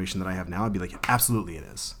all the information that I have now, I'd be like, absolutely it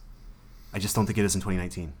is. I just don't think it is in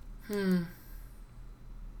 2019.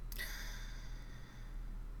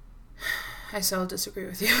 I still disagree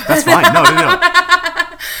with you. That's fine. No.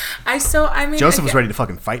 I mean, Joseph was ready to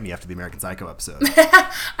fucking fight me after the American Psycho episode.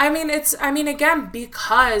 Again,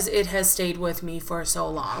 because it has stayed with me for so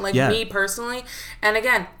long. Like, me personally, and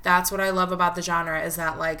again, that's what I love about the genre, is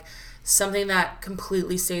that, like, something that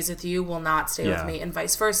completely stays with you will not stay with me, and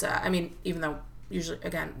vice versa. I mean, even though usually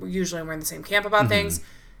we're in the same camp about things.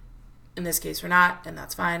 In this case, we're not, and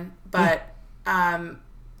that's fine. But, and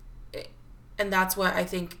that's what I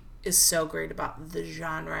think is so great about the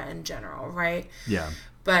genre in general, right? Yeah.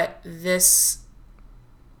 But this,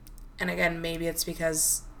 and again, maybe it's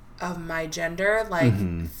because of my gender, like,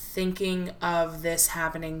 thinking of this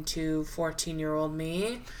happening to 14-year-old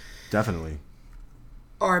me. Definitely.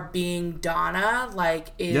 Or being Donna, like,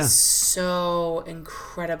 is so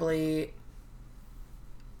incredibly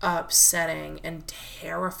upsetting and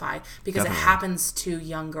terrifying, because it happens to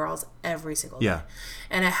young girls every single day.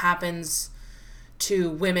 And it happens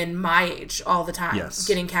to women my age all the time,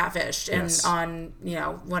 getting catfished and on,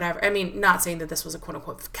 whatever. I mean, not saying that this was a quote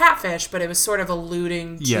unquote catfish, but it was sort of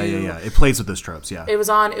alluding to. Yeah. It plays with those tropes. Yeah. It was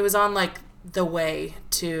on like the way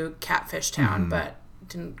to Catfish Town, but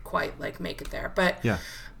didn't quite like make it there. But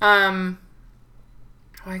well,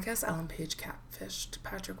 I guess Ellen Page catfished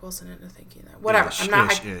Patrick Wilson into thinking that. Whatever. Yeah.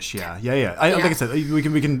 Like I said, we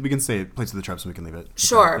can say it plays with the tropes and we can leave it.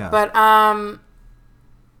 Sure, but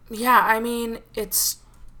yeah, I mean, it's...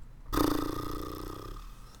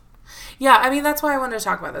 Yeah, I mean, that's why I wanted to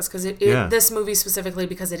talk about this, because this movie specifically,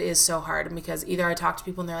 because it is so hard, and because either I talk to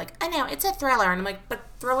people and they're like, I know, it's a thriller, and I'm like, but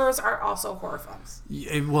thrillers are also horror films.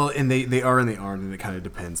 Yeah, well, and they are and they aren't, and it kind of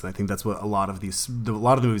depends, and I think that's what a lot of the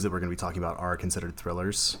movies that we're going to be talking about are considered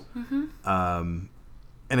thrillers, and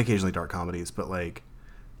occasionally dark comedies, but, like,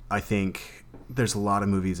 I think there's a lot of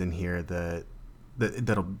movies in here that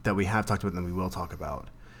we have talked about and we will talk about,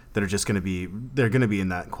 that are just going to be in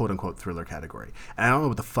that quote unquote thriller category. And I don't know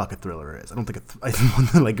what the fuck a thriller is. I don't think I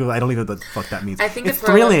don't even know what the fuck that means. I think it's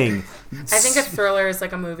thrilling. I think a thriller is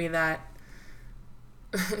like a movie that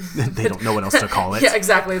they don't know what else to call it. Yeah,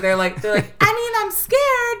 exactly. They're like, I mean, I'm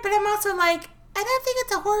scared, but I'm also like, I don't think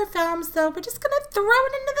it's a horror film, so we're just going to throw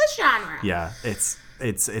it into this genre. Yeah,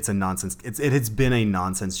 it's a nonsense. It has been a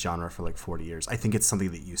nonsense genre for like 40 years. I think it's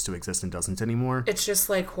something that used to exist and doesn't anymore. It's just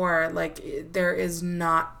like horror. Like, there is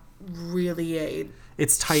not really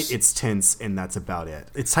it's tight, it's tense, and that's about it.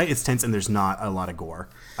 It's tight, it's tense, and there's not a lot of gore.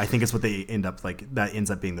 I think it's what they end up like. That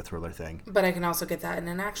ends up being the thriller thing. But I can also get that in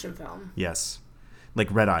an action film. Yes, like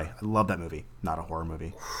Red Eye. I love that movie. Not a horror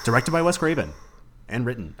movie. Directed by Wes Craven, and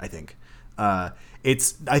written, I think. I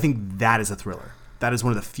think that is a thriller. That is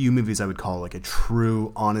one of the few movies I would call like a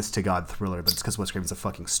true, honest to God thriller. But it's because Wes Craven's a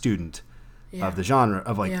fucking student of the genre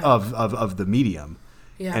of of the medium,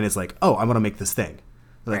 and it's like, oh, I want to make this thing.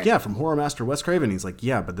 They're like, yeah, from horror master Wes Craven. He's like,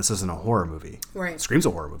 yeah, but this isn't a horror movie. Right. Scream's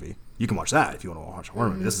a horror movie. You can watch that if you want to watch a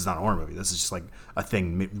horror movie. This is not a horror movie. This is just like a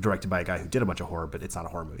thing directed by a guy who did a bunch of horror, but it's not a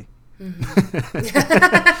horror movie.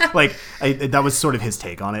 Like, that was sort of his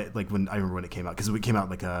take on it. Like, when I remember when it came out, because it came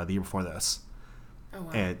out like the year before this. Oh,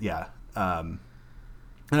 wow. And and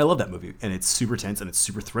I love that movie, and it's super tense and it's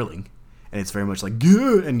super thrilling. And it's very much like,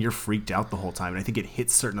 gah, and you're freaked out the whole time. And I think it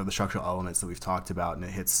hits certain of the structural elements that we've talked about, and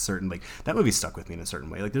it hits certain, like, that movie stuck with me in a certain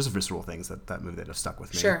way. Like, there's visceral things that movie that have stuck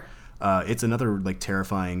with me. Sure. It's another, like,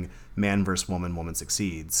 terrifying man versus woman, woman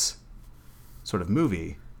succeeds sort of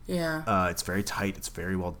movie. Yeah. It's very tight. It's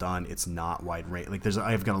very well done. It's not wide range. Like,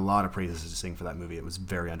 I've got a lot of praises to sing for that movie. It was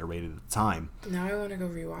very underrated at the time. Now I want to go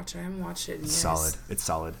rewatch it. I haven't watched it in years. Solid. It's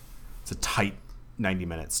solid. It's a tight 90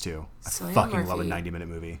 minutes too. I fucking love a 90-minute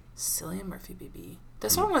movie. Cillian Murphy, baby.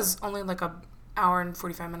 This one was only like an hour and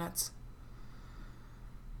 45 minutes.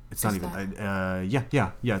 It's not even.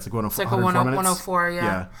 Yeah. It's like 104. It's like a 104,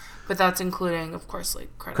 yeah. But that's including, of course,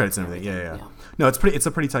 like credits and everything. Yeah. No, it's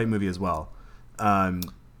a pretty tight movie as well.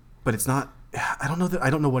 But it's not. I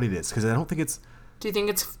don't know what it is, because I don't think it's Do you think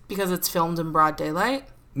it's because it's filmed in broad daylight?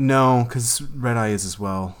 No, because Red Eye is as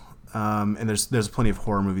well. And there's plenty of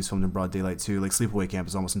horror movies filmed in broad daylight too. Like Sleepaway Camp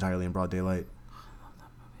is almost entirely in broad daylight. I love that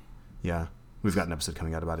movie. Yeah. We've got an episode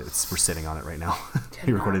coming out about it. We're sitting on it right now.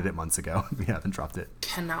 We recorded it months ago. We haven't dropped it.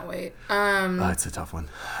 Cannot wait. It's a tough one.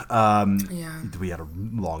 Yeah. We had a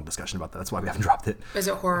long discussion about that. That's why we haven't dropped it. Is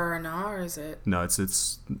it horror or not, or is it? No,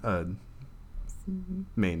 it's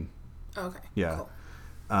main. Okay. Yeah.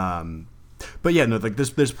 Cool. But yeah, no, like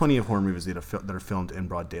there's plenty of horror movies that are filmed in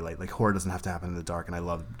broad daylight. Like horror doesn't have to happen in the dark, and I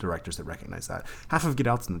love directors that recognize that. Half of Get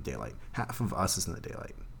Out's in the daylight. Half of Us is in the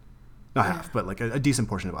daylight. Not half, but like a decent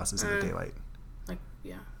portion of Us is in the daylight. Like,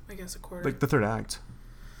 yeah, I guess a quarter. Like the third act.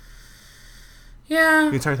 Yeah.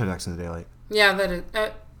 The entire third act's in the daylight. Yeah, that is.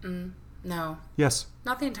 No. Yes.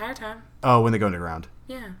 Not the entire time. Oh, when they go underground.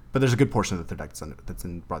 Yeah. But there's a good portion of the third act that's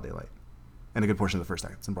in broad daylight, and a good portion of the first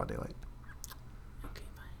act that's in broad daylight. Okay,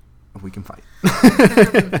 fine. We can fight.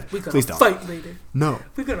 We're gonna Please don't. fight later. No.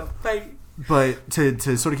 We're gonna fight. But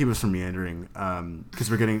to sort of keep us from meandering, because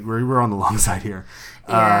we're on the long side here.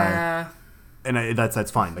 Yeah. And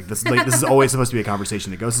that's fine. This is always supposed to be a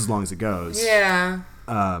conversation. It goes as long as it goes. Yeah.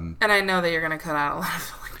 And I know that you're gonna cut out a lot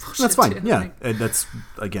of bullshit. That's fine. Too. Yeah. That's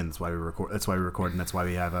why we record. That's why we record, and that's why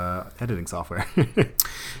we have editing software.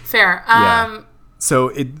 Fair. Yeah.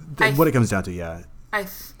 So what it comes down to, yeah. But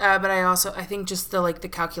I think just the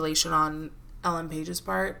calculation on Ellen Page's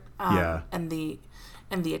part. Yeah. And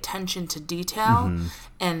the attention to detail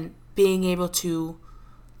and being able to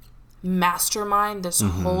mastermind this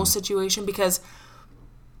whole situation, because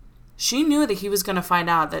she knew that he was going to find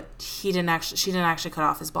out that she didn't actually cut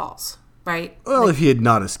off his balls, right? Well, if he had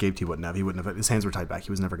not escaped, he wouldn't have. His hands were tied back.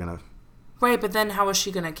 He was never going to. Right, but then how was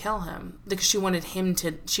she going to kill him? Because she wanted him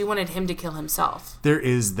to kill himself. There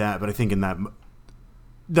is that, but I think in that,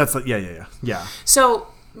 that's like, yeah. So,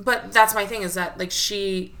 but that's my thing, is that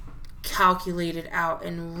she calculated out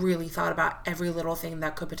and really thought about every little thing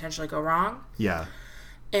that could potentially go wrong. Yeah.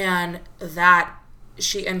 And that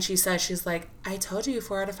she says, she's like, I told you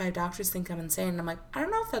 4 out of 5 doctors think I'm insane. And I'm like, I don't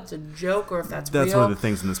know if that's a joke or if that's real. That's one of the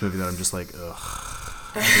things in this movie that I'm just like, ugh,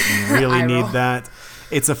 I didn't really need that.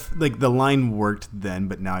 It's the line worked then,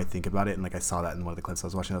 but now I think about it, and I saw that in one of the clips I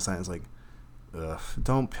was watching last night. I was like, ugh,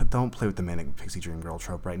 don't play with the manic pixie dream girl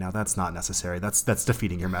trope right now. That's not necessary. That's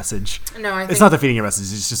defeating your message. No, I think it's not defeating your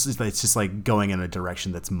message. It's just like going in a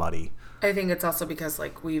direction that's muddy. I think it's also because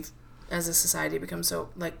we've, as a society, become so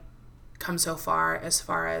come so far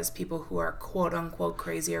as people who are quote unquote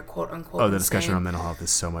crazy or quote unquote the discussion on mental health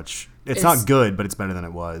is so much. It's not good, but it's better than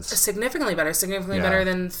it was. Significantly better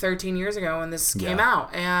than 13 years ago when this came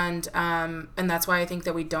out, and that's why I think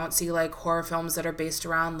that we don't see horror films that are based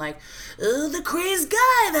around the crazy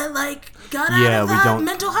guy that got out of that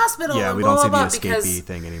mental hospital. Yeah, and we blah, don't see blah, the blah, escapee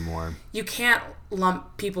thing anymore. You can't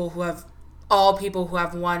lump all people who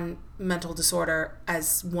have one mental disorder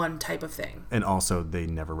as one type of thing. And also, they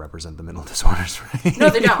never represent the mental disorders, right? No,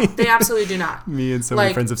 they don't. They absolutely do not. Me and so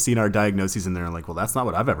many friends have seen our diagnoses, and they're like, well, that's not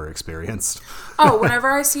what I've ever experienced. Whenever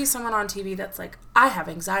I see someone on TV that's like, I have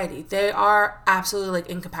anxiety, they are absolutely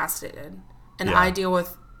incapacitated. And I deal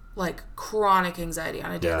with chronic anxiety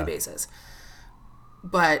on a daily basis.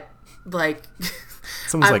 But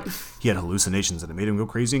someone's like, he had hallucinations and it made him go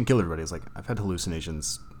crazy and kill everybody. It's like, I've had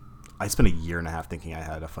hallucinations. I spent a year and a half thinking I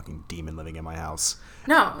had a fucking demon living in my house.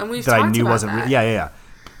 No, and we've that talked I knew about wasn't that. Yeah.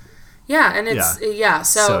 Yeah, and it's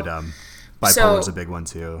so dumb. Bipolar's a big one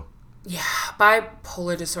too. Yeah,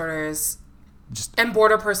 bipolar disorder is and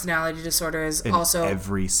border personality disorder is in also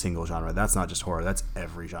every single genre. That's not just horror. That's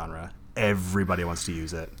every genre. Everybody wants to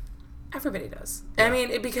use it. Everybody does. Yeah. I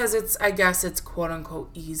mean, because I guess it's quote unquote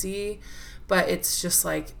easy, but it's just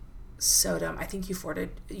so dumb. I think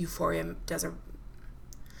Euphoria does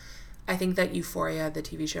I think that Euphoria, the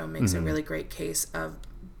TV show, makes a really great case of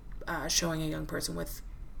showing a young person with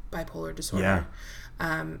bipolar disorder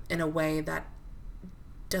in a way that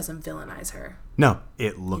doesn't villainize her. No,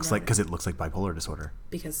 it looks because it looks like bipolar disorder.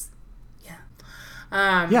 Because,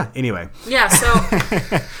 anyway. Yeah, so...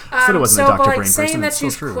 it wasn't a Dr. Brain person. Saying that it's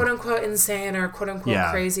she's true. quote-unquote insane or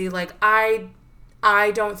quote-unquote crazy,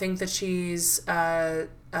 I don't think that she's a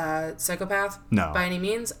psychopath by any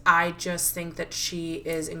means. I just think that she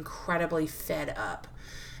is incredibly fed up.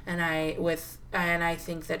 And I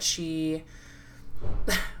think that she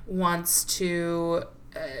wants to...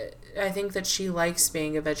 I think that she likes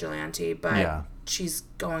being a vigilante, but she's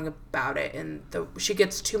going about it and she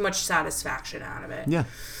gets too much satisfaction out of it. Yeah.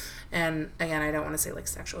 And again, I don't want to say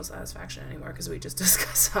sexual satisfaction anymore because we just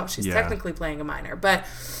discussed how she's technically playing a minor. But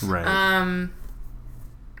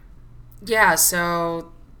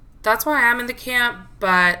so that's why I'm in the camp.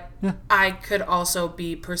 But Yeah. I could also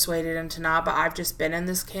be persuaded into not, but I've just been in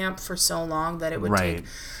this camp for so long that it would take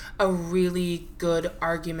a really good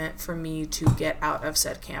argument for me to get out of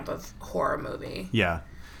said camp of horror movie. Yeah.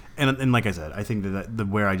 And like I said, I think that the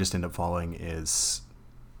where I just end up falling is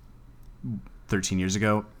 13 years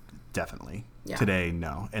ago, definitely. Yeah. Today,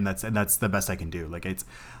 no. And that's the best I can do. Like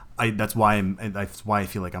that's why I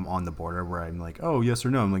feel like I'm on the border where I'm like, oh, yes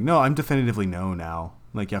or no. I'm like, no, I'm definitively no now.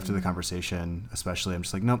 Like after the conversation, especially, I'm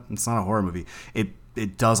just like, nope, it's not a horror movie.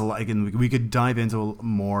 It does a lot. Again, we could dive into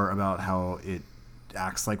more about how it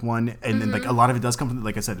acts like one, and then like a lot of it does come from,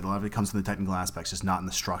 like I said, a lot of it comes from the technical aspects, just not in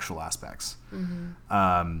the structural aspects.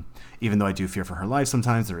 Even though I do fear for her life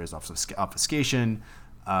sometimes, there is obfuscation.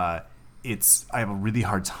 I have a really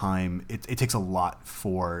hard time. It takes a lot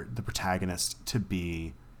for the protagonist to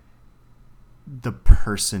be the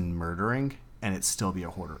person murdering and it still be a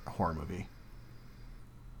horror movie.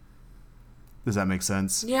 Does that make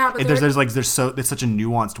sense? Yeah, but it's such a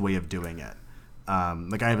nuanced way of doing it.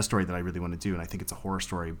 Like I have a story that I really want to do, and I think it's a horror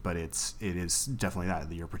story, but it is definitely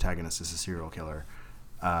that your protagonist is a serial killer,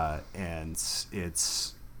 and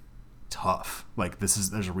it's tough. Like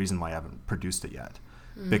there's a reason why I haven't produced it yet,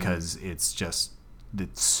 because it's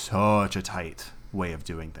such a tight way of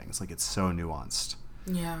doing things. Like it's so nuanced.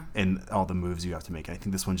 Yeah. And all the moves you have to make. And I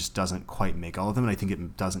think this one just doesn't quite make all of them, and I think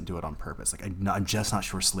it doesn't do it on purpose. Like I'm just not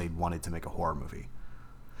sure Slade wanted to make a horror movie.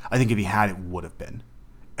 I think if he had, it would have been,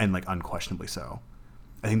 and like unquestionably so.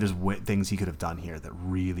 I think there's things he could have done here that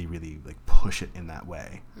really, really like push it in that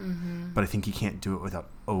way. But I think he can't do it without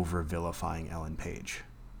over vilifying Ellen Page,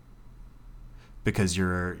 because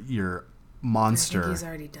your monster. I think he's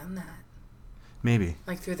already done that. Maybe.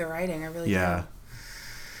 Like through the writing, I really do.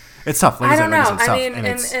 It's tough. Like I don't know. It's tough. I mean,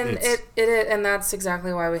 and that's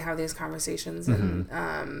exactly why we have these conversations.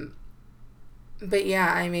 And but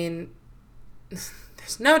yeah, I mean,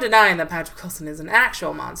 there's no denying that Patrick Wilson is an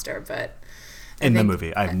actual monster. But in the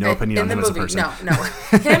movie, I have no opinion on him as a person. No.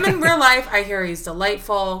 Him in real life, I hear he's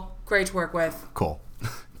delightful, great to work with. Cool,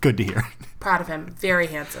 good to hear. Proud of him. Very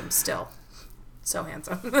handsome, still, so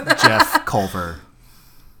handsome. Jeff Culver.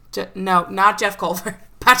 No, not Jeff Culver.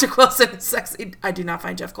 Patrick Wilson is sexy. I do not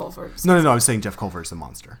find Jeff Culver sexy. No. I was saying Jeff Culver is the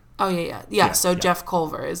monster. Oh, yeah. So Jeff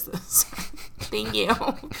Culver is the... Thank you.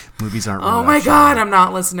 Movies aren't... Oh, my God. I'm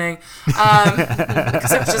not listening.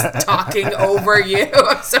 Because I'm just talking over you.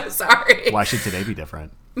 I'm so sorry. Why should today be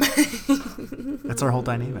different? That's our whole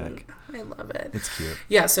dynamic. I love it. It's cute.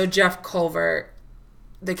 Yeah, so Jeff Culver,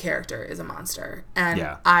 the character, is a monster.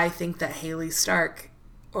 And I think that Haley Stark...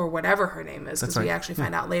 or whatever her name is, because we actually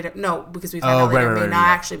find out later. No, because we find out later may not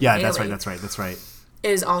actually be Haley. Yeah, that's right.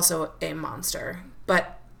 Is also a monster,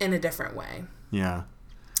 but in a different way. Yeah.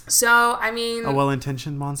 So, I mean... a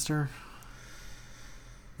well-intentioned monster?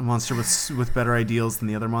 A monster with better ideals than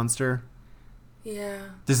the other monster? Yeah.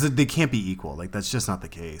 They can't be equal. Like, that's just not the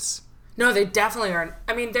case. No, they definitely aren't.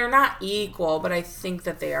 I mean, they're not equal, but I think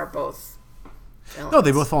that they are both villains. No,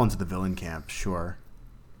 they both fall into the villain camp, sure.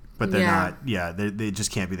 But they're not. Yeah, they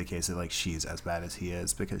just can't be the case that like she's as bad as he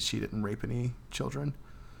is because she didn't rape any children.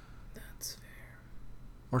 That's fair.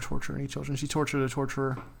 Or torture any children. She tortured a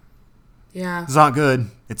torturer. Yeah. It's not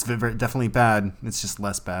good. It's definitely bad. It's just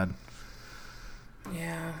less bad.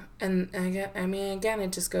 Yeah, and again,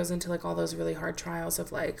 it just goes into like all those really hard trials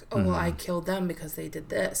of like, oh well, I killed them because they did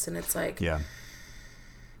this, and it's like,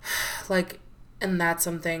 like, and that's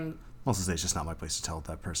something. Also, say it's just not my place to tell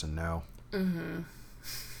that person no.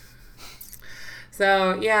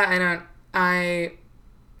 So,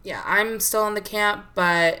 I'm still in the camp,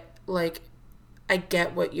 but, like, I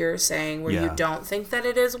get what you're saying, where you don't think that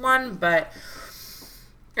it is one, but,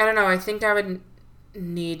 I don't know, I think I would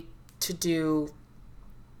need to do,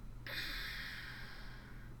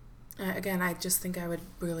 again, I just think I would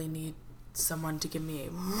really need someone to give me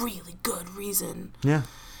a really good reason. Yeah.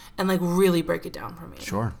 And, like, really break it down for me.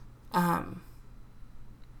 Sure.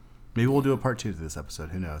 Maybe we'll do a part 2 to this episode,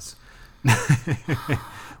 who knows? I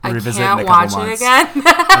can't watch it again.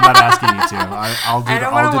 I'm not asking you to. I'll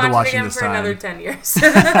do the watching this time. For another 10 years.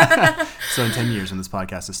 So in 10 years, when this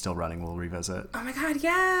podcast is still running, we'll revisit. Oh my God,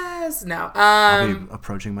 yes! No. I'll be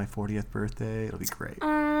approaching my 40th birthday. It'll be great.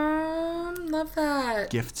 Love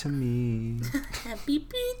that. Gift to me. Beep,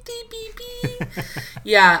 beep, beep, beep, beep.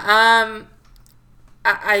 Yeah.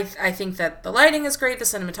 I think that the lighting is great, the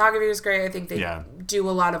cinematography is great. I think they do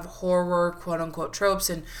a lot of horror, quote-unquote, tropes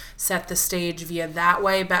and set the stage via that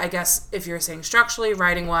way. But I guess if you're saying structurally,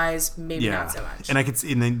 writing-wise, maybe not so much. And I could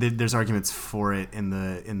see, and then there's arguments for it in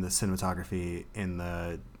the cinematography, in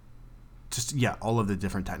the all of the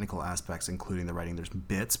different technical aspects, including the writing. There's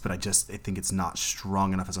bits, but I think it's not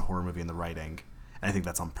strong enough as a horror movie in the writing. And I think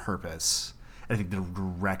that's on purpose. I think the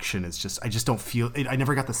direction is just, I just don't feel it. I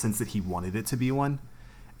never got the sense that he wanted it to be one.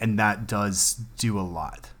 And that does do a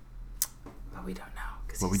lot. But we don't know.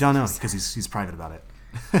 But we don't know because he's private about it.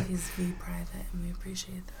 He's very private, and we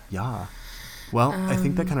appreciate that. Yeah. Well, I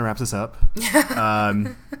think that kind of wraps us up. This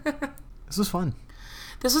was fun.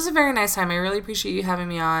 This was a very nice time. I really appreciate you having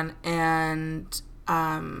me on, and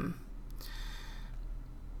I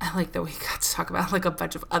like that we got to talk about like a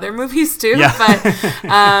bunch of other movies too. Yeah. But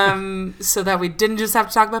so that we didn't just have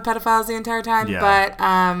to talk about pedophiles the entire time. Yeah. But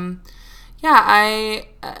yeah, I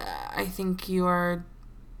think I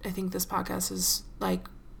think this podcast is like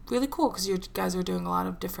really cool because you guys are doing a lot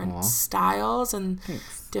of different styles and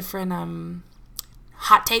different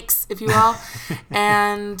hot takes, if you will.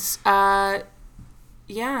 And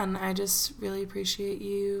yeah, and I just really appreciate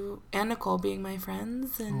you and Nicole being my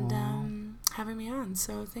friends and having me on.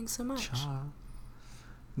 So thanks so much.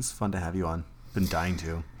 It's fun to have you on. Been dying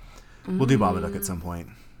to. We'll do Babadook at some point.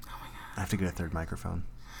 Oh my god! I have to get a third microphone.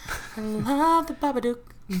 I love the Babadook.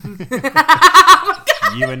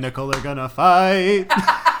 You and Nicole are gonna fight.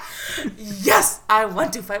 Yes, I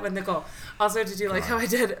want to fight with Nicole. Also to do like how I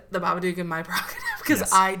did the Babadook in My Prerogative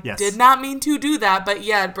because I did not mean to do that, but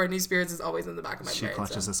yeah, Britney Spears is always in the back of my brain. She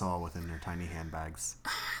clutches us all within her tiny handbags. I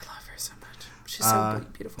love her so much. She's so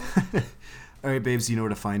beautiful. All right, babes, you know where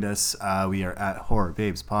to find us. We are at Horror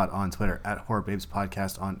Babes Pod on Twitter, at Horror Babes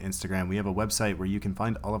Podcast on Instagram. We have a website where you can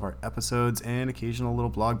find all of our episodes and occasional little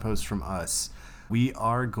blog posts from us. We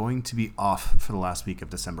are going to be off for the last week of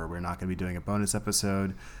December. We're not going to be doing a bonus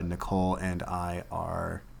episode. Nicole and I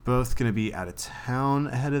are both going to be out of town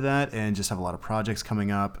ahead of that and just have a lot of projects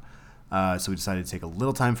coming up. So we decided to take a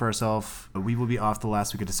little time for ourselves. We will be off the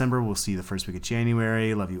last week of December. We'll see you the first week of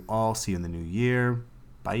January. Love you all. See you in the new year.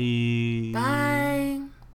 Bye. Bye.